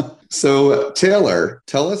 So, Taylor,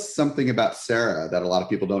 tell us something about Sarah that a lot of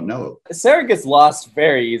people don't know. Sarah gets lost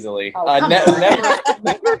very easily.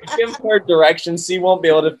 Never give her directions. She won't be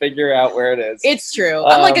able to figure out where it is. It's true.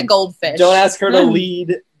 I'm like a goldfish. Don't ask her to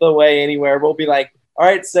lead the way anywhere. We'll be like, all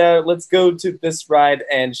right, Sarah, let's go to this ride,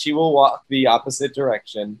 and she will walk the opposite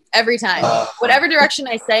direction. Every time. Whatever direction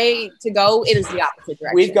I say to go, it is the opposite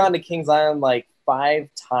direction. We've gone to Kings Island like 5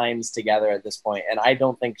 times together at this point, and I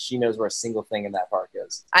don't think she knows where a single thing in that park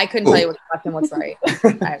is. I couldn't tell you what's left and what's right. I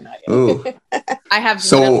have no idea. I have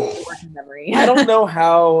no working memory. I don't know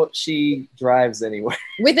how she drives anywhere.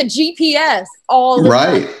 With a GPS all the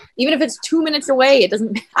time. Even if it's 2 minutes away, it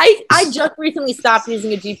doesn't. I just recently stopped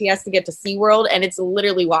using a GPS to get to SeaWorld, and it's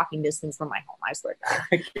literally walking distance from my home. I swear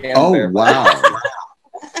to God. Oh, wow.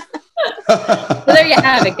 So there you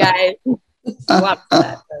have it, guys. A lot for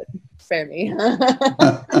that, but spare me.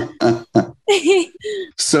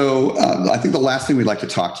 So I think the last thing we'd like to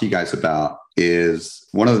talk to you guys about is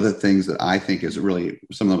one of the things that I think is really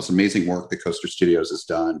some of the most amazing work that Coaster Studios has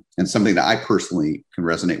done, and something that I personally can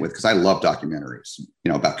resonate with because I love documentaries,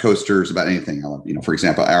 about coasters, about anything. I love, for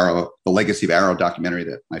example, the Legacy of Arrow documentary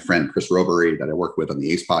that my friend Chris Robery, that I work with on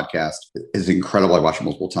the Ace podcast, is incredible. I watched it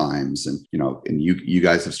multiple times, and and you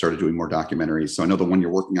guys have started doing more documentaries. So I know the one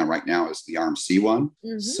you're working on right now is the RMC one.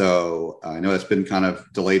 Mm-hmm. So I know that's been kind of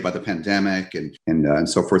delayed by the pandemic and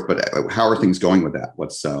so forth. But how are things going with that?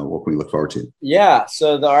 What can we look forward to? Yeah,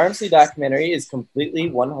 so the RMC documentary is completely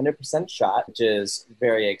 100% shot, which is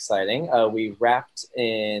very exciting. We wrapped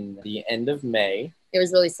in the end of May, It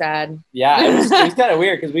was really sad. Yeah, it was kind of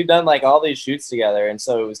weird because we've done like all these shoots together, and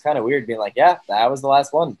so it was kind of weird being like, yeah, that was the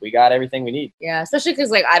last one. We got everything we need. Yeah, especially because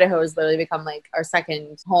like Idaho has literally become like our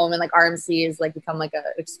second home, and like RMC has like become like an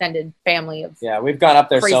extended family of. Yeah, we've gone up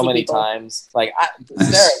there so many people. times. Like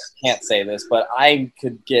Sarah can't say this, but I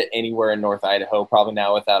could get anywhere in North Idaho probably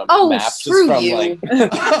now without a map. Just from you. like.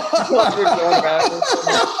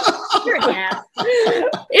 You're an ass.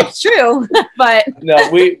 It's true, but no,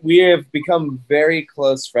 we have become very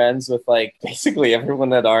close friends with like basically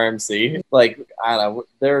everyone at RMC. Like I don't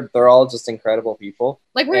know, they're all just incredible people.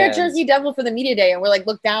 like we're at Jersey Devil for the media day, and we're like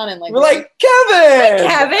look down and like we're like Kevin.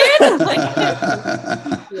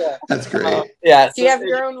 Yeah. That's great. Yeah. Do you have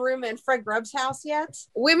your own room in Fred Grubb's house yet?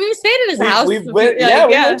 We stayed at his house. We went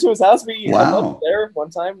to his house. We hung up there one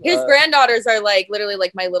time. His granddaughters are like literally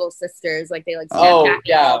like my little sisters. Like they like Snapchat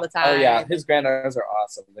me all the time. Oh yeah, his granddaughters are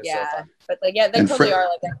awesome. They're so fun. But like they And totally Fred- are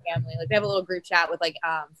like our family. Like they have a little group chat with like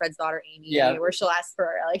Fred's daughter Amy, Yeah. where she'll ask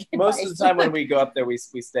for like Most of advice. the time when we go up there, we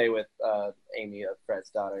stay with Amy, Fred's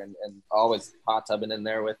daughter, and always hot tubbing in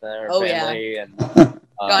there with her family and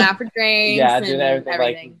going out for drinks. Yeah, and doing everything.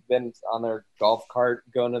 everything. Like been on their golf cart,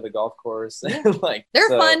 going to the golf course. Like They're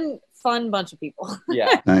so- fun bunch of people.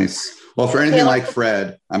 Yeah. Nice. Well, for anything like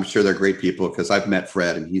Fred, I'm sure they're great people because I've met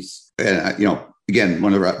Fred and he's, again,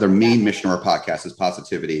 one of their main mission of our podcast is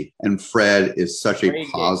positivity. And Fred is such a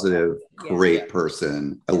positive, great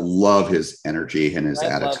person. I love his energy and his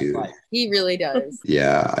attitude. He really does.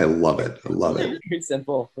 Yeah, I love it. I love it. Very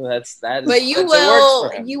simple. That is. But you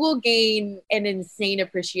will gain an insane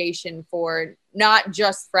appreciation for not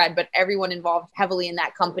just Fred, but everyone involved heavily in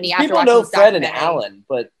that company. After People watching know this Fred and documentary. Alan,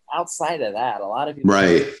 but outside of that, a lot of people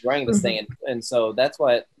Right. are running this thing, and so that's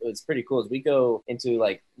what was pretty cool. Is we go into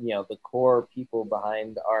like the core people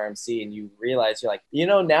behind RMC, and you realize you're like,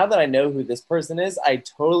 now that I know who this person is, I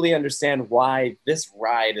totally understand why this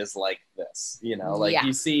ride is like this.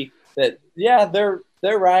 You see that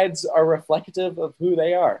their rides are reflective of who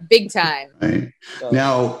they are. Big time. Right.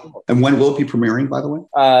 Now, and when will it be premiering, by the way?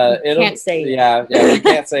 Can't say it. Yeah, we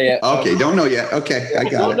can't say it. Okay, don't know yet. Okay, I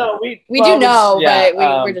got it. No, We do know, but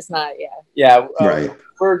we're just not. Yeah, right.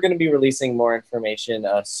 We're going to be releasing more information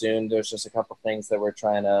soon. There's just a couple things that we're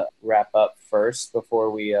trying to wrap up first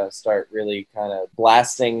before we start really kind of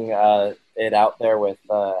blasting it out there with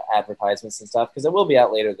advertisements and stuff, because it will be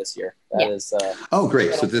out later this year. That is. Oh,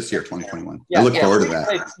 great. So this year, 2021. Yeah, I look forward to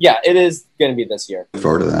that. Yeah, it is going to be this year. Look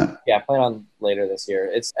forward to that. Yeah, plan on later this year.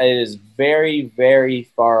 It is very, very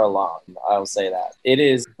far along. I'll say that. It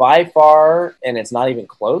is by far, and it's not even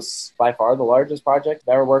close, by far the largest project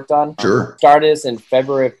I've ever worked on. Sure. Started this in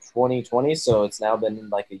February of 2020, so it's now been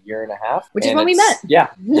like a year and a half. Which is And when we it's-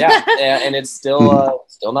 met. Yeah, and it's still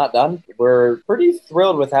not done. We're pretty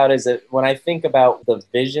thrilled with how it is. When I think about the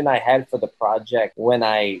vision I had for the project when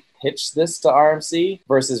I pitched this to RMC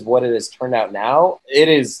versus what it has turned out now, it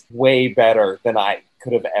is way better than I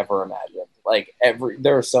could have ever imagined. Like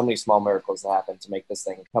there are so many small miracles that happen to make this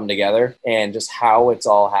thing come together, and just how it's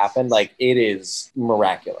all happened, like it is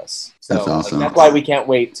miraculous. So That's awesome. that's why we can't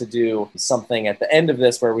wait to do something at the end of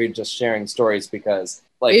this where we're just sharing stories, because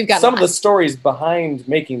We've got some of the lots. stories behind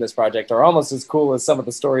making this project are almost as cool as some of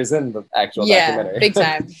the stories in the actual documentary. Big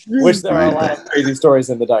time. Which there are a lot of crazy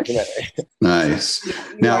stories in the documentary. Nice.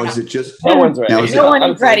 Now, is it just No one's ready. Now, is No one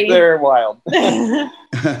is ready. They're wild. now,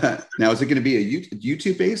 is it going to be a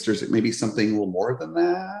YouTube based, or is it maybe something a little more than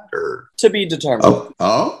that? Or To be determined.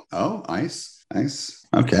 oh, nice.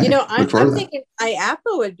 Okay. I'm Look forward to that. thinking IAPA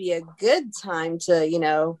would be a good time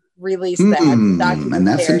to, release that documentary. And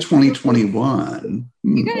that's in 2021.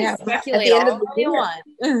 You guys Yeah, speculate at the end all of the you year.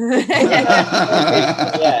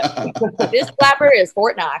 want. This flapper is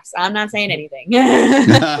Fort Knox. I'm not saying anything.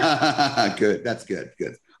 Good. That's good.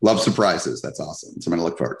 Good. Love surprises. That's awesome. So I'm going to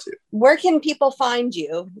look forward to. Where can people find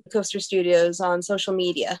you, Coaster Studios, on social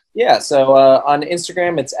media? Yeah, so on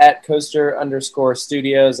Instagram, it's at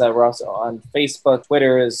 @coaster_studios. We're also on Facebook.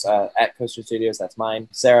 Twitter is at Coaster Studios. That's mine.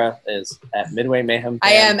 Sarah is at Midway Mayhem.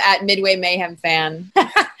 I am at Midway Mayhem fan.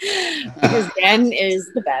 Because Dan is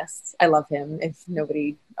the best. I love him, if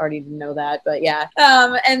nobody already didn't know that, but yeah.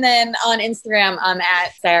 And then on Instagram, I'm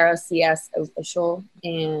at Sarah CS Official.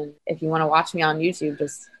 And if you want to watch me on YouTube,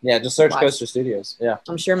 just search watch. Coaster Studios. Yeah.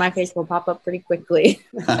 I'm sure my face will pop up pretty quickly.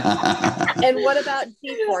 And what about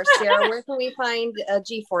G-Force, Sarah? Where can we find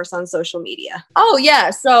G-Force on social media? Oh, yeah.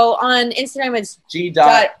 So on Instagram, it's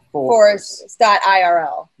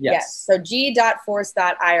G.force.irl. Yes. So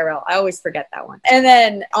G.force.irl. I always forget that one. And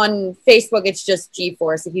then on Facebook, it's just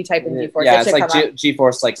G-Force. If you type in G-Force, Yeah, that it's should come like up.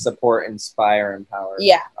 G-Force, like support, inspire, empower.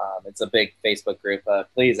 Yeah. It's a big Facebook group.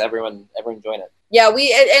 Please, everyone join it. Yeah,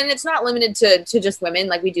 and it's not limited to just women.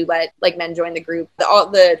 Like, we do let like men join the group.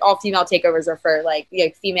 The all female takeovers are for like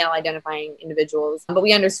female identifying individuals. But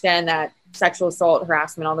we understand that sexual assault,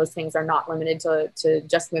 harassment, all those things are not limited to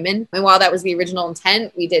just women. And while that was the original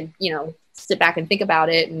intent, we did, sit back and think about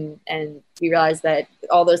it, and we realized that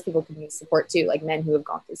all those people can use support too, like men who have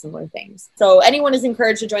gone through similar things. So anyone is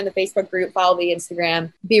encouraged to join the Facebook group, follow the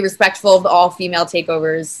Instagram, be respectful of the all female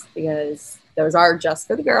takeovers, because those are just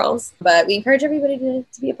for the girls, but we encourage everybody to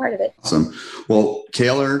be a part of it. Awesome. Well,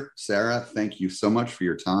 Taylor, Sarah, thank you so much for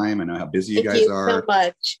your time. I know how busy you guys are. Thank you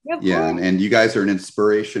so much. Yeah, and you guys are an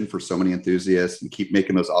inspiration for so many enthusiasts, and keep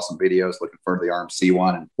making those awesome videos. Looking forward to the RMC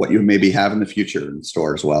one and what you maybe have in the future in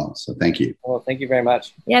store as well. So thank you. Well, thank you very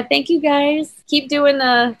much. Yeah, thank you guys. Keep doing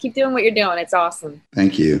what you're doing. It's awesome.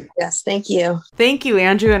 Thank you. Yes, thank you. Thank you,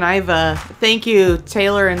 Andrew and Iva. Thank you,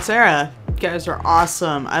 Taylor and Sarah. You guys are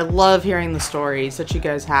awesome. I love hearing the stories that you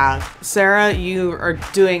guys have. Sarah, you are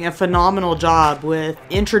doing a phenomenal job with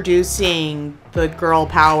introducing the girl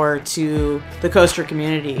power to the coaster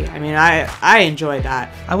community. I mean, I enjoy that.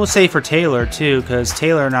 I will say for Taylor too, because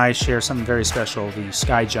Taylor and I share something very special, the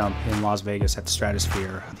sky jump in Las Vegas at the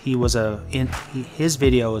Stratosphere. His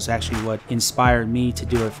video was actually what inspired me to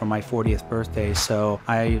do it for my 40th birthday. So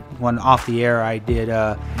when off the air, I did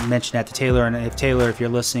mention that to Taylor, and if you're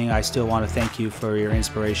listening, I still want to thank you for your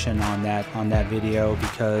inspiration on that video,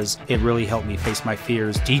 because it really helped me face my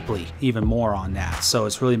fears deeply, even more on that. So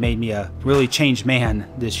it's really made me a really changed man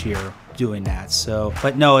this year doing that. So,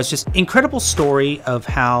 but no, it's just incredible story of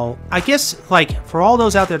how, I guess, like, for all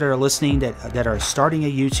those out there that are listening that are starting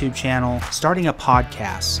a YouTube channel, starting a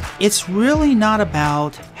podcast, it's really not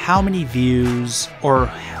about how many views or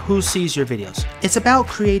who sees your videos. It's about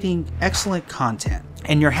creating excellent content,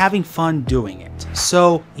 and you're having fun doing it.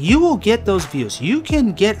 So you will get those views. You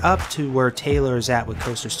can get up to where Taylor is at with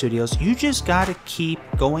Coaster Studios. You just got to keep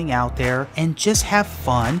going out there and just have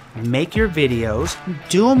fun. Make your videos,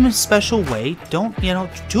 do them in a special way. Don't,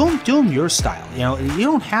 do them your style. You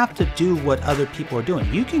don't have to do what other people are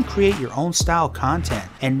doing. You can create your own style content.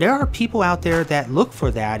 And there are people out there that look for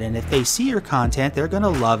that. And if they see your content, they're going to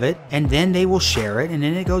love it. And then they will share it. And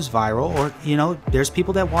then it goes viral. Or, there's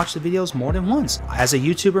people that watch the videos more than once. As a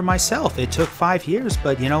YouTuber myself, it took 5 years,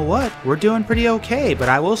 but you know what? We're doing pretty okay. But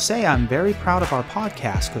I will say I'm very proud of our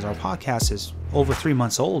podcast, because our podcast is over 3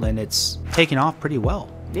 months old and it's taken off pretty well.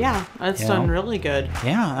 Yeah, that's done really good.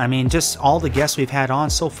 Yeah, I mean, just all the guests we've had on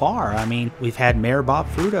so far. I mean, we've had Mayor Bob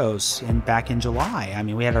Frutos back in July. I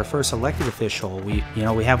mean, we had our first elected official. We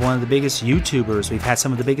have one of the biggest YouTubers. We've had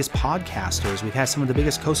some of the biggest podcasters. We've had some of the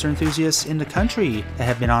biggest coaster enthusiasts in the country that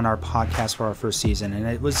have been on our podcast for our first season. And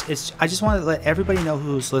I just want to let everybody know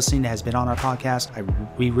who's listening that has been on our podcast.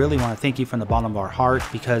 We really want to thank you from the bottom of our heart,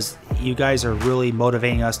 because you guys are really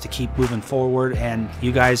motivating us to keep moving forward, and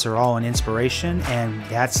you guys are all an inspiration, and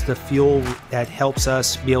that's the fuel that helps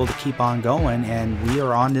us be able to keep on going. And we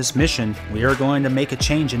are on this mission. We are going to make a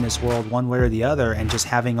change in this world one way or the other, and just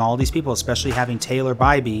having all these people, especially having Taylor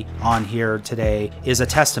Bybee on here today, is a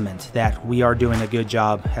testament that we are doing a good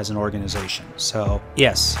job as an organization. So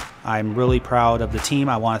yes, I'm really proud of the team.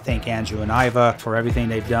 I want to thank Andrew and Iva for everything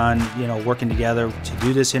they've done, working together to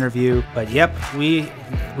do this interview. But yep, we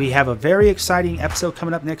have a very exciting episode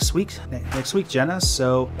coming up next week, Jenna.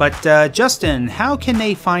 So, but Justin, how can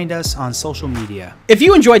they find us on social media? If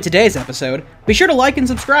you enjoyed today's episode, be sure to like and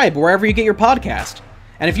subscribe wherever you get your podcast.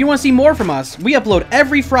 And if you want to see more from us, we upload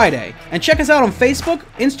every Friday. And check us out on Facebook,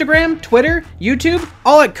 Instagram, Twitter, YouTube,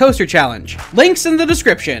 all at Coaster Challenge. Links in the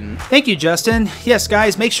description. Thank you, Justin. Yes,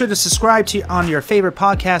 guys, make sure to subscribe on your favorite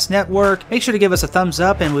podcast network. Make sure to give us a thumbs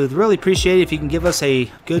up, and we'd really appreciate it if you can give us a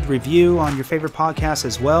good review on your favorite podcast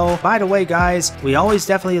as well. By the way, guys, we always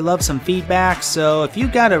definitely love some feedback. So if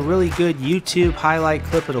you've got a really good YouTube highlight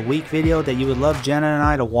clip of the week video that you would love Jenna and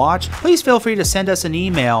I to watch, please feel free to send us an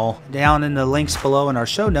email down in the links below in our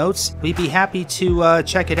show notes. We'd be happy to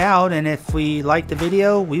check it out, and if we like the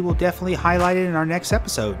video, we will definitely highlight it in our next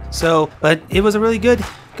episode. So, but it was a really good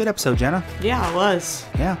episode, Jenna. Yeah, it was.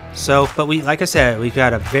 Yeah. So, but like I said, we've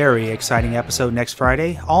got a very exciting episode next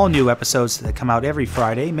Friday. All new episodes that come out every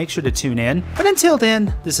Friday. Make sure to tune in. But until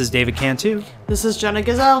then, this is David Cantu. This is Jenna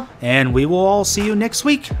Gazelle. And we will all see you next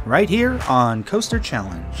week right here on Coaster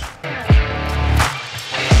Challenge.